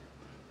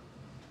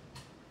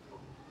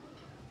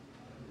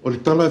 O le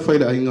tala e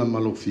whaile ainga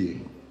malo fie.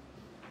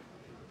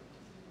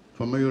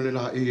 Whamai o le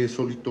la e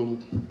solitou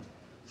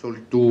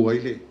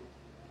aile.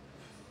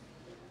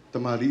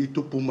 Tamari I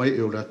tupu mai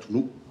e o le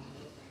atunu.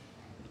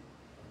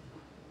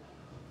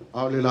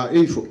 A o le la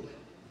e fo.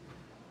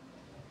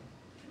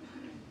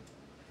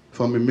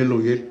 Whame melo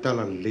I e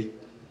tala le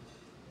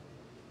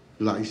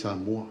la I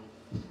Samoa.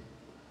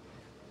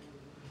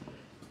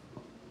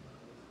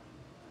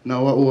 Na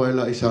wa ua e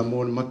la I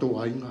Samoa le mato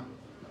ainga.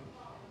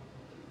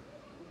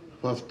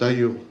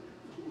 Whaftai o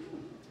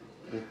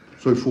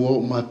soifua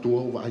o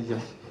matua o ai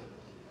ai.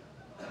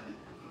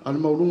 Ana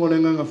maurunga le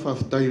nganga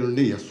whaftai o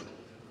ni aso.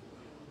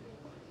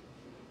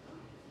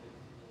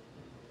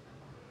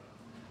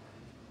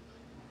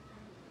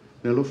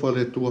 Ne lofa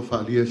le tua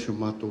whalia se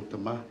mato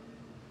tama.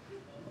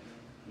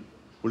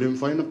 O le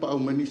mwhaina pa au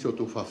mani so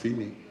tō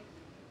whawhine.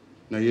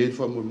 na ye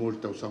fa mo mo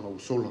tau sanga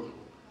usola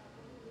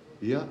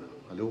ia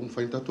ale o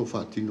fai tato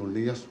fa tino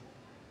le aso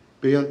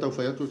pe an tau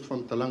fai atu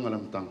fam talanga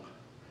lam tanga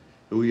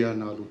o ia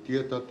na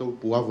lutia tato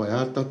puava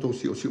ya tato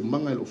si o si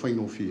manga lo fai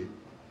no fie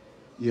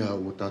ia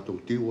o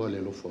tato tiwa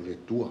le lo fo le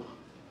tua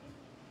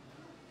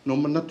no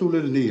manatu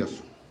le ni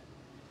aso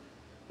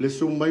le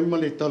so mai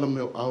male tala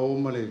me ao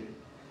male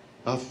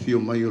afio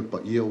mai o pa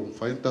ia o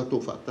fai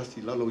tato fa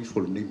tasi lalo i fo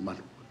ni mal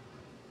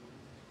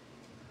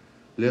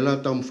le la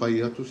tam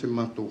fai atu se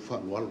mato fa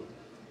lo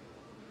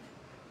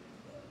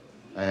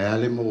ai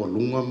ale mo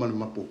lunga man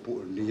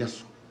mapopo ni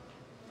aso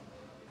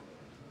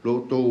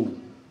lo to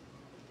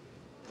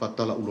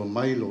fatala ulo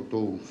mai lo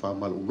to fa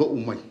mal ulo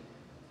mai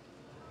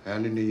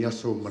ai ni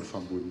aso man fa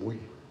muy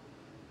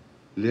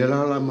le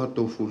la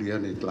mato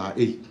fuliane tla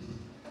e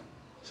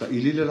sa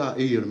ilile la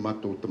e el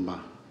mato tama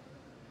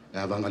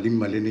e vanga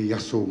lima le ni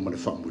aso man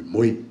fa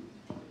muy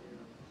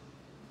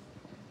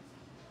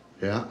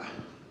ya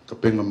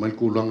kapenga mai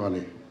kulanga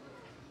le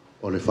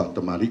o le fa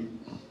tamari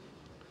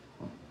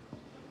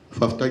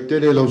faftai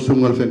tere lau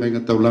sungal fe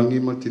ngai taulangi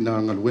ma tina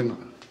ngaluenga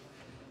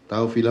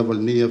tau fila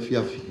valnia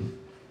fiafi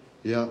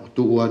ya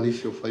tu wani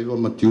so faiva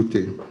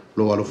matiute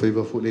lo alo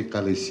faiva fu le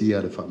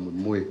kalesia le fa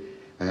moe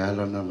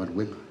ala na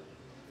ngaluenga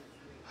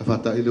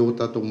afata ile o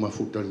tato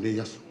mafuta le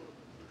yaso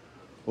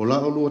o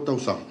la o tau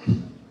sang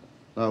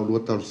la o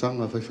tau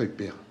sang fa fa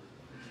pea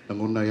na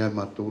ngona ya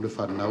mato le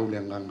fa nau le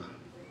nganga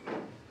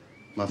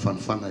ma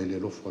fan ile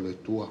lo fo le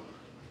tua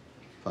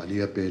fa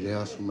lia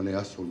pelea so male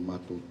aso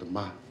mato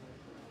tama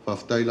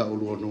faftai la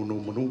ulu no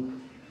manu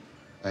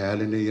ai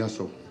ale ne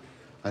yaso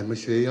ai me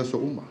se yaso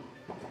uma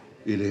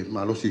ile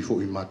malosi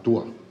fo i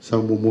matua sa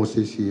mo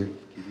se si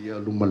ia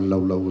lumal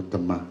lau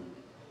tama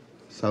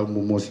sa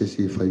mo se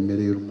si fai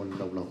mere lumal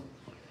lau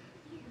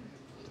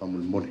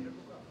famul moni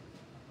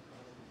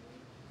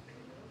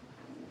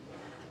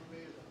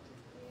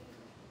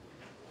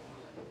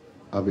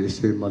a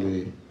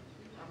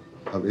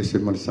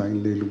veces mal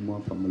sain le luma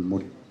famul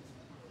moni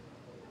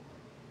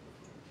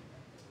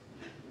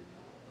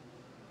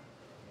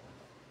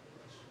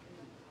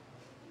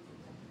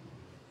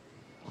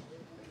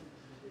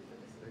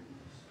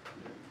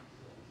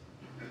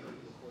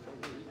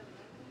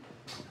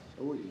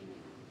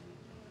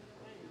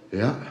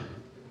ya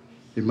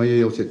i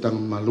mai o se tang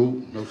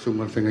malu no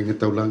sungal fenga nge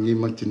taulangi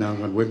ma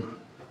tinanga wen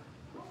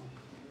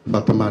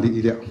papa mari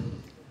ida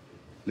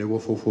le wo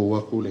fo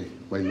wa kule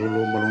wai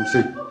lolo malong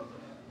se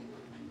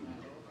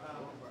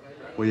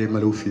o ye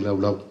malu fila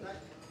lau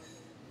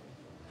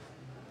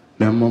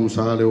le mom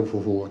sa le wo fo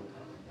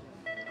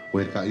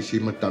wa ka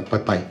isi mata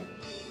pai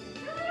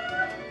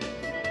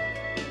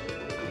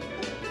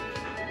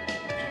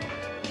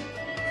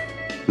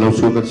lau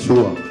sugat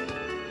suwa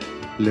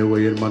le wa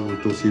yer manu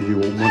to si vi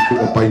o mantu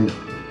o paina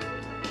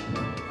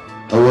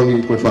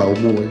awangi ko fa o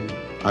mo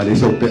ale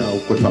so pe au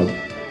ko fa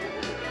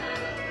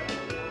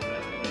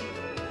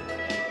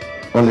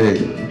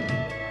ole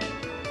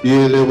ye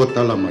le wa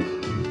tala mai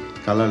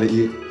kala le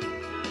ye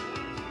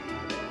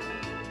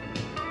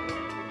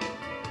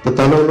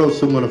tatalo lo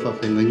sumo la fa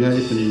fenga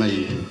e sen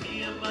mai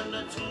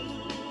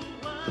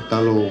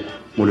tatalo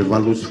mo le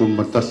valu sum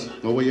matas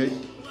no wa ye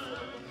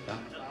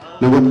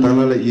le wa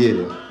tala le ye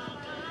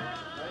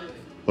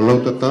o lau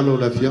tatalo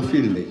la fia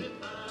filme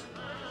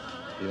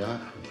ya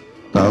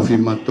ta fi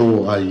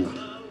mato ai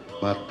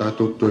ma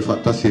tato to fa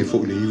ta se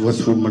fo le iwa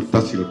su ma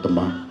ta si lo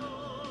tama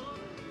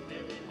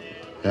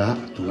ya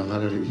tu la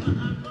ngare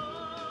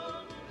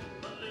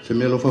se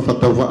me lo fa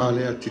ta va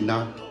ale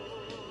atina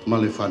ma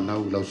le fa na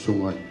lau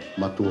sunga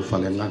ma tu fa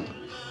le ngang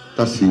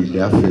ta si le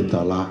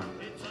afeta la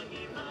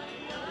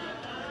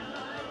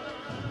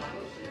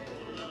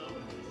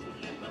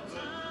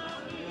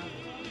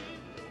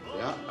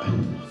ya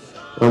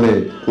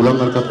ole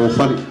pulang marka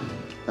kofari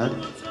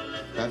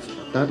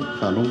tan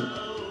falong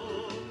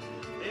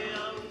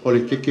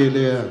ole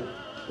kekele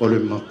ole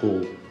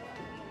mako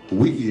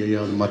wi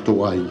ya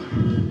mato ai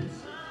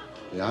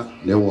ya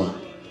lewa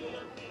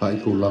pai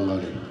pulang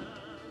ale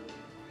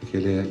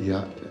kekele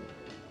ya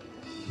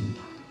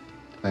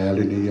ai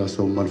ale ni ya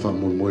so mal fa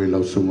mo mo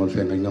la so mal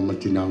fa nga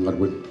matina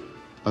ngarwen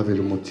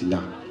avelo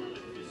motina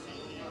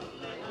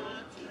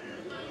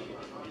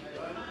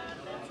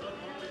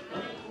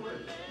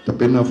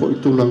pena fo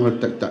itu langa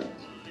tak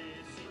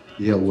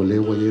ia ole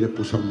wa yere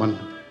pusaman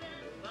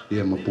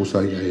ia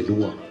mapusa ia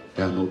elua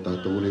ya no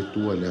tato le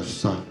tua le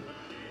sa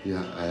ia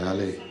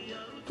ale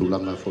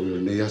tulanga fo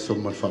ne ya so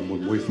mal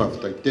famu moi fa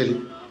tele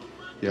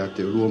ia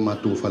te lua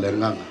matu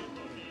falenga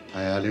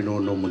ale no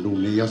manu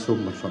ne ya so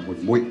mal famu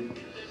moi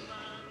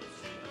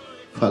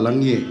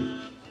falangie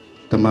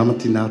tamama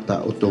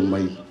tinata oto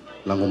mai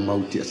lango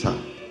mau tia sa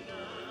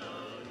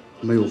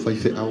mai o fai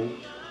fe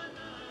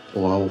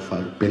au fa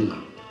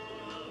penga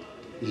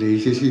le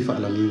ise si fa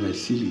la ngai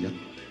silia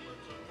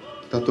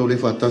tato le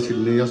fa tasi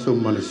ne aso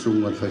male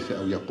sunga fa fa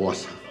ya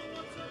poasa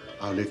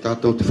a le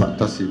tato te fa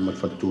tasi mal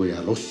fa tu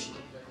ya los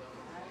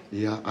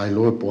ya ai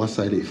lo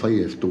poasa le fa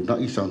ye tu na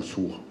isan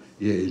su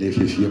ye le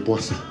fi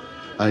poasa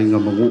ai nga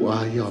mangu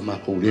ai ya ma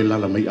ko le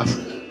la mai af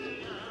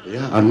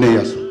ya ane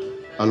aso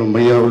alo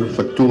mai au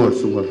fatua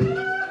sunga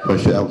fa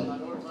se au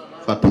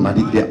fa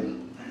tamari dia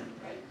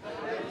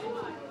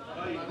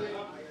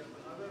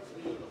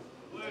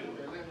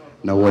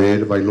na wa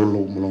ele vai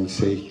lolo molong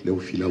sei le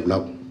fila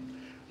lau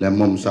le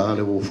mom sa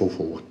le wo fo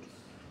fo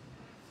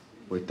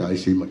o tai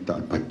si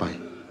mata pai pai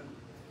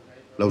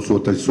lau so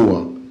tai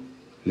soa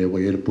le wa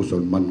ele puso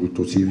man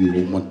to si vi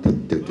o mata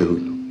te te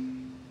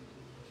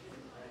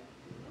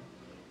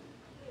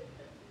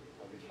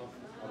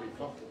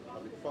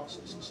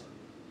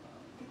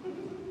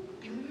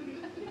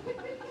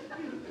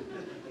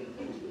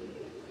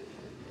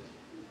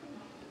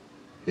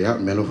ya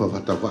melo fa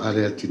fata fa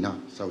ale tina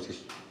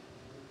sausis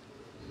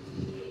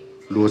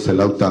lu se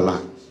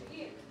lautala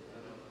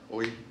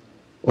oi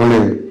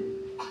ole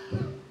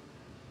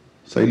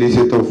sai le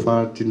se to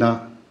fa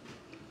tina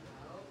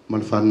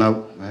man fa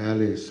nau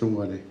ale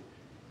sunga le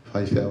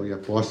fai fe o ya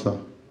posa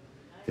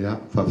ya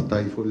fa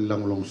tai fo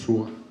lang long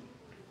sua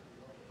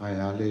ai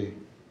ale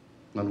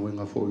ngal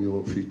wenga fo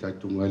yo fi tai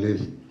tu ngale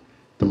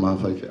tama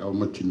fai fe o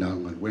matina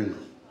ngal wenga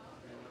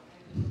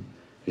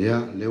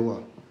ya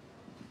lewa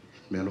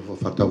me lo fa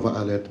fata va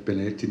ale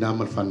pene tina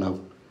mal fanau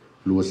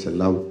lu se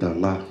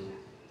lautala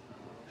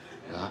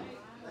ya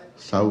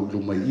sau lu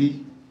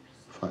mai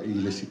fa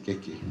ile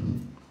sikeke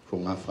fo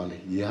nga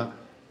fale ya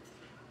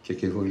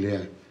keke vo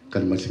le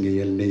kan mal singe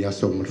yel ne ya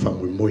so mal fa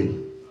moi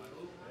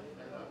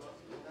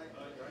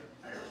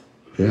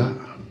ya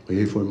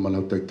e fo mal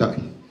tai tai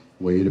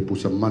wa ile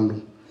pusa mano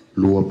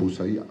lu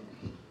pusa ya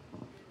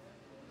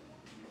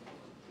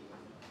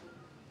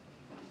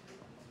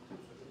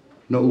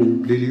no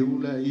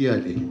liliula ia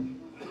le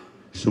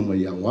sunga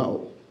ya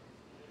wao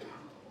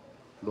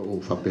lo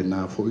fa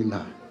pena fo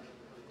ina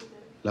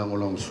la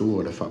ngolong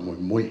su le fa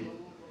moi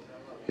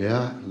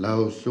ya la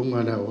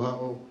sunga la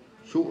wao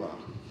sua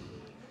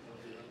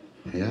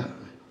ya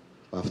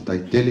afta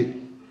tele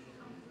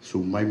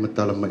su mai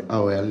matala mai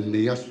au el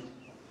ni yasu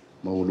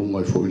ma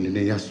ulunga fo ile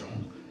ni yasu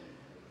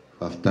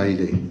afta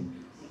ile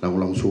la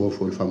ngolong su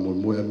fo fa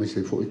moi me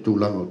se fo tu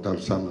la o tal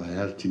sanga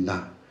el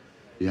tina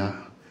ya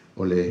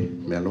ole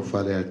me lo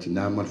fa le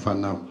tina mal fa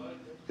na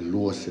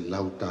lua se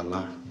lauta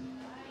la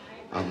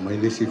a mai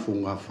le si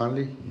funga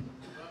fale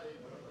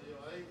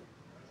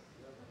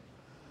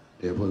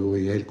e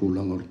voi e ku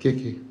lang or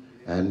keke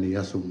al ni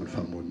aso mal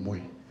fa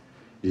moi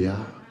ya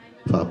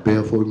fa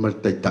pe fo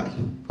mal tai tai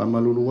fa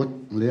malulu wat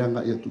le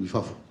anga ya tu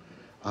fa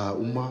a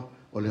uma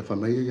o le fa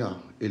mai ya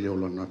ele o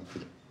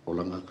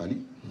langa kali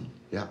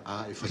ya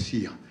a e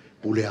fasia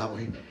pule a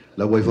oi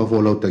la voi fa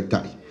fo la tai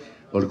tai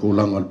o le ku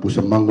lang al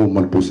pusa mango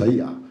mal pusa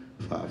ia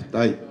fa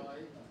tai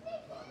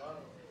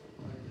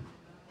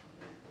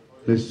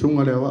le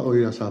sunga le wa o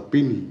ia sa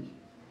pini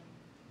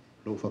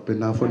lo fa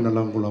pena fo na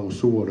lango lango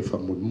su o le fa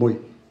moi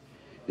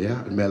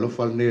ya me lo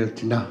fa ne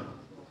tina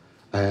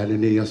ai le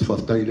ne as fa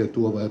tai le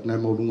tu ba na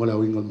mo lunga le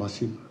wingal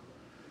masim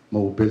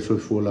mo pel so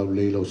fo la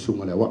le lo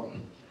sunga le wa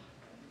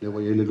le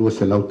wa ile lo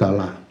se lauta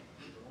la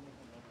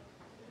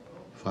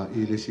fa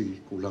ile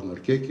si kulang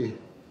ar keke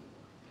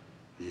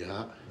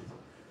ya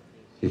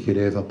ke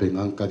kere fa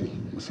pengang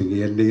kadi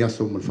masingi ne ya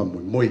so mo fa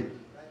moi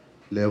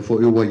le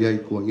fo i wa ia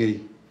ku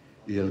ngai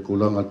ia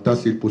kulang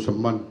atasil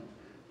pusaman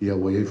ia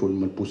wai fo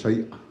man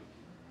pusai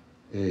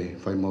e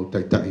fai mau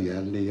tai tai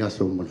ia ni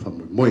aso man fa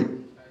moi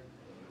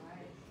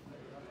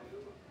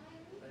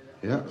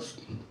ya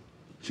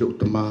se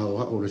utama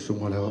wa o le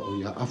sunga la o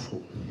ia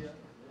afo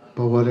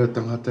pa wale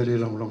tanga tele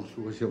lang lang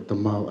su se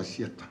utama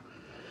asiata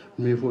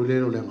me fo le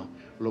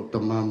lo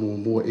tama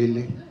mo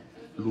ele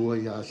lua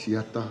ia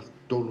asiata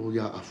tolo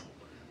ia afo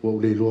o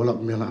le lo la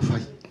me la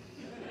fai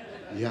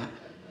ya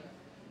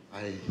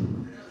ai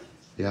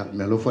ya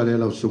me lo fale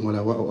la sunga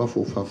la wa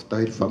fo fa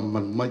tai fa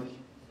man mai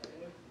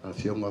a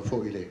fiona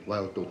fo ile wa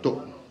to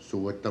so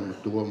wa tam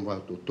tu wa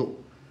to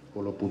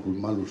o lo pu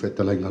malu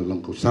feta la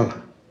ngal ko sala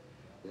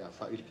ya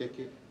fa il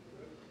keke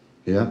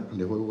ya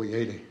le wo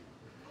ile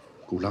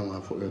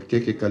kulanga fo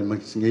keke kalma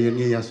singe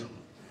ni yaso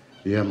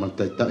ya man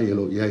tai tai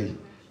lo yai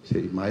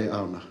se mai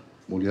ana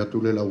mo ya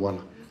tu le la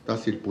wala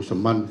tasil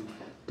pusaman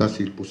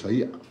tasil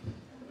pusaya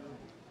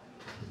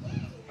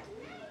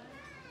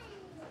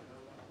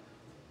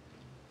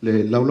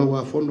le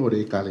laulaua fono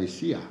re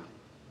kalesia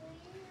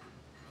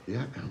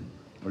ya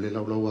o le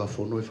laulaua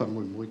fono e fa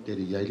moi te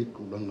ri ai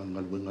ku langa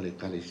ngal wenga le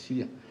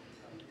kalesia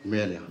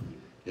mele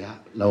ya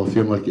la o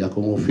fiema ki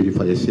ako mo fili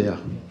fa esea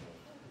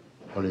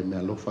o le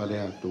me lo fa le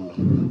atu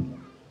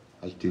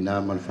al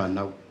tina mal fa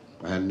nau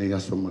a ne ga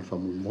so mal fa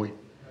moi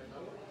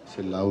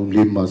se la u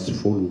limas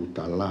fulu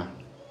tala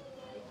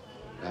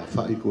ya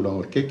fa i ku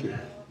langa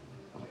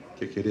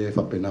keke re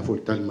fa pena fo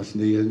tal mas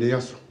ne el ne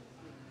aso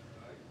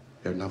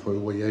e na foi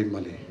wa ai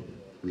male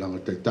langa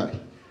tai tai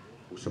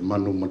o se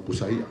manu mal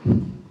pusaia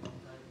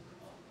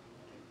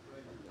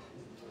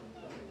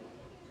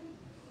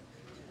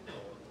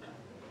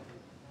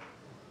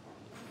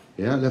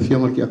ya la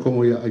fiamma ki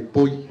akomo ya ai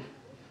poi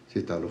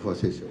se talo fa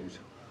se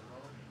usa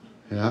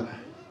ya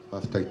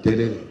fa tai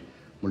tele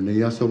mo ne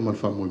ya so mal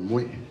fa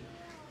moi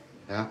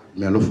ya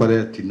me lo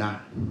fare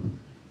tina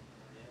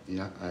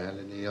ya ai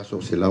le ne ya so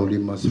se lauli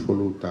mas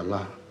folu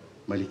tala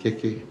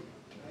Malikeke.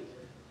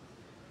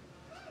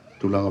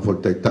 Tulanga fo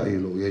tai tai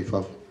lo iai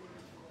fa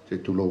te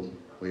tulo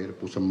o ia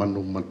pusa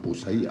manu mal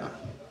pusa ia.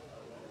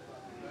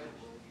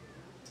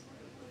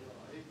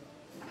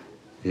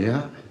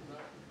 Ya.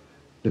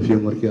 Le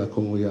fiongor ki a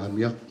kongo ia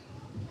amiak.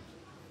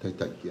 Tai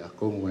tai ki a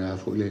kongo ia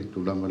fo le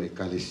tulanga le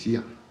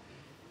kalesia.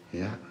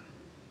 Ya.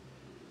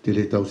 Te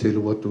le tau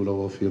selu watu la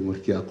o fiongor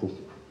ki a kongo.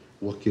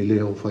 Wa ke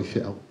le o fai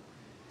feau.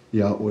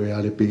 Ya o e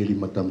ale peli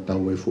matam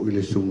tau e fo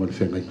ile sunga le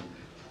fengai.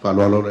 Fa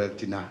lo lo le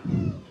tina.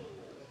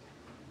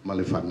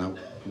 Male fa nau.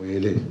 Mo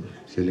ele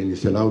se le ni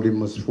se lau le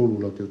mas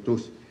fulu la te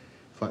tos.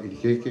 Fa il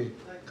keke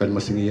kan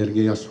masingi yer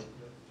ngi aso.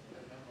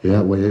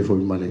 Ya wa e fo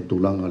male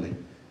tulanga le.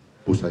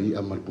 Pusai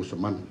amal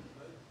pusaman.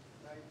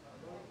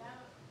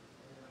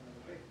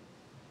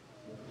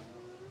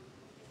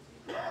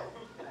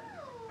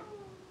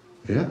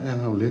 Ya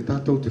yang le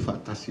tatou te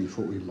fatasi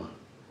fo ima.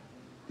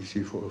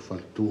 Isi fo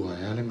faltua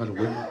ya le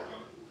malwema.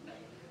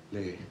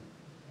 Le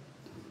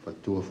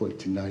faltua fo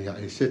tina ya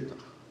eseta.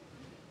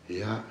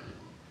 Ya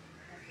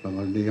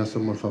langal ni aso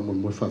mal famu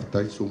mo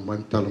fatai su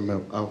man tal me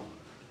au.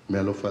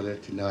 Me lo fale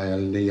tina ya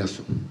ni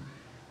aso.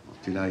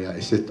 Tina ya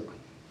eseta.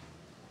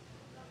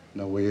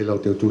 Na wei lau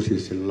te tusi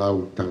se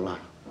lau tala.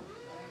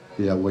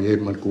 Ya wei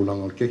man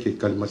kulang al keke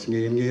kalmas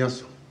ngi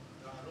aso.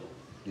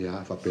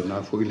 Ya fa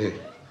pena fo ile.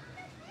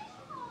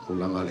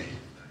 Kulang ale.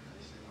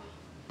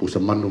 Pusa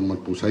manu man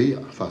pusa ia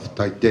fa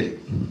tai tele.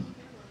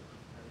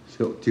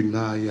 So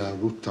tina ya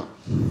ruta.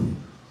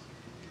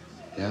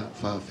 Ya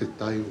fa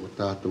fetai o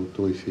tatou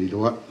toi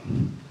filoa.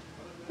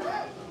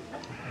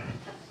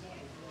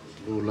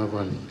 Lo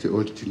lava te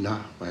o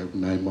tina vai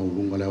nai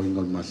maulunga leo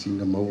ingal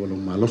masinga mau alo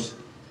malos.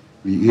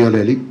 Vi ia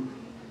leli.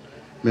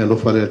 Me lo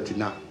fare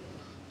tina.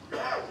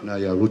 Na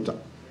ya ruta.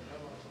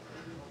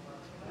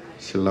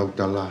 Se lau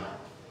tala.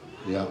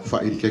 Ya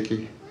fa il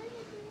keke.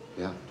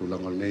 Ya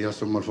tulang al nei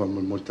aso mal fa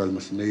mal tal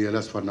mas nei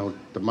alas fa na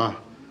tama.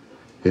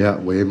 Ya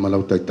we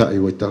malau tai tai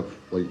we ta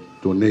we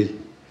to nei.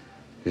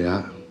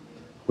 Ya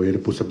we le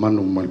pusa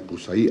manu mal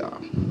pusa ia.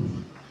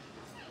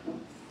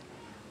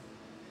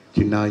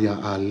 Tina ya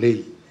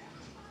alei.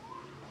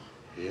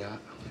 Ya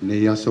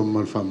nei aso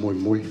mal fa moi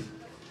moi.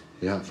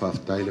 Ya fa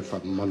tai le fa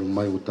malu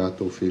mai o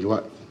tatou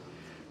filoa.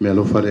 Me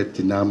lo fare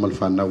tina mal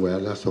fa na we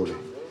ala sole.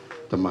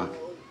 Tama.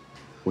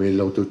 We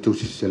lau tu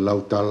se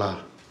lau tala.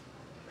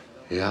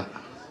 Ya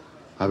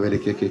avere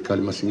ke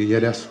kalmas ngi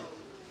yeras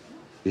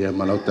ya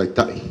malau tai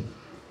tai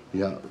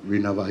ya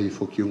vina vai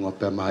foki unga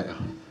pe mai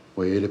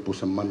o ele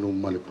pusa manu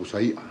male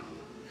pusa ia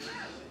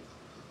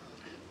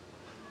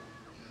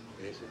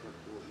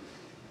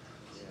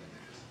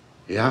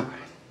ya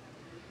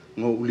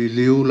ngo uli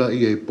liula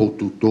ia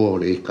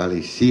potutore e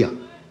kalesia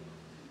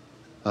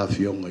a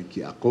fionga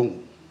ki akong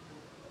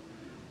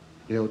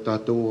e o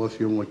tatou a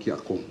fionga ki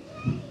akong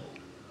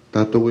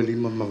tatou e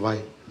lima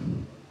mavai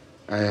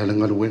ai ala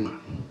ngaruenga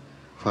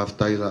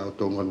Faftai la o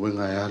tonga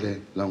luenga e ale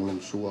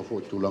lang sua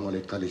fo tulanga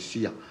le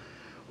kalesia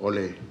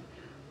ole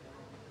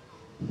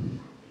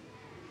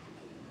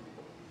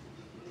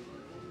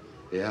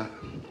ya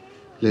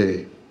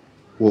le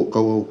o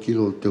kawa o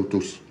kilo te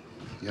utusi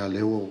ya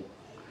le o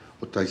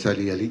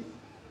taisali ali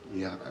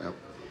ya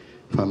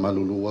fa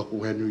malulu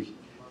aku henui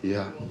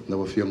ya na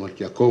wa fiona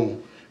ki akong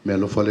me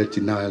lo fale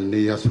tina el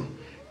ne yaso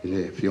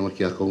ile fiona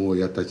ki akong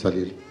ya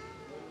taisali ali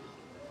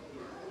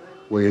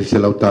o el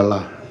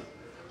selautala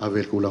a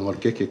ver kulang or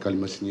keke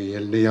kalmas ni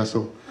el ne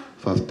aso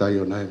faftai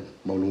o nai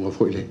maulunga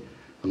foile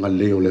anga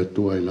leo le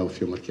tua i lau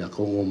fiona ki a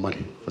kongo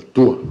mari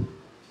fatua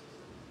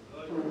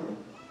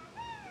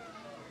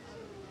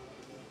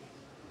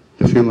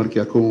le fiona ki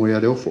a kongo ya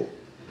le ofo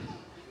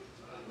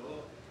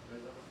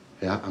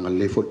ya anga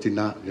le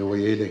fotina le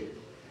wele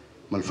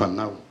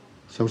malfanau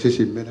sau se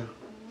simera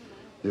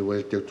le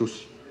wele te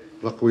tus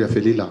vaku ya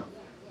felila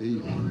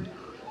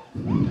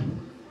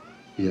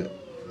ya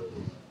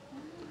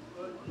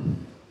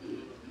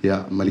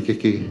ya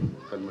malikeke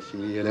kan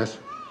masingi yelas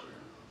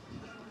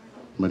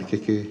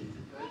malikeke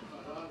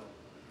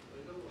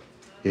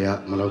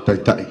ya malau tai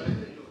tai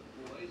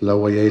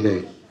lawa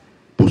yele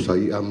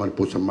pusai amal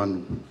pusaman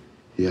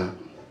ya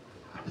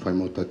fai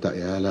mo tai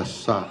tai ala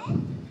sa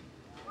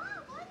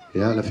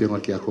ya la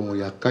fiona ki ako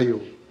ya kayo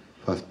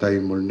fa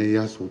tai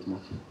molneya suma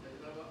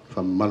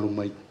fa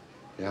malumai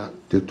ya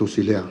te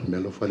tusilea me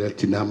lo fa le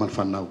tinamal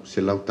fanau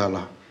se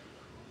lautala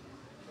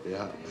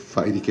ya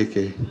fa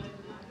idikeke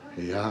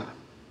ya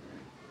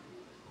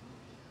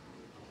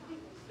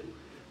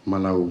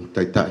malau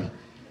tai tai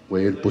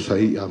we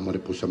pusai a mare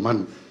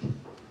pusaman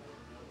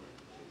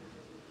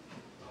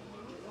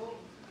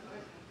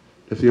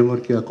le fiona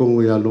ki a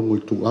kongo ya longo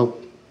tu au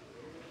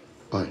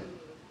ai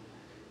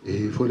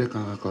e fole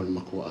ka ka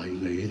mako ai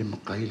le ele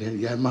makai le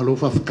ya malo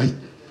fa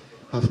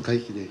kai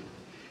ki de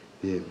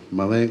e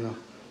mawenga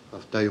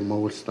aftai o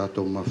mau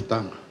stato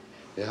maftanga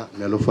ya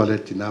me lo fale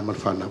tina mal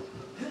fana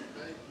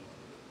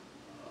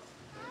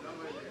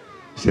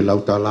se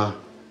lautala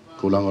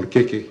kulang or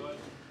keke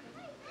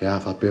ya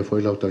fa pe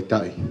foi lau tai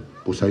tai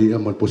pusai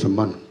amal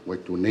pusaman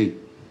wai tu nei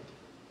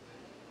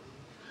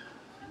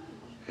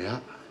ya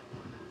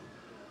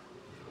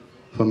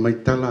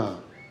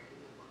Whamaitala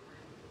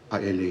a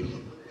ele.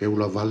 E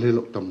ula vale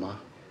lo tama.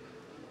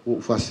 O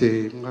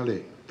whase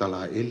ngale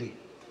tala ele.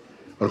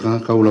 O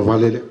kanga ka ula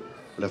vale le.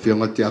 La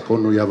fionga te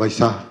akono ia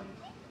vaisa.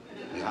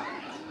 Ia.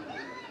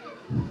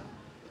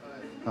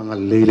 Anga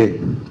leile.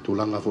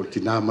 Tulanga fo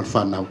tina man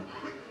whanau.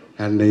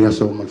 Ane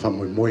yaso man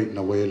whamoi moi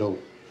na welo.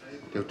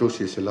 Te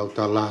utosi se lau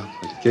tala.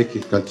 Keki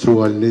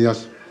katsua ni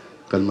yaso.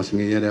 Kan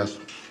masingi ia yaso.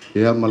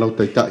 Ia malau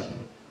taitai.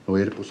 O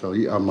ere pusa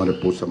ia mare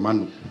pusa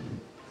manu.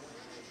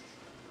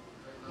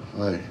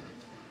 Ai.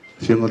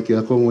 Fionga ki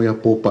ako mo ia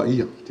popa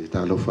ia. Te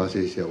talo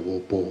fase se o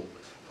po.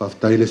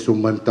 Whaftaile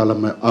suman tala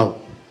mai au.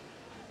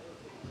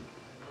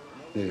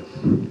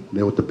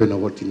 Ne o te pena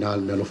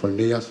watinal me alo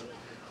whaneas.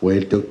 O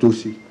ele te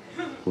utusi.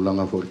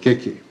 Kulanga for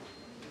keke.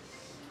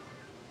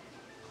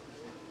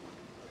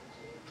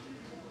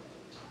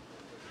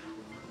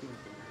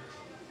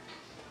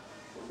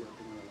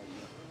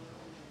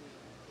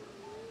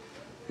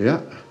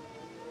 Ia.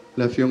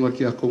 La fionga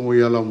ki ako mo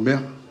ia lau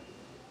mea.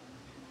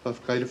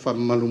 Whafkaile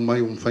whamalu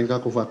mai whainga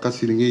ko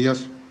whakasi ringi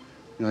ias.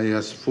 Nga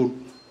ias ful.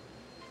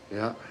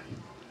 Ia.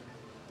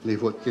 Le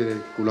fot ke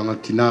kulanga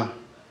tina.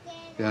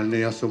 Ia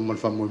ne aso mal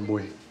whamoi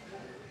moe.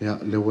 Ia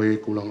le wei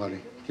kulanga le.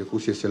 Ke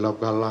kusia se lau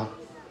kala.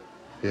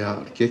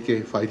 Ia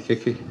keke, whai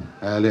keke.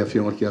 Ia le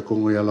fionga ki ako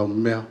mo ia lau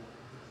mea.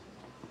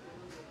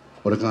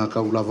 Ora kanga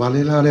kaula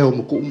vale la leo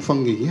mo ku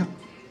umwhangi ia.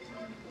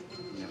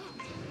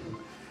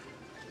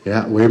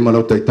 Ia wei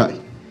malau taitai.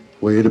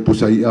 Wei le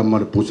pusa ia ma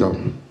le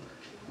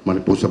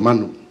pusa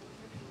manu.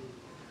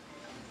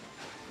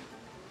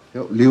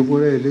 Ia liu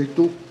kore le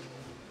tu.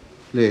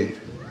 Le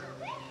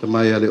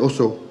tamai ale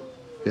oso.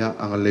 Ia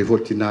anga le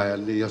votina ia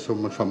le aso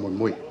man whamoi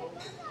moi.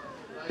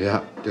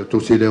 Ia te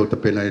tusi leo ta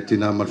pena e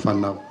tina man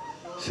whanau.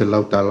 Se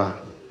lau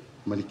tala.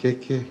 Mani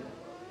keke.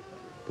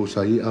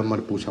 Pusa ia ma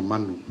le pusa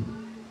manu.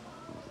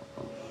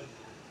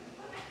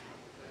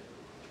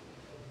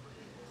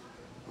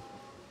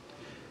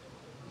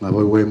 Nga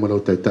wai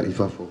malau taitai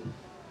whafo.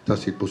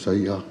 Tasi pusa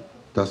ia.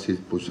 Tasi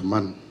pusa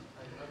manu.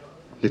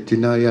 Le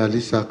tina ia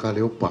lisa ka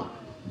le opa.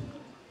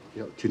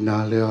 Ia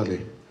tina lea le.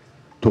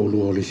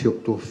 Tolu o le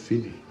siok to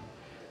fini.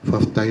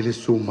 Whaftai le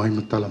su mai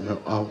matala me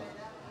au.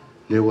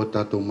 Lewa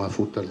tatou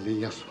mafuta le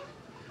yaso.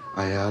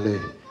 Ai ale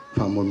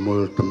whamoi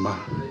moe o tama.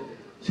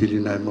 Sili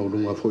nai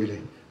maulunga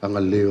foile. Anga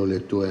leo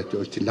le tua e te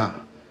o tina.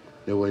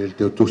 Lewa ele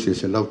te o tusi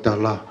se lau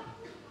tala.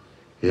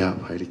 Ia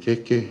haere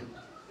keke.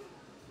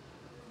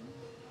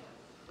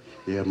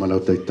 Ia malau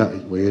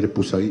taitai. Wa ele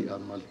pusa ia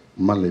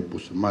male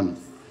pusa manu.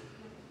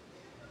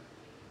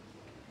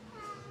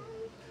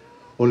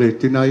 O le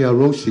tina ia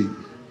rosi.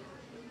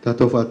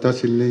 Tato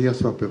whatasi le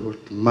yaso ape o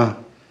tama.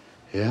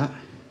 Ia.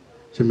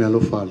 Se me alo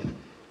fale.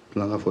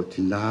 Planga fo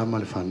tina ma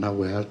le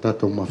whanau e alta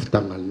tau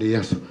mawhtanga le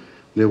yaso.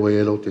 Le wa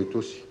elo te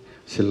tosi.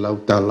 Se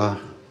lau tala.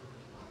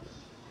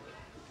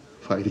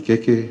 Whairi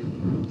keke.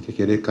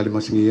 Keke re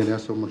kalimasingi e le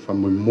aso ma le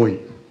whamoi moi.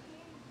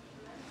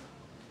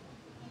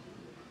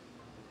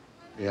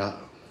 Ia.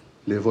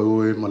 Le wa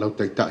ue ma lau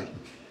taitai.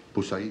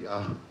 Pusa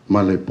ia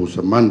ma le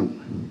pusa manu.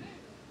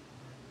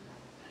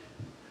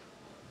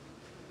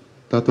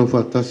 Tato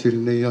whatasi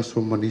le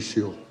yaso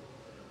manisio.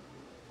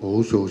 O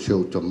uso o se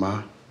o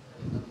tama.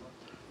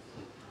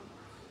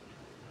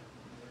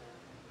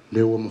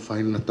 Leo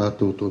mawhaina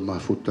tātou tō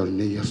mafuta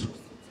nei aso.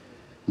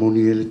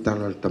 Moni ele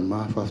tala le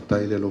tama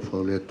whaftai le lo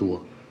whau le atua.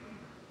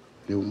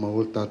 Leo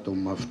maua tātou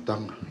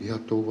mawhtanga. Ia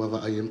tō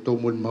wawa ai em tō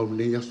moni mau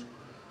nei aso.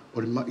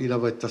 O le maila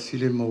vai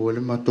tasile maua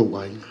le mātou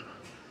ainga.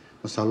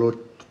 Masalo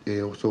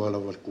e o so ala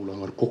wal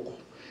kulanga ar koko.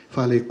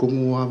 Whale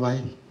kongu a vai.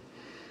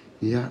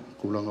 Ia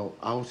kulanga o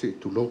au se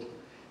tulo.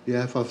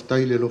 Ia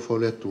whaftai le lo whau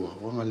le atua.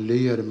 Wanga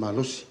leia le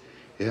malosi.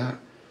 Ia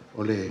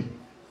o le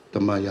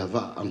tama ia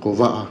va anko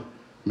vaa.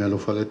 Me alo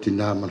whale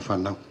tina man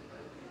whanau.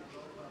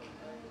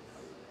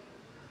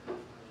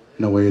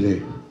 Na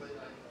wele.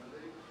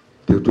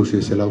 Te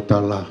utusi se lau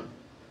tala.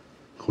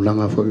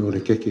 Kulanga whai o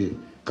le keke.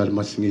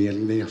 Kalmasingi e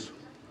nei aso.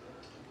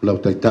 Lau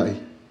taitai.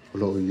 O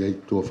lo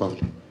iei tua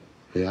whale.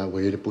 Ea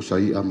wele pusa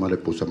ia ma le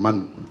pusa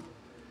manu.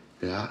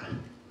 Ea.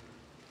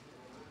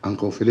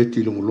 Anko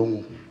wheleti longo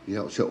longo.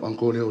 Ia o seo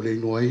anko leo le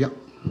inoa ia.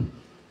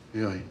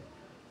 Ea.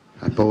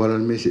 Hai pawara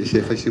me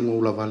se whaisingo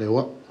ula vale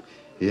oa.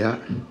 Ea.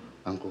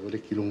 Anko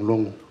wele ki longo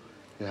longo.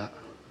 Ea.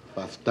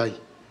 Whaftai.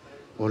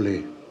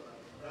 Ole.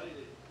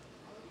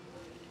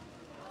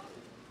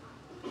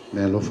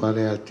 Me alo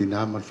whare al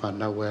tina man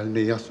whanau e al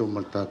nei aso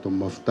mal tato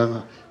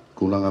maftanga.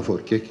 Kulanga fo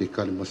keke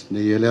kalimas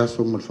nei ele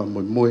aso mal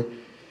whamoi moe.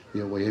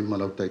 Ia wai e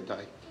malau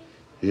taitai.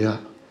 Ia.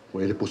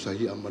 Wa ele pusa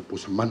ia mal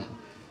pusa man.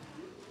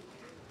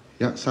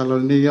 Ia sala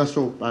nei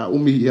aso pa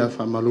umi ia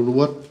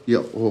whamaluluat. Ia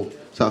o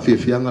sa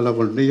fianga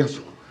lawal nei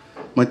aso.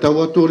 Mai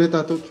tau atu le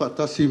tato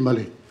whatasi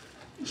male.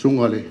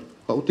 Sunga le.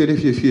 Pa o tere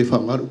fie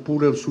whangaru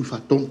pule o sui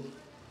whatonu.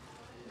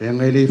 E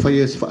ngai le whai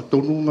e si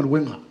whatonu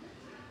maruenga.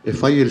 E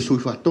whai e le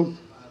sui whatonu.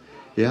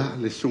 Ia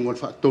le sunga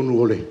whatonu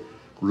o le.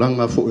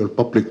 Kulanga fo el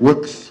public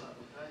works.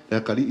 E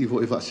kari i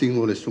fo e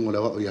whasingo le sunga le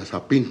wao ia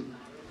sapin.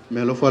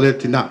 Me lo whale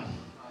tina.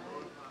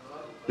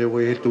 Le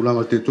wai e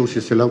tulanga te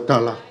tusi se lau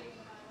tala.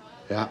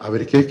 Ya,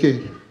 awere keke.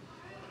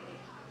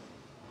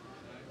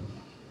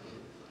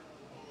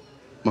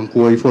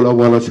 Mangkua i fola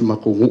wala si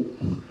makongu.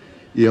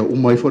 Ia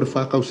umai fo le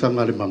whakau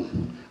sanga le mangu.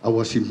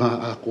 Awa si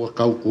maa a kua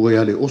kau kua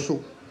ia le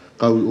oso.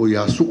 Kau o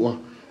ia sua.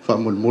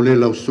 Whamol mole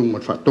lau sunga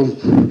whatongu.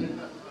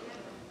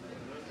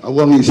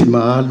 Awangi si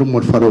maa alu mo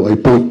wharo ai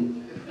poi.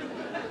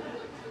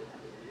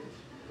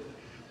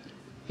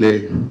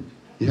 Le,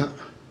 ia.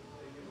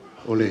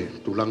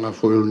 Ole, tulanga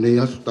fo il nei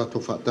asu tato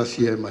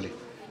whatasi e male.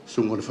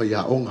 Sunga le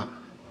whaia onga.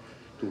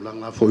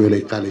 Tulanga fo il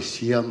e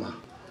kalesia ma.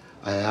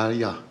 Ai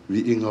aia,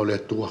 vi inga o le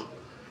atua.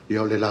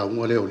 Ia o le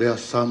launga le o le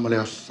asa ma le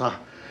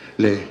asa.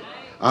 Le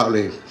a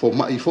le fo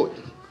mai fo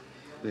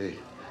le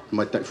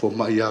mai tai fo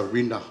mai a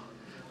rina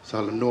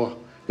sala noa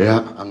ya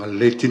anga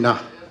letina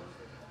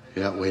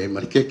ya we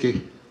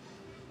markeke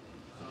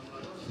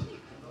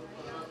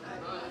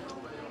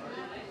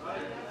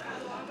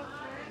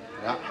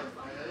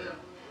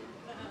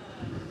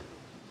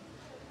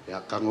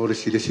ya kangore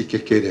sile si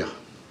keke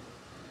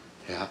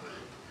ya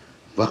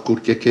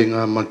vakur keke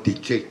nga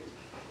mantiche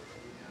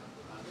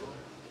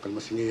kalma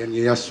singi yang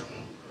yasu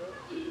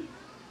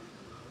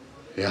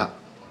ya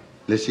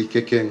lesi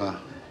keke nga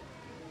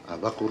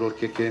avakuro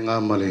keke nga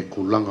male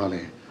kulanga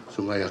le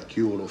sunga ya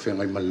kiu lo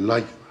fengai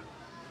malai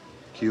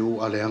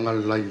kiu ale anga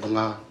lai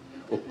nga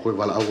o koe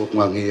wala au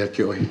nga ngia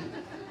ke oi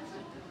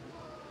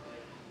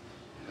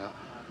ya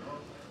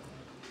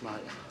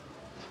mai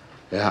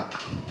ya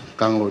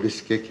kango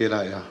ris keke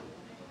la ya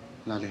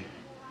nale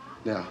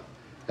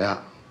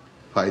ya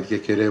fai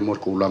keke le mo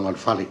kulanga al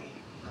fali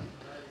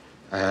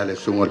ale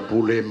sunga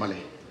pule male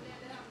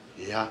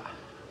ya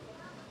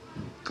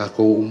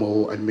kako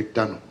umo al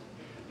miktano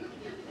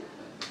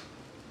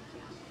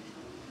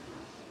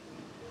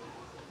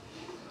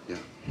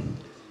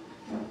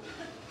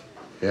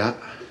ya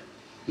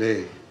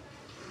le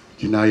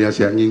jinaya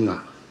se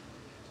anginga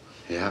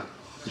ya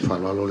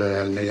falalo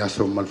le ne ya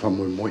so mal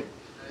famoy moy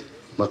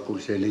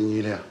makul se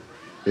lingi le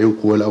e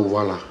ku la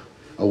wala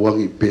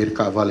awangi per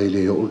ka vale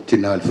le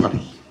ultina al fari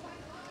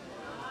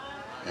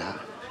ya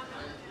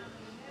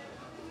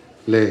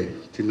le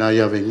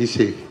jinaya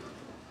venise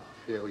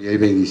o ye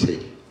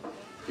venise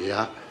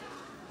ya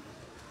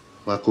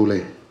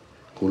makule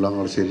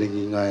kulang se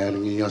lingi nga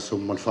ya so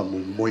mal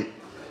famoy moy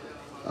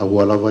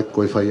awala vai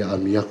koe fai a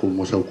mia ku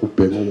mo sau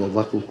kupe mo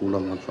waku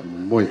kulang an fa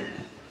moi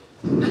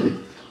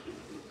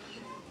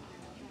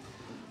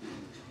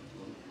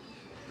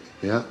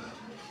ya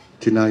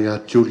tina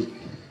ya juri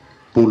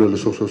pula le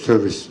social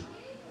service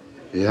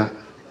ya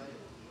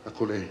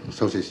akole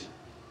sausis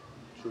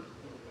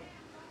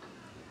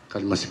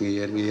kal masingi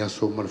ya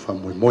so mal fa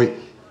moi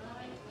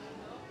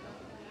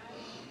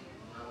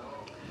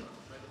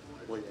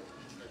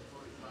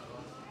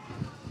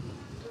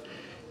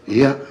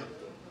ya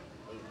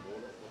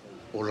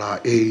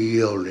ola e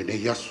o le ne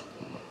yasu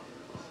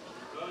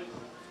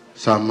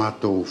sa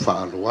matou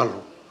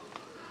whaaloalo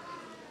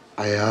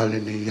ai ale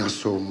ne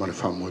yaso ma le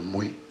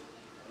whamoimoi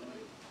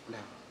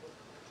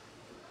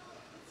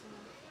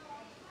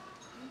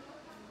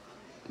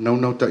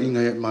nau ta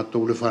inga e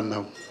matou le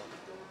whanau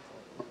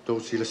matou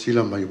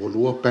sila mai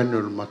volua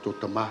panel matou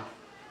tama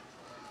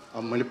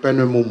a mai le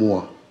panel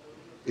mumua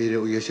e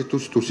reo i ese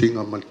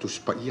tusinga ma le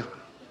tuspaia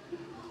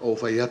o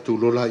whai atu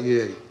lola i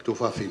e tu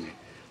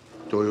whawhine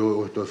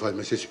to fai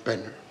me se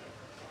pen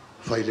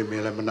fai le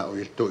mela mana o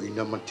to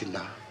ina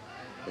matina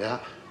ya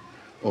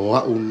o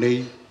a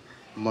unei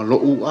malo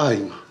u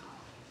ai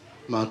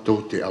ma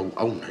to te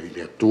au nei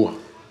le tua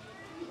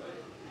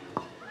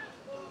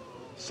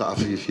sa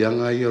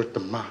fianga i o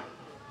tama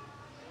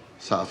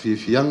sa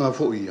fianga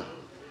fo ia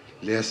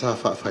le sa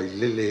fa fai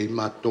le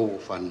ma to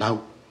fa nau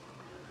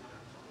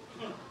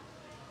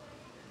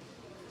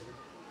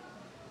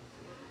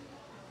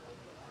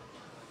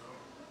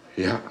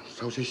ya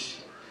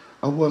sausis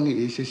awangi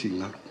e se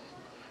singalo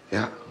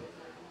ya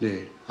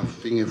le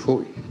afinge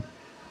foi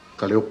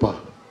kaleopa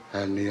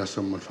ni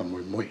asoma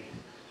famoi moi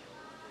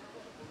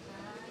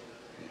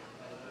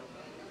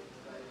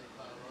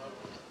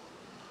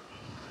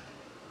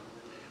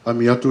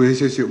ami atu e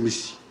se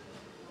misi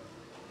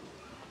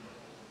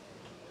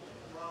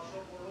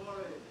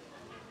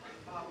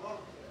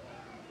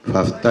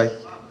faftai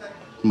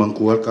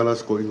mangkual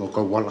kalas ko ingo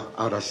kawala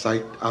ara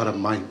site ara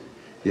mine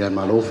ya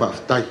malo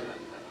faftai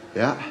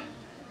ya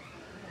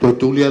to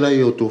tulia la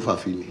yo to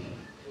fafini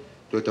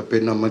to ta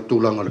pena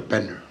matulanga le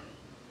pen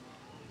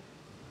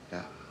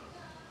ya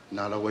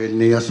na la we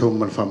ne aso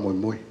mal famoi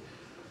moi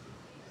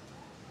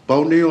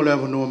pau ne o le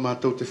no ma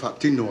to te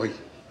fatino ai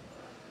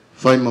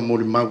fai ma mo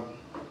mau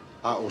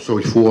a o so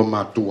i fu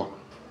ma tua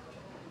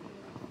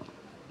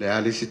le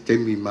ali si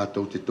temi ma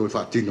to te to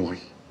fatino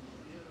ai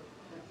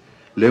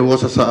le o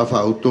sa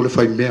fa auto le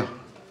fai mea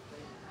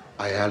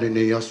ai ale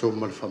ne aso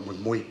mal famoi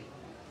moi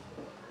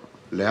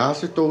le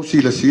ase to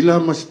sila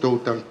ma se to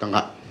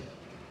tanga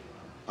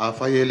a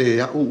fai ele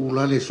ya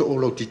ula le so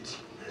lo titi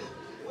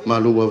ma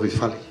lo wa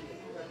fali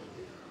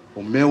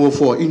o me o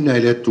fo ina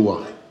ele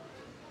tua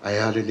ai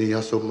ale ne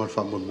ya so ma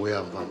fa mo mo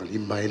ya va li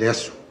mai le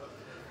aso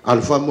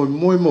al fa mo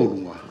mo mo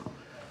lunga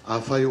a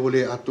fai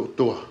ole a to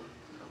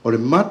o le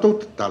matou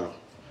tatalo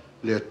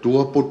le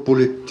atua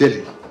polpole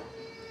tele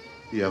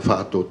ia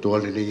whaatotoa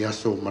le nei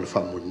aso ma le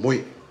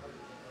whamoimoe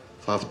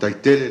whaafitai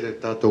tele le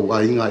tātou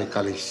ainga e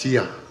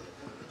kalesia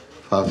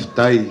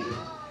whaafitai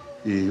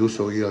i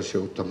uso ia se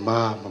o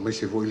tamā ma mai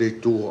se voi le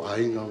tuo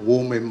ainga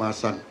uo me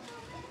masan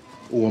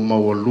ua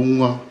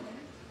maualunga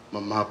ma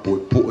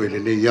mapoepoe le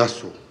nei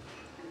aso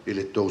i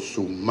le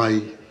tōsu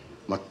mai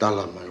ma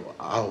tala mai o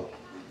ao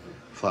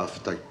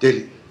whaafitai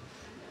tele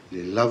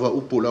le lava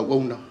upo la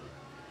wauna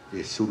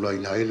e sula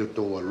ina ele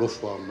tō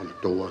alofa ma le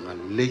tō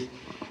angalei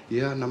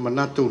ia na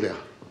manatu lea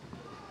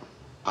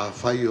a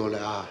whai o le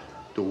a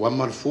tō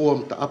wamarfua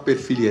ma ta ape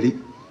filiari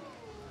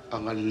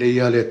angalei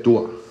a le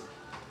tua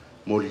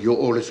mo li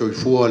o le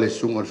soifua le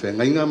sunga le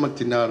whengainga ma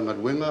tina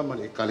ngaruenga ma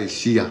le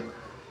kalesia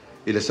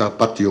i le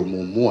sapati o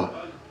mumua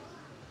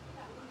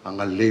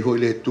angalei hoi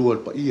le tua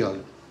le pa ia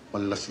ma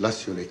le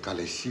lasilasi o le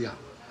kalesia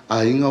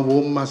a inga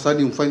wo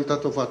masani un whain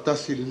tato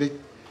whatasi le nei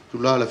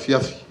tula la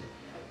fiafi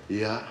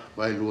ia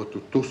vai lua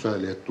tutusa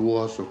le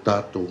atua so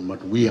tātou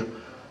manuia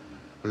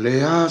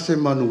le a se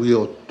manuia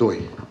o toe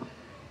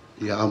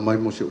ia a mai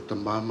mo se o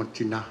tamama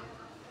tina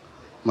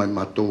mai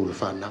matou le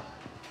whanau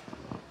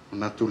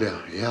natu lea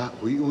ia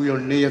ui o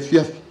nei a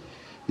fiafi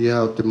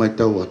ia o te mai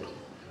tau atu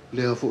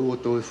lea fo ua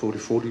toe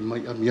fori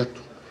mai ami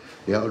atu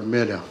ia o le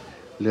mea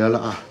lea la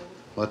a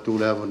watu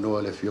lea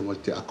wanoa le fionga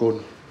te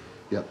akona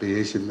ia pe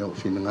eise mea o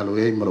fina ngalo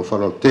ei ma lo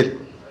whara o tele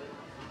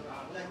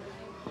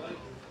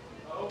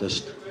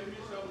test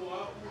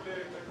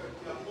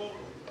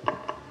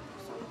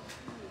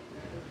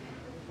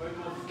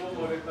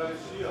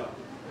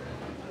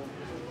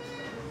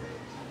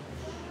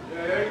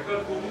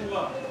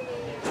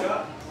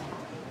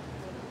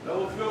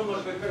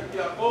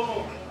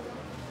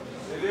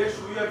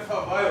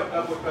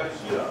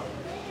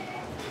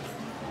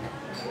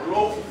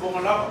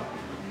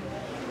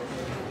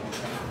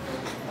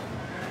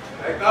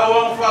Ai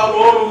kawang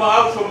whaoloro ma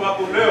au so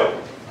makuleo.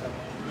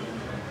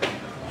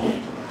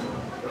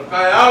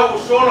 Kai au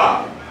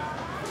sola.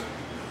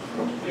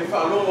 E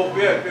whaoloro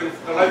pia pe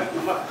kalai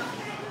kuma.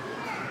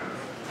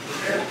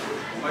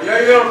 Ma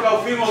iai leo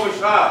kau whimo me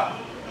sa.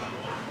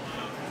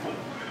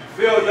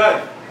 Whio iai.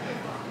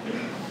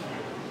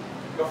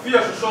 Ka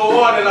whia so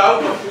oa le la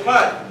uta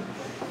kumai.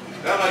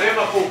 Rama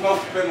rema kou kau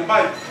pengu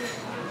mai.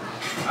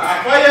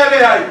 A whai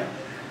ale ai.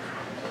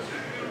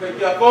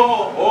 Kia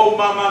komo o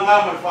mama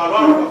ngama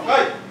whaaloa ka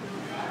whai.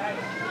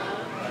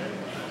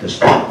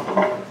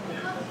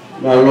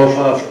 Ma lo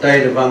whaafitai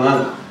le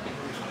wanganga.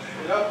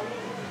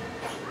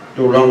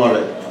 Tūlanga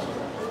le.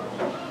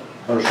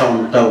 O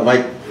saun tau mai.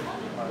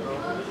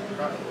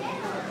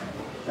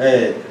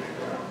 E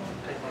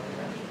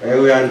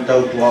ui an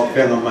tau tua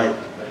penga mai.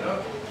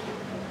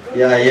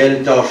 Ia i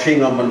ele tau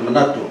whinga man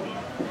manatu.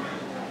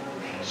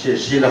 Si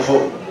sila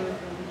fo.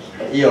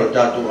 Ia o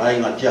tatu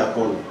ainga tia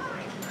konu.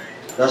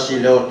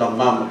 Dasi leo ta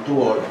mama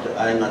tua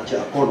ai na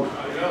tia kon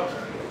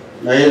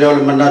na ele o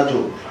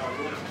manatu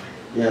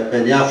ya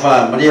penya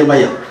fa maria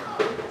maya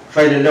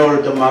fai le leo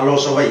ta malo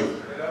so vai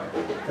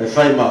e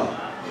fai ma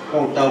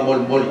kong ta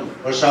mol mol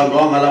o sa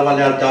no ngala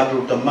wale ta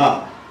tu ta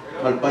ma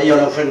mal pa ia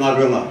la fenga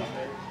renga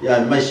ya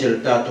mai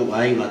sil ta tu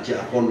ai na tia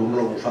kon lu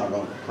lo fa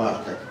no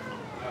fa ta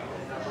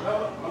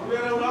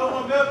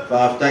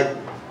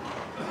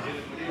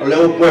o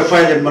leo po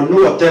fai le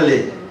manu o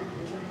tele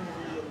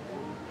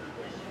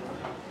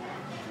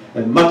e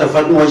mata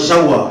whanua i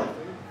saua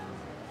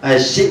ai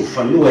siu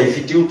whanua i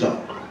whitiuta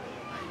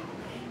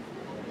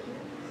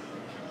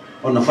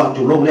o na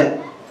whatu lou lea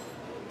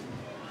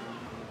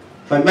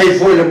whai mai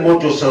foi le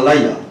moto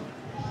salaia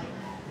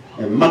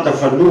e mata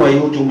whanua i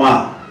utu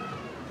mā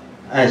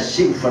ai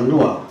siu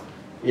whanua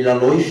i la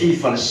loifi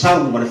whale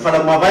sau ma le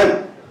whala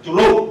mawai tu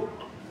lou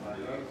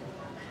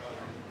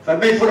whai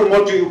mai foi le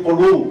moto i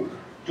upolu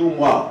tu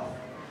mua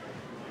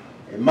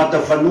e mata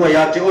whanua i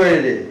ate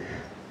oele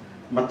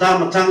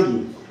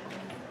matamatangi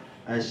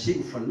ai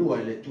siu whanua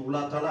i le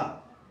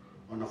tūlatala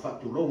o na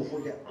whatu lou fo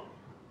lea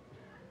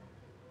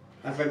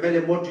ai whai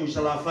mele motu i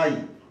salawhai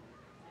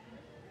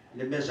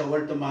le mesa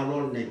walta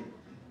mālol nei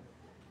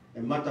e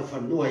mata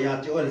whanua i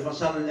ate oe le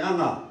whasala le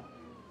anga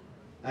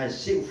ai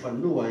siu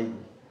whanua i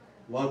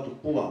wautu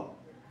pua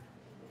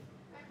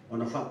o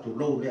na whatu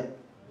lou lea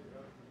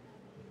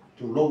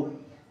tu lou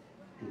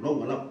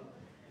ngalap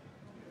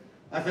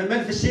ai whai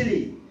mele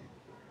whisiri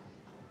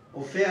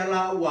o whea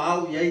la ua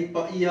au i ei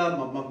pa ia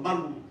ma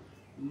malu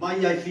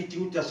mai ai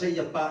fiti uta se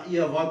ia pa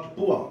ia watu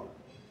pua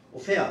o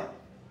whea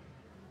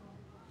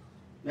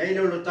nei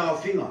leo le tau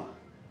whinga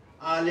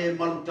a le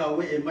malu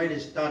tau e mai le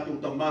statu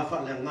ta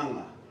mawha le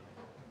nganga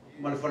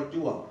ma le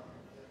whaltua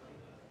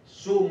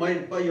su mai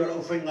le pai o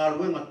lau whainga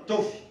luenga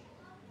tofi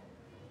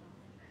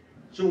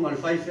su ngal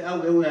whaife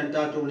au e ui an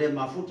tatu le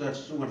mafuta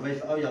su ngal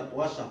whaife au ia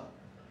kuasa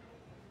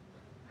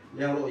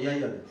leo lo ia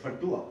le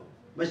whaltua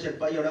mai se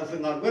pai o lau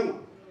whainga luenga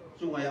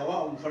su ngai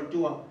awa o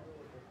whaltua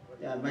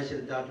ya mai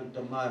se tatu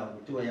ta mai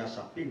o tua ya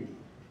sapini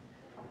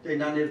te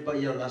nane pa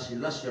ia lasi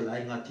la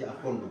inga ti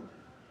akono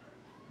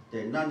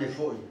te nane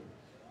foi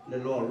le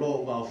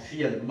lo wa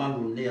fia le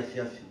manu ne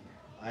afiafi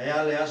Ai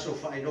ale aso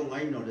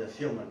whaidonga ino le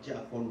whionga tia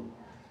konu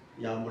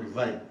ia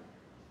Mulivai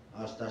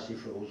hasta si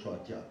fe uso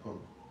tia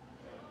konu.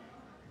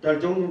 Tal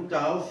tonu ta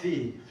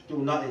awhi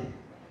tu nai.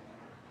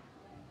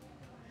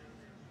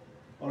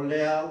 O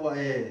lea ua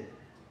e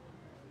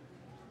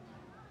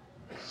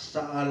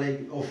sa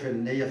ale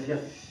ofen neia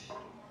fiafi.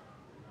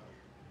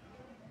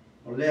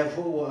 O lea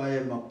fo ua e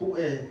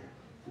mapue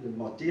le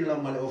matila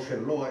ma le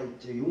ofen loa i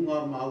te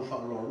iunga ma au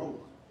whaalolo.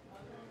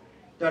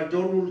 Tal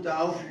tonu ta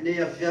awhi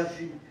neia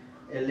fiafi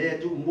e lea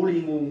tu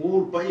muli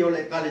ngungul pa i o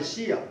le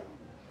kalesia.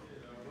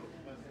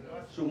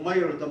 Su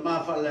mai o le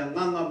tamafa le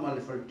nganga ma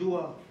le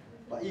faltua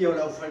pa i o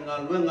le au whainga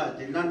luenga e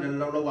te nane le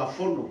lau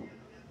afono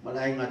ma le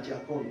ainga tia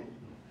kono.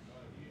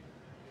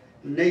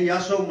 Nei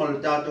aso ma le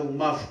tātou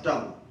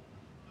mafutanga.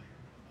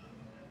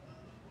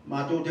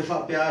 Mātou te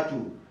whape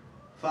atu,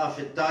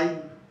 whawhetai,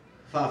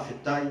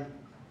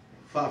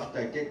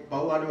 te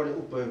pau ale o le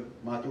upe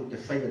mātou te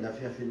whaia na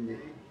whiawhine.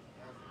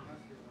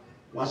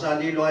 Wasa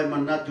lilo ai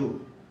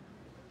manatu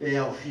e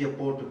au fia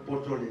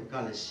poto le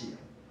kalesia.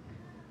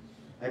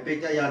 Ai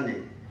peita iane,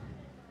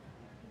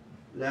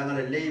 le anga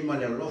le leima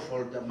le lofo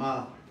le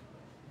tama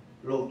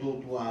lo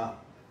tutua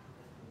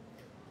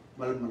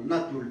ma le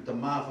manatu le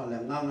tama fa le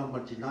nganga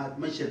matina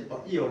mai se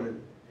pa io le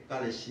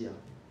kalesia.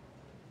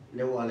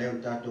 Le wa le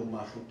tato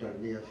mafuta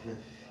nia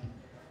fiafi.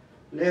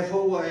 Le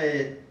fo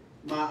e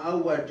ma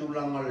aua e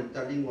tulanga le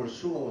talingo le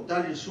sua o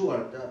tali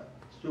sua ta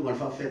sunga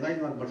fa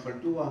fengainga ma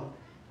faltua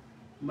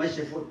mai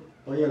se fo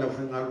pa ia la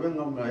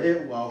fengaluenga ma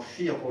e wa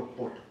fia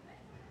pot.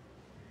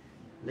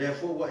 Le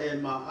fo e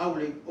ma au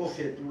le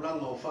ofe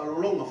tulanga o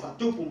falolonga fa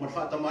tupu ma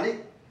fa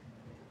tamari.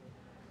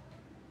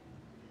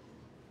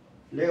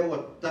 Le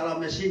o tala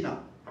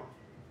mesina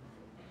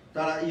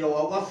tala io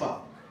au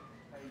afa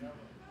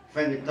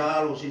fengi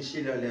talo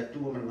sila le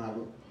atua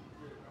mangalu.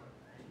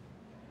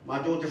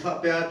 Mātou te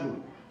whape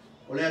atu.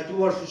 O le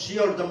atua al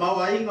fusio le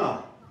tamawa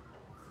inga.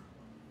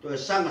 To e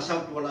sanga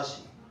sautu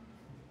alasi.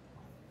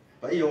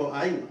 Pa iyo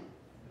ainga.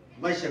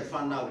 Mai se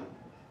whanau.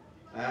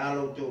 Ai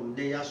alo to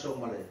nei aso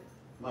male.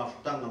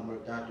 Mafutanga male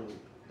tatu.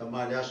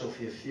 Tamale aso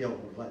fia o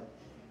Mulivai.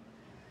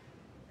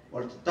 O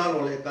le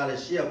talo le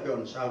kalesia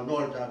peon sao no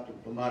le tatu.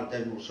 Tamale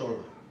taimu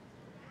sola.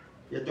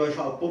 Ia toi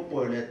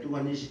whaupopo le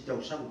atua nisi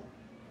tau sanga.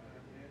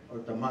 O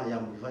le tamā ia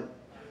Mulivai.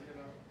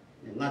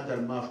 E ngata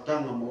le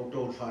mafutanga mo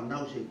oto le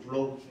whanau se i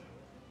flow.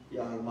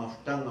 Ia le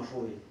mafutanga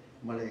foi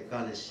ma le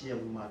kalesia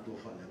ma mātua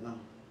whananga.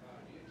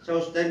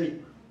 Sau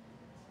stemi.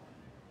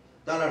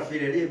 Tala le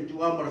whireri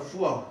mtu ama le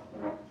fua.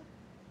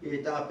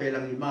 E ta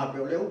apelangi mā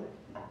peo leo.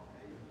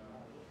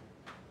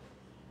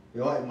 E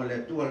oai ma le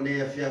atua le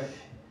nea fiafi.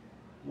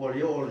 Mo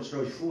le o le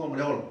soifua ma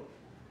le olo.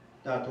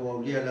 Tātou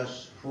au lia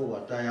las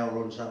fua tai au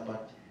lon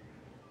sapati.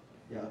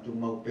 Ia tu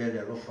mau pele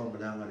alofa ma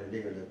le anga le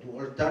lega le atua.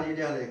 O le tani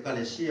lea le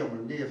kalesia ma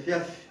le nea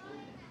fiafi.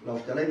 Lau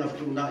ftalenga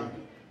fitu nai.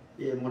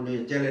 E mo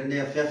ne tele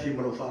nea fiafi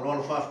ma lo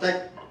whaaloalo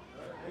whaftai.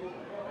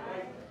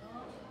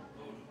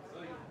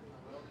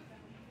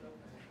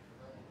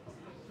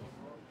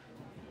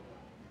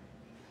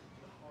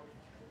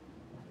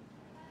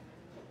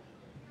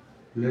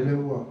 Lele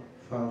ua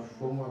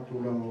whaafonga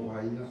tūranga o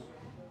aina.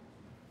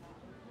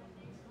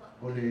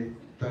 O le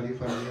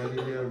tarifa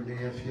leali lea o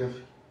nea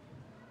fiafi.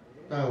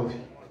 Tāofi.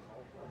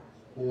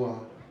 Ua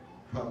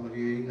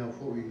whaamaria inga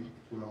fōi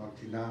tūranga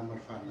tina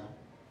marwhana.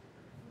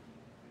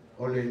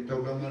 O le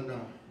tauranga na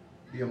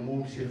ia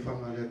mōm se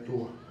whanga le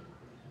toa.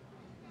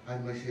 Ai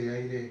mai se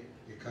aire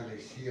e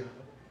kalesia.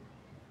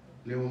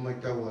 Leo mai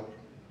tau atu.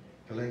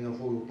 Talainga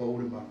fōi o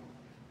paule ma.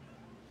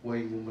 Ua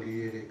ingu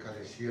mariere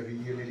kalesia ri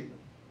ele li.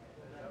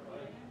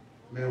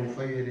 Me o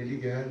whai ele li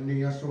e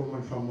ni aso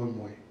man whamoe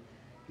moe.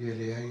 Ia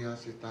le ai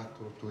se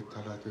tātou toi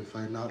tala toi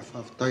whai nā le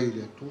whaftai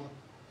le atua.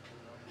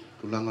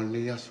 Tulanga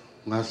ni aso.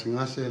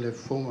 Ngase le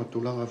whonga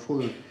tulanga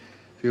fōi.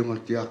 Whionga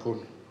ti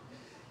akonu.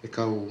 E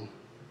kau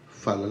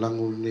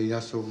whalalango ni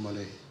aso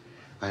male.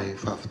 Ai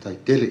whaftai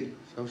tele.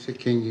 Sau se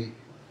kengi.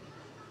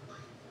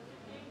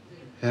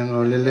 Hanga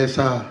o lele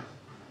sa.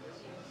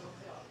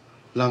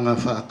 Langa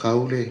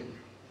whaakaule.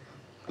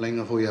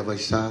 Lainga fōi a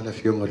vaisa le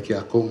whionga ti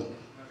akonu.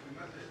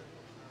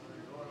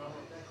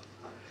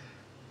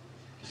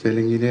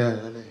 Selingi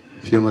lea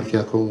whionga ki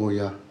a kongo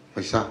ia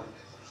paisa.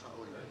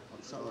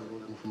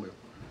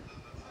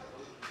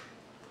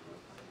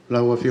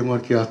 Laua whionga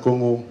ki a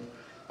kongo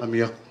a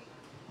miaku.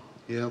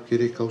 Ia o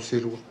kere kau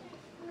selua.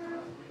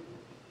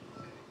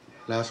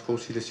 Las kau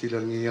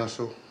sila ngi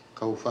aso.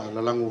 Kau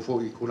whaalalango fo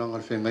i kuranga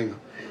le whengainga.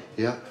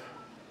 Ia.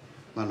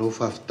 Malo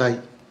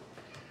whaftai.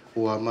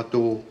 Ua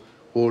mato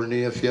o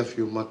nea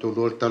fiafi o mato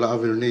lor tala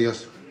avel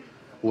neas.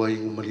 Ua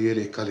ingu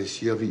mariere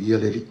kalesia vi ia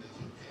leri.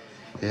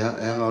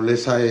 Ea ngau le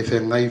sa e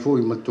whengai fo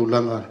i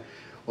matulanga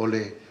o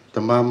le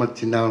tamama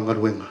tina o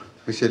ngaruenga.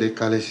 Me se le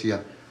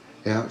kalesia.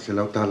 Ea se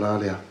lau tala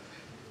alea.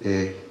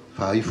 E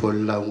whaifo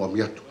le lau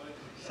amiatu.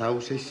 Sau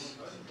ses.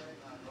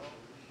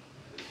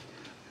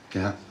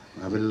 Ea,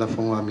 abel la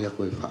fonga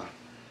amiako e wha.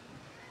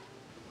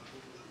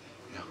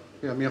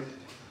 Ea amiako.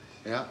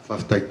 Ea,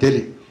 whaftai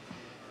tele.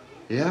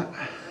 Ea.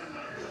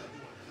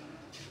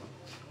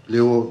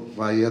 leo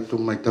vai atu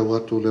mai tau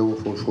atu leo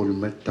fo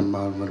met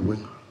tamal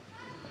marwenga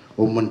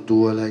o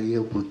mantua la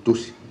ia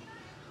puntusi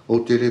o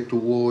te le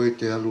tuo e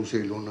te alu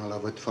se lona la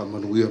vat fa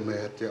manuia me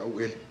te au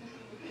ele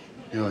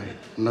yoi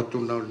natu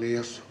na ni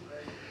aso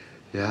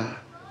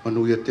ya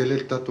manuia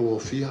tele tatu o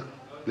fia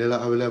le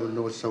la avele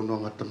no sa no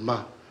ngata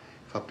ma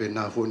fa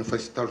pena fo na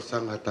festival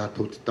sanga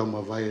tatu te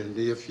tama vai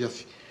le fia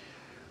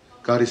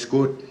God is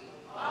good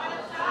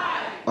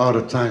all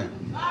the time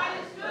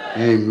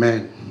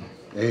amen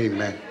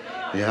amen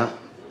ya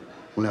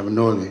una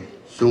venole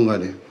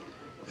sungare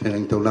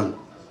fenang taulang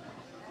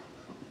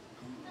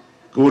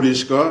Good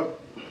is God.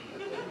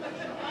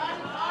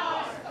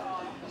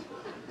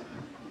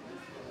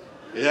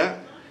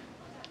 Ya.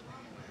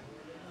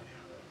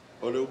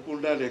 O le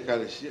upunda le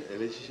kalesia,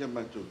 ele si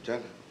mantu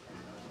tala.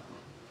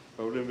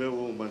 O le me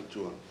o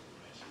mantua.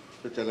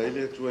 Petala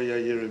ile tua ya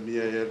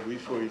Yeremia ya lui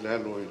fo ila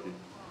lo ile.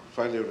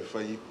 Fale o le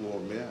fai ku o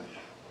mea.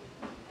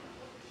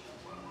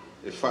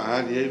 E fa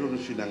ali e no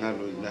finanga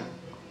lo ina.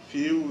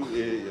 Fiu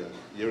e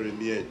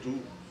Yeremia e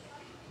tu.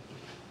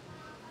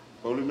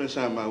 O le me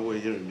sa ma o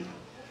Yeremia.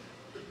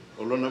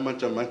 O lona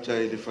mata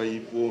e le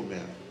fai ku o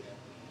mea.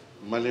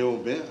 Ma le o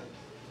mea.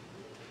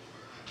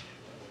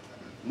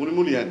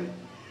 Muli ane.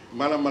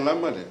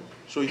 Malama le.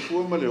 So i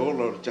fua ma le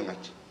ola o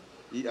tangata.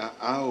 I a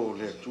ao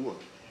le atua.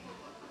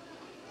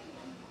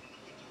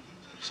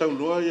 Sau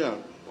loa ia.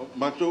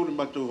 Matou le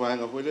matou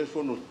vaenga. Foi le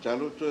fono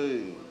talo to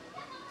e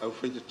au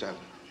feita tala.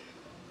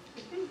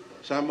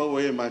 Sa mau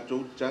e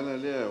matou tala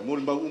lea.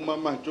 Muli ma uma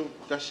matou.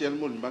 Kasi al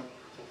muli ma.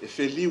 E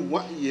feli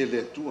wai e le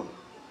atua.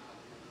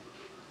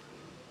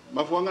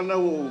 Ma fuanga na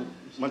o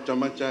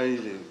mata i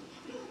le.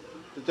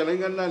 Te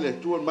talenga na le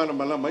atua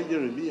malama i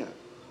Yeremia.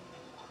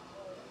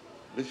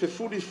 Le fe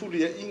fuli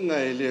e inga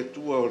e le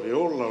atua o le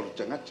ola o le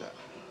tangata.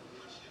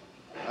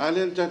 A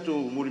le tatu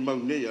muri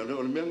maunei, o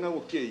le mea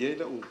ngau ke iei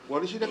la u.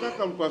 Wale si le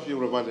kaka mkwa fi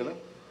ura vale la.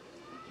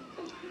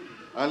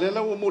 A le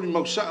la u muri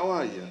mausa o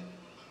aia.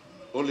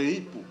 O le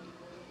ipu.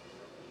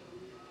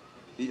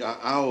 I a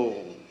ao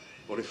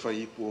o le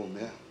fai ipu o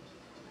mea.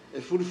 E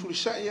fuli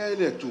sa ia e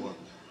le atua.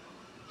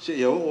 Se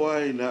ia o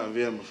ai na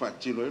vea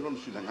mawhatino e lona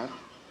filangana.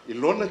 I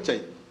lona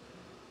tai.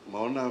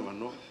 Maona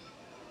avano.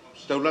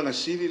 Staulanga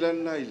siri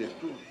lana i le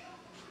atua.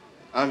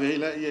 Ave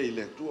ila ia i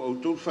le atua o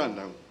tau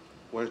whanau.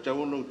 Wa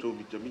tau ono o tau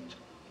mita.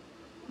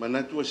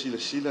 Manatua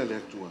sila le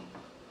atua.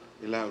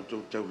 Ila o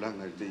tau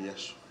taulanga i te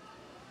yaso.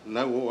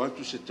 Nau o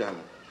atu se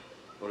tala.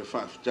 O le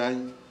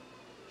whaafitai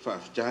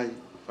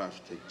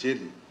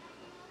tele.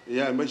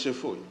 Ia e mai se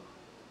foi.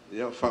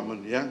 Ia o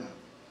whamanianga.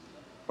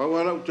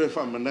 Pauara o tau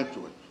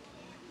whamanatua.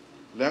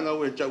 Leanga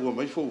o e tau o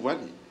mai fau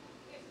vali.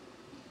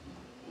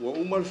 Wa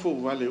umar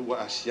fau vali wa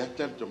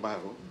asiata le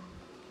tomaro.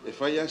 E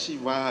fai asi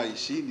va i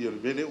sini o le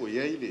mele o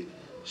iai le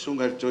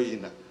sunga toi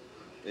ina.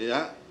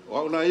 Ia,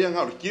 wa una ia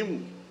ngā o kimu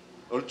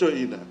o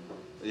toi ina.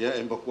 Ia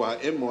e mbakua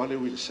e mo ale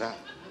wilsa.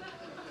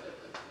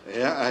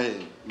 Ia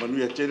ai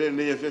manuia tele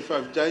ne e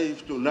whawhitai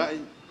iftunai.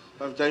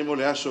 Whawhitai mo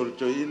le aso o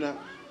toi ina.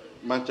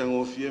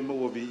 Matango fie mo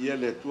o vi ia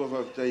le tua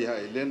whawhitai ha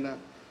Elena.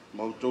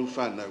 Mau tol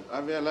whanau.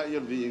 Ave ala ia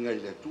vi inga i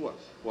le tua.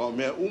 Wa o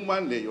mea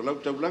umane o lau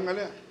taulanga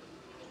lea.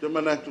 Te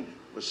manatu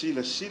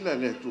sila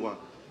le tua.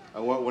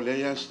 Awa o le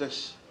ia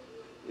stasi.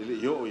 Ele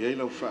yo o yai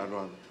lau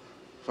whaaloa.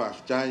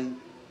 Whaafitai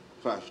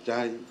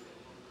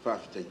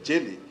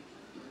tele.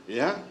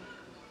 Ia,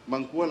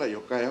 mangkua la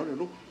yo kai au le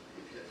luku.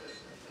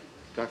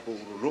 Kako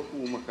uruloku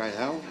uma kai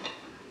au.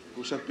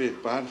 Kusa pe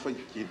pār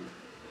whaikiri.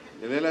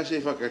 Ele la se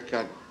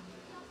whakakari.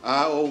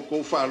 A o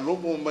kou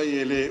whaalomo mai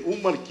ele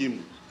umar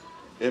kimu.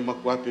 E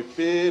makua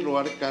pepe lo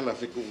are kala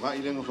whiku ngā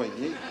i lenga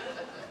whainei.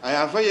 Ai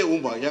a whai e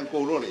uma, yang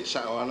kou role,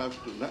 sa o ala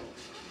fituna.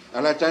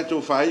 Ala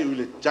tātou whai ui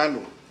le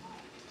talo.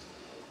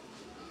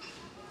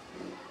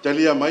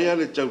 Talia mai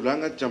ale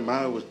taulanga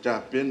tama o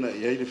tapena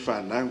i ai le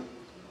whanau.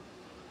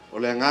 O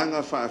le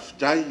nganga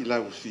whaafitai i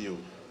lau fio.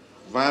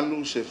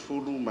 Valu se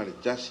furu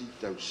maritasi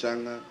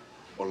tausanga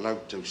o lau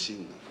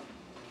tausinga.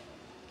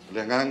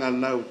 Le nganga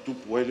nau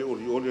tupu ele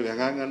oli le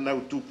nganga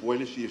nau tupu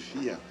ele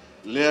fia.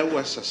 Lea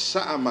ua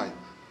sasaa mai.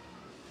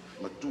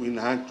 Matu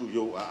ina hantu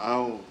yo a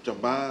ao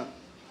tama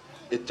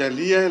e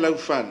talia e lau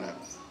whanau.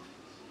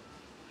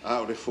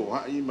 A o le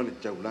fohai ma le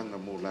taulanga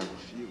mo lau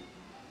fio.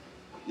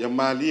 Ia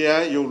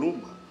malia i o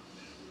luma.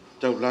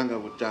 Taulanga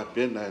o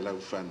tapena e lau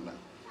whanau.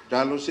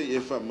 Talo se e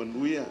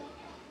whamanuia.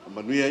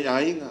 Manuia i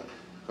ainga.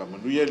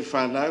 Whamanuia i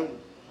whanau.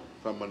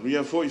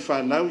 Whamanuia fo i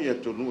whanau i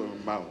atonu e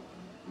mau.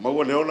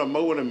 Maua le ola,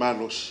 maua le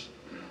malos.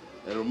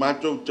 E lo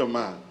mātou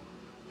tama.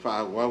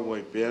 Whaawawa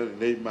i pēr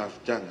nei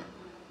mawhitanga.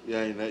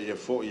 Ia ina ia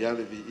fo i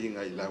ale vi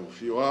inga i lau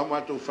fio. O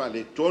mātou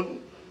whale tonu.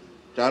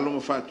 Talo ma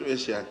whātou e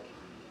se atu.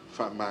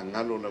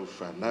 Whamangalo lau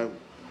whanau.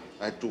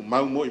 Ai tu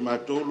mau mo i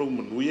mātou lo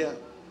manuia.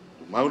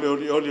 Tu mau le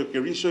oli o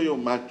keriso i o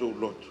mātou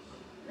lotu.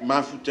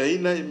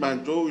 Mafutaina i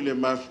mātou i le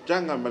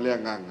mawhitanga ma le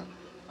anganga.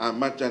 A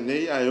mata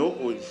nei ai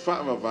o i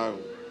whaavavau.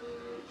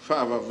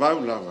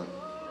 Whaavavau lava.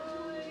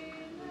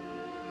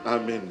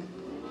 Amen.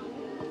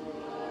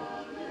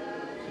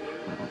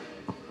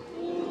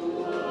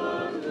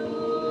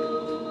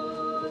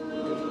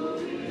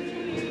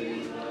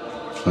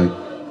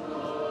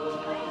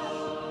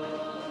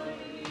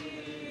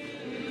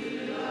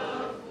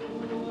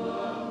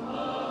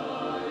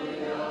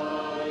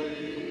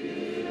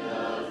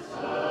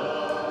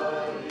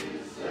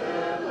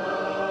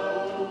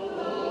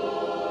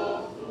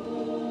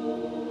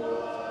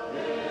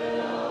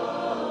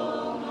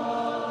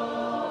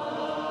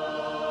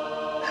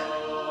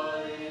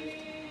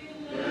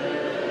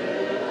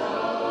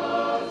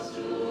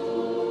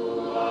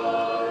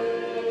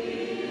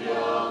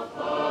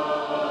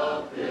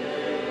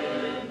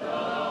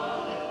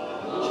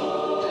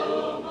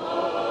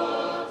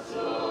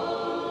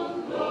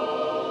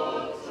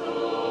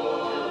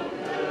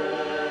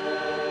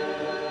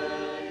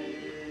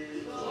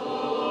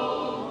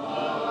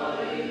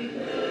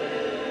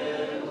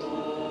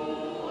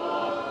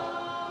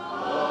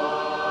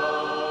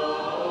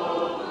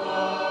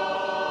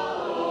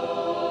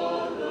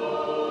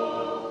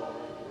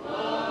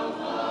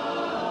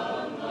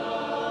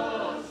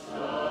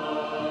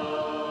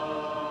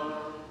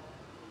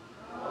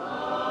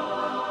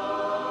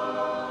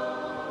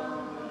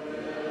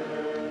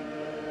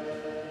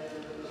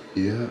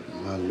 Ia,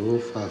 malo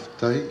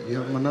whaftai,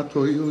 ia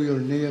manato iu i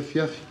nea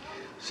fiafi.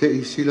 Se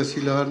I sila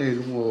ane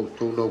lungo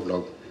tau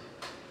lau.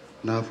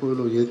 Nā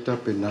fuelo ieta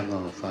penanga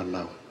o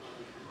whanau.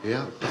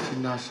 Ia, tasi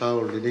nā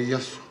sao le ne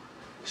yasu.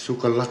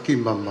 Suka laki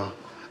mama,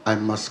 ai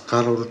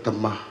maskaro o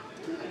tama.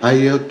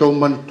 Ai au tau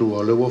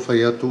mantua, le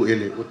wawhai atu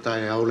ele, o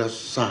tai au la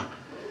sa.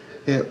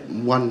 Ia,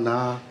 one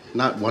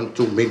not one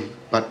too many,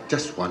 but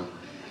just one.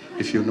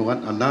 If you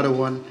want another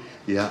one,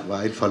 ia,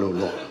 wa il falo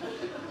lo.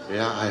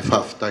 Ia, ai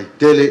whaftai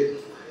tele,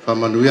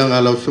 whamanuia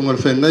ngā lau sunga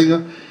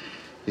wheneinga.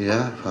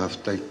 Ia,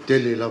 whaftai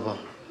tele lava.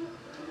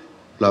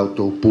 Lau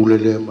tō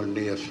pūlele ma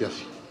nea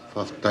fiafi.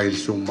 Whaftai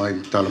sung mai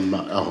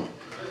talama aho.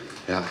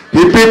 Ia,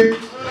 hip hip!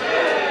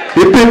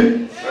 Hip hip!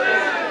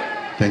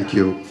 Thank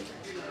you.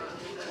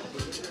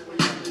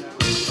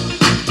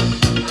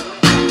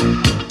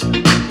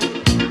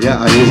 Ya,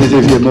 ayo saja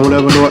dia mau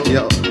lah menua.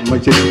 Ya,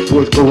 macam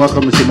puas kau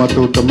wakam masih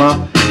matu tema.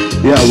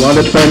 Ya,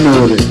 awalnya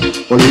panel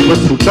oleh mas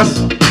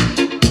sutas.